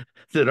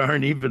that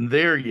aren't even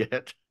there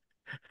yet.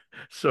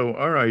 So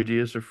our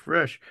ideas are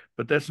fresh,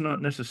 but that's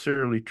not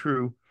necessarily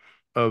true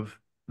of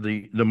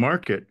the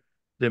market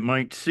that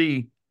might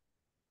see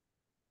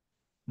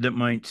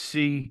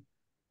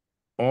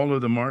all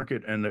of the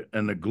market and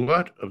the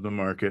glut of the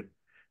market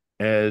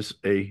as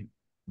a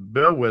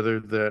bellwether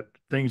that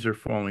things are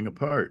falling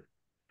apart.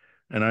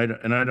 And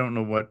I don't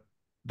know what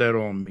that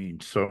all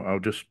means. So I'll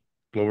just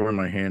lower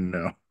my hand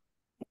now.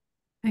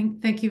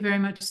 Thank you very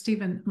much,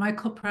 Stephen.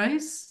 Michael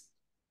Price?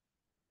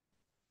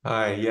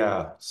 Hi,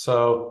 yeah.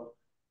 So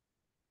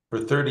for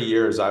 30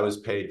 years, I was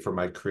paid for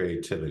my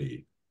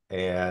creativity,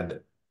 and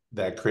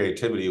that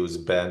creativity was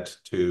bent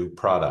to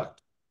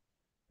product.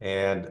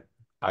 And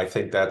I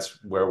think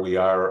that's where we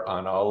are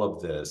on all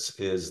of this,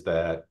 is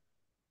that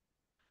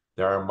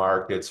there are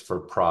markets for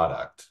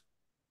product.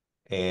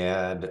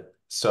 And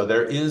so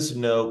there is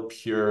no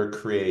pure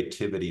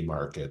creativity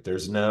market.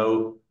 There's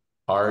no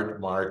art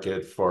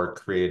market for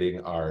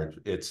creating art.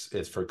 It's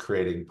for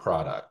creating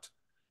product.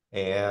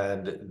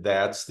 And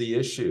that's the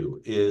issue,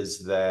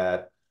 is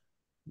that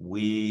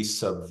we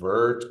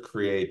subvert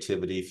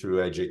creativity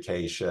through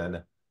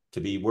education to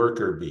be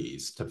worker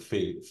bees, to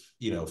fit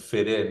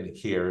in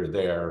here or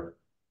there.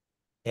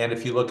 And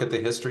if you look at the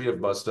history of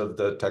most of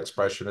the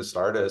Techspressionist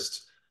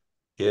artists,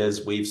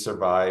 is we've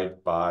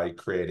survived by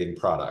creating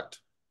product.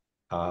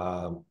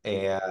 And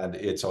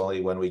it's only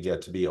when we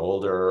get to be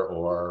older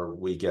or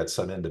we get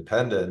some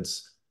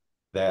independence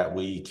that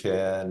we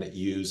can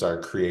use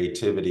our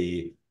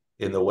creativity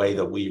in the way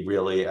that we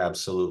really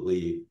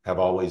absolutely have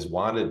always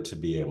wanted to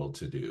be able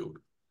to do.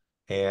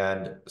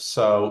 And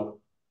so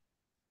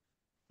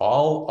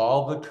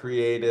all the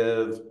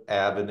creative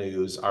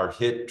avenues are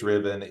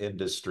hit-driven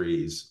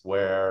industries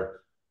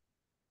where,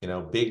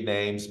 big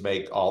names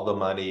make all the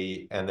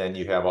money, and then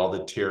you have all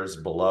the tiers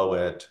below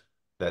it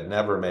that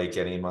never make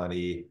any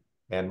money.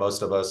 And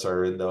most of us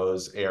are in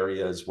those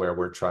areas where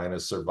we're trying to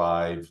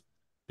survive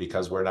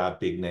because we're not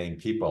big name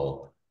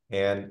people.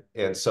 And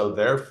so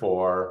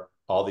therefore,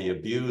 all the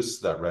abuse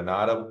that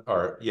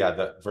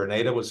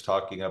Renata was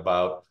talking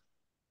about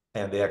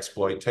and the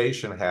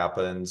exploitation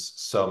happens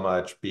so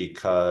much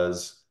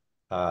because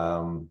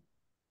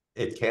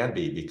it can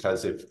be,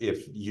 because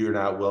if you're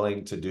not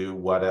willing to do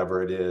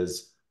whatever it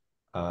is,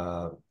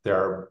 there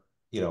are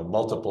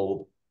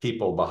multiple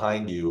people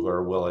behind you who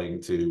are willing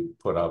to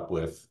put up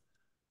with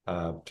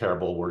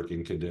terrible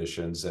working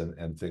conditions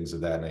and things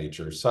of that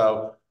nature.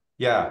 So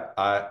yeah,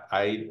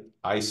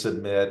 I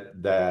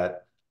submit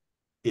that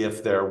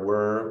if there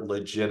were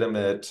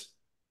legitimate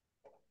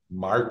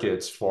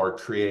markets for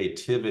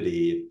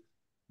creativity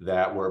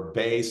that were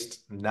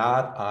based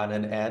not on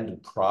an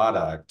end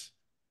product,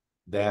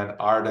 then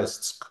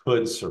artists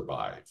could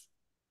survive.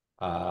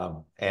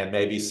 And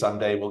maybe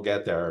someday we'll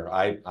get there.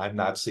 I'm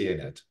not seeing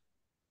it.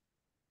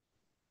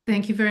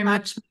 Thank you very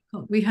much.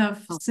 We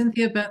have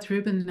Cynthia Beth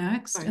Rubin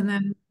next, and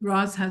then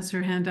Roz has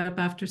her hand up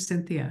after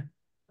Cynthia.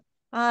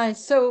 Hi,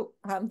 so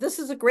this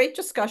is a great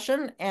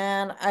discussion,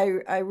 and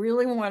I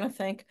really want to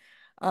thank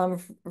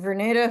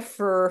Renata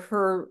for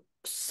her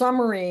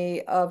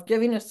summary of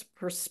giving us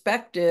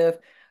perspective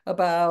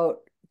about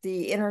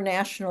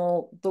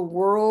the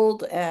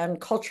world and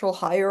cultural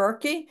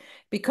hierarchy,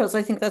 because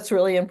I think that's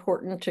really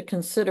important to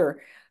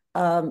consider.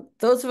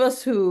 Those of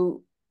us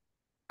who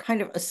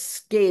kind of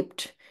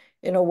escaped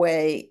in a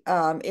way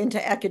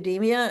into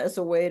academia as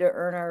a way to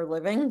earn our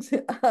livings.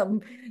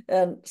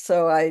 And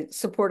so I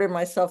supported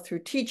myself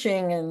through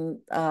teaching, and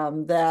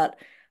that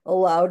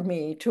allowed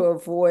me to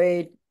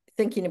avoid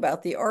thinking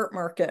about the art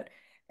market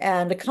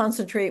and to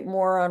concentrate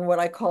more on what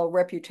I call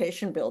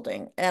reputation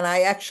building. And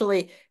I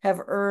actually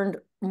have earned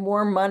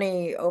more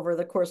money over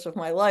the course of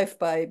my life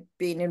by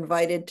being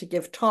invited to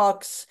give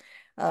talks.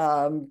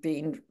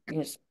 Many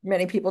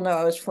people know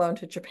I was flown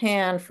to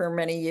Japan for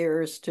many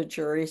years to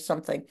jury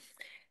something.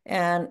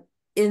 And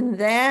in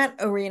that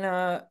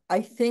arena,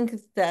 I think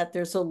that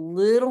there's a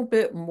little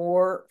bit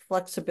more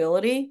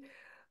flexibility,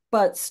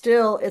 but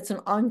still it's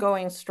an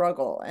ongoing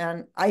struggle.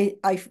 And I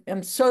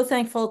am so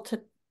thankful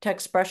to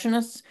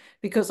Techspressionists,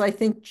 because I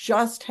think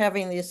just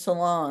having these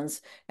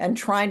salons and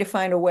trying to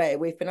find a way,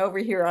 we've been over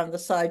here on the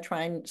side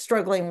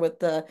struggling with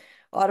the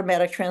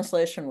automatic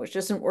translation, which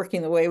isn't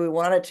working the way we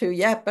want it to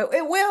yet, but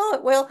it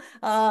will.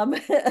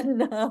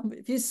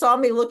 If you saw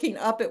me looking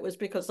up, it was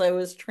because I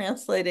was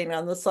translating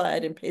on the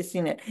side and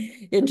pasting it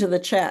into the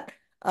chat.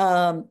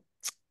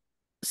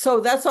 So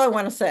that's all I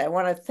want to say. I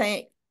want to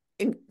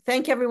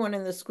thank everyone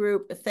in this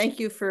group. Thank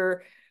you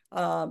for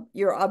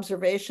your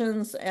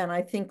observations, and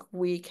I think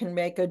we can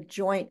make a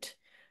joint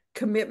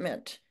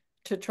commitment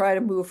to try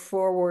to move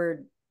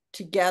forward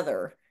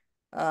together,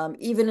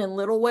 even in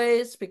little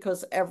ways,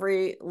 because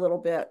every little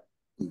bit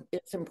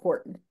is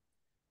important.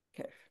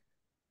 Okay.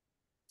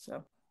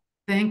 So.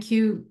 Thank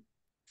you,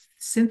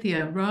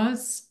 Cynthia.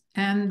 Roz,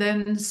 and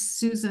then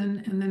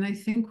Susan, and then I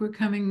think we're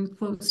coming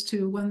close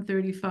to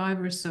 1:35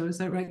 or so. Is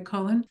that right,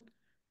 Colin?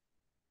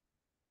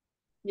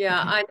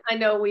 Yeah, Okay. I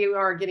know we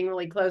are getting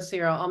really close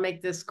here. I'll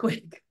make this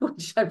quick,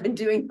 which I've been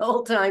doing the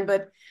whole time,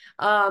 but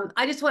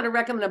I just want to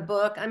recommend a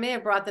book. I may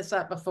have brought this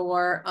up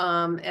before.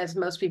 As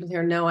most people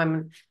here know, I'm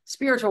a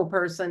spiritual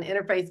person,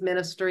 interfaith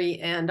ministry,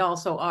 and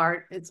also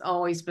art. It's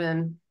always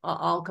been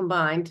all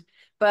combined.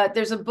 But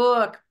there's a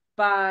book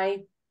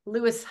by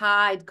Lewis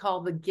Hyde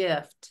called The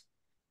Gift.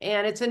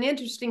 And it's an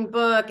interesting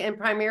book. And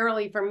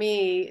primarily for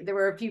me, there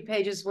were a few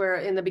pages where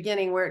in the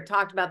beginning where it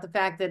talked about the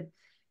fact that,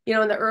 you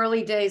know, in the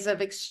early days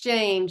of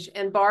exchange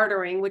and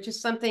bartering, which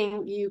is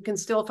something you can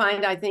still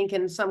find, I think,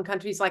 in some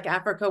countries like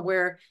Africa,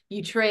 where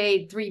you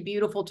trade 3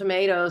 beautiful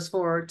tomatoes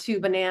for 2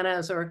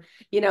 bananas, or,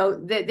 you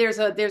know, there's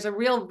a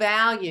real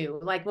value.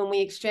 Like when we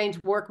exchange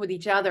work with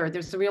each other,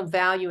 there's a real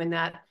value in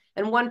that.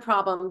 And one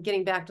problem,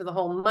 getting back to the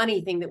whole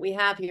money thing that we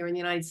have here in the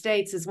United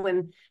States, is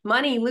when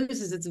money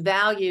loses its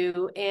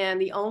value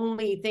and the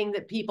only thing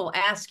that people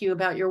ask you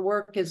about your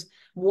work is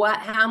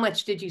how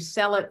much did you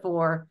sell it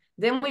for?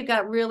 Then we've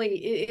got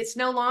it's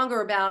no longer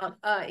about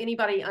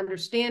anybody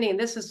understanding.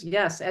 This is,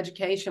 yes,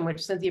 education,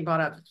 which Cynthia brought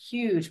up,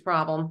 huge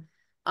problem.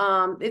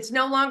 It's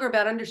no longer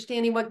about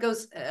understanding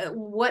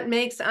what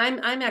makes,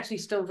 I'm actually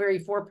still very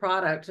for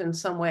product in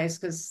some ways,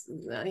 because,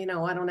 you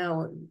know, I don't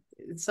know,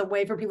 it's a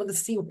way for people to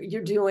see what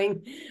you're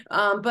doing.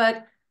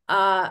 But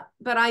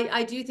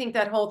I do think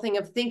that whole thing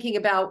of thinking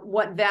about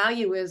what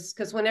value is,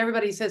 because when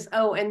everybody says,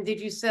 oh, and did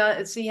you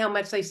see how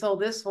much they sold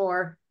this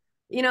for?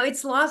 You know,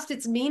 it's lost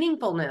its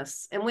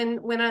meaningfulness. And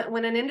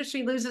when an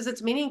industry loses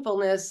its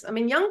meaningfulness, I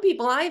mean, young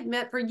people I've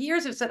met for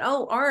years have said,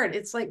 oh, art,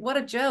 it's like, what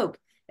a joke.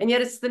 And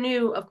yet it's the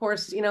new, of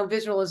course, you know,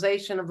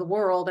 visualization of the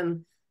world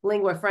and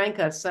lingua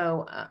franca.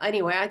 So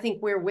anyway, I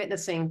think we're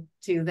witnessing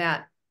to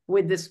that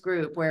with this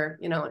group where,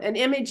 you know, an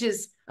image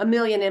is a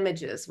million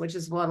images, which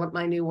is what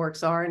my new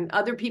works are. And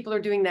other people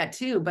are doing that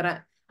too.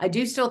 But I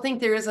do still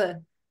think there is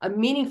a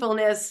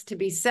meaningfulness to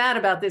be sad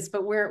about this,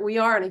 but we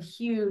are in a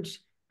huge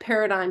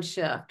paradigm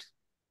shift.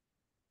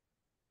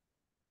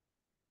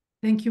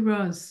 Thank you,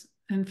 Rose.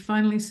 And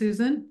finally,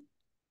 Susan.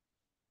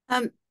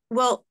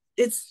 Well,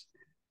 it's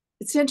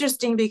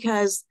interesting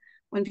because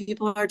when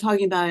people are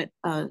talking about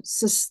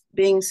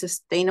being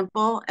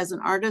sustainable as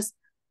an artist,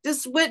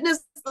 just witness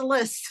the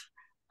list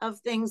of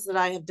things that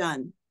I have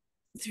done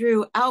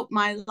throughout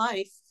my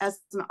life as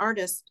an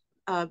artist,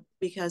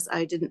 because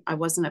I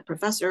wasn't a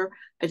professor,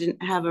 I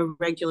didn't have a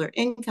regular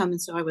income, and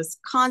so I was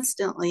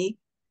constantly,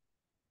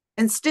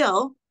 and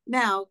still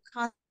now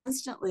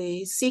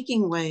constantly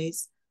seeking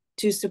ways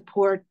to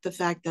support the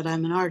fact that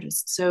I'm an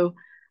artist. So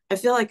I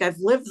feel like I've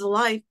lived the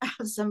life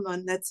of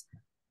someone that's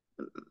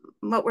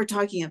what we're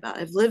talking about.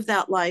 I've lived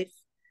that life.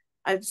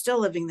 I'm still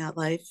living that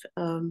life.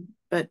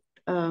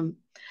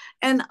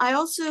 And I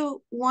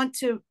also want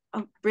to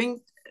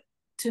bring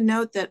to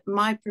note that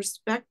my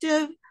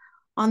perspective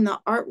on the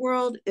art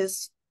world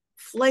is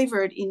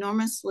flavored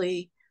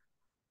enormously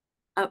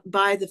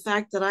by the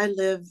fact that I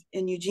live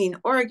in Eugene,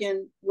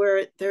 Oregon,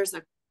 where there's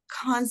a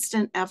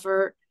constant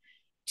effort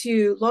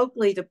to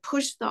locally to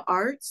push the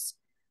arts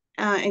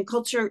and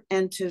culture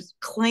and to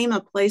claim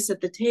a place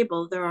at the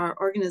table. There are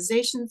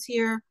organizations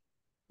here,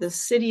 the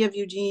city of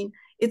Eugene.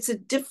 It's a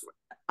different,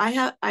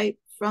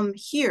 from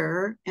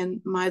here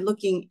and my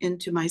looking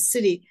into my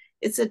city,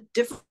 it's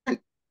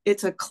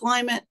a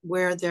climate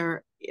where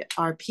there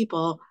are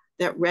people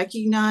that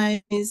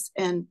recognize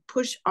and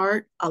push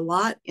art a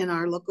lot in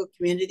our local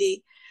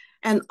community,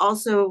 and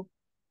also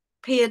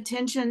pay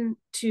attention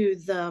to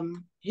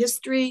the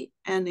history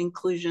and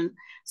inclusion.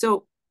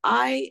 So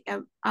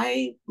I'm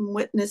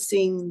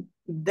witnessing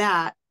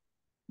that,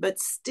 but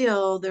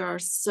still there are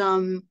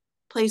some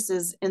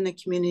places in the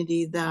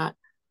community that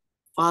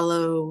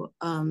follow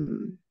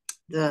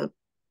the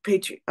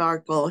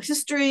patriarchal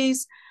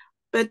histories,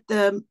 but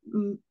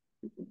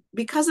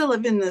because I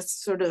live in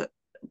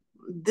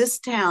this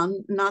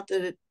town, not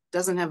that it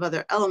doesn't have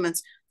other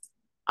elements,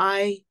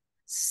 I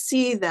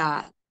see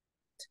that.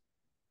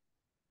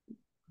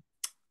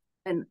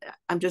 And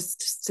I'm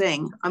just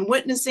saying, I'm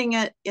witnessing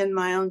it in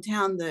my own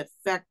town, the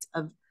effect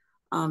of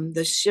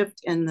the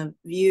shift in the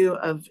view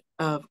of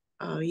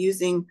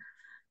using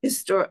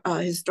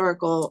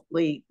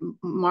historically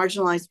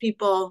marginalized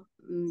people,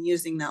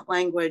 using that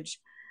language.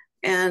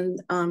 And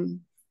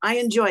I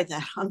enjoy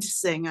that. I'm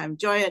just saying I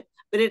enjoy it,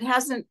 but it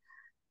hasn't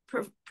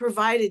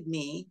provided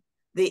me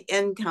the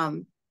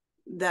income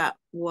that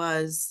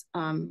was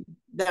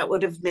that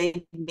would have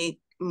made me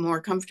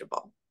more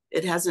comfortable.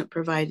 It hasn't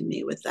provided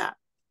me with that.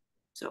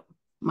 So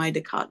my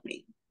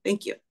dichotomy.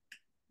 Thank you.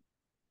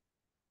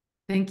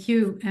 Thank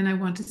you. And I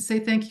want to say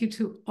thank you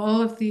to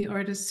all of the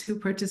artists who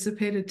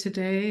participated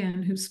today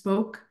and who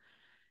spoke.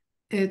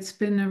 It's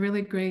been a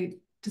really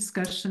great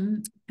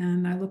discussion,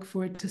 and I look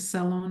forward to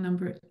Salon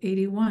number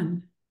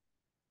 81.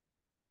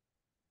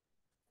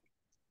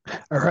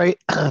 All right.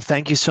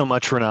 Thank you so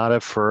much, Renata,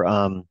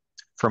 for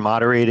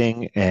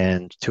moderating,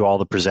 and to all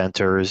the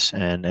presenters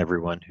and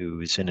everyone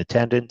who's in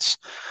attendance.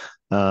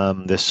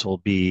 This will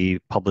be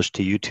published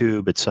to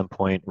YouTube at some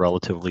point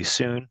relatively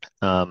soon.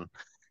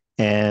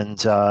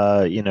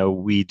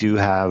 We do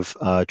have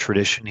a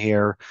tradition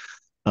here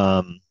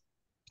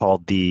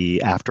called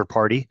the after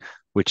party,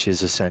 which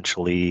is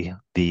essentially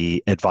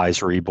the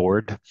advisory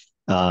board.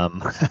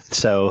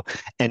 So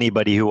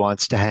anybody who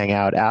wants to hang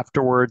out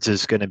afterwards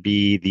is going to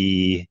be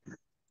the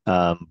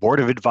board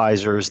of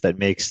advisors that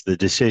makes the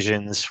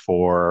decisions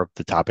for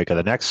the topic of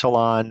the next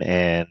salon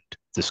and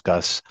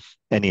discuss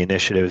any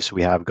initiatives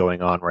we have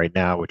going on right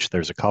now, which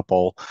there's a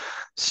couple.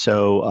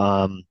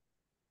 So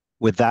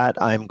with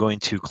that, I'm going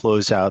to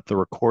close out the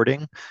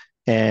recording,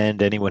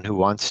 and anyone who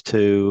wants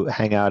to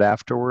hang out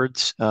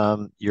afterwards,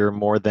 you're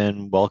more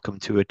than welcome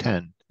to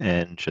attend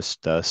and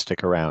just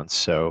stick around.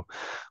 So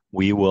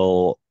we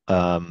will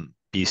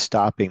be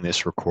stopping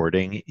this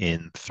recording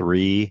in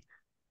 3,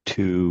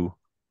 2,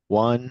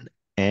 1,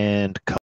 and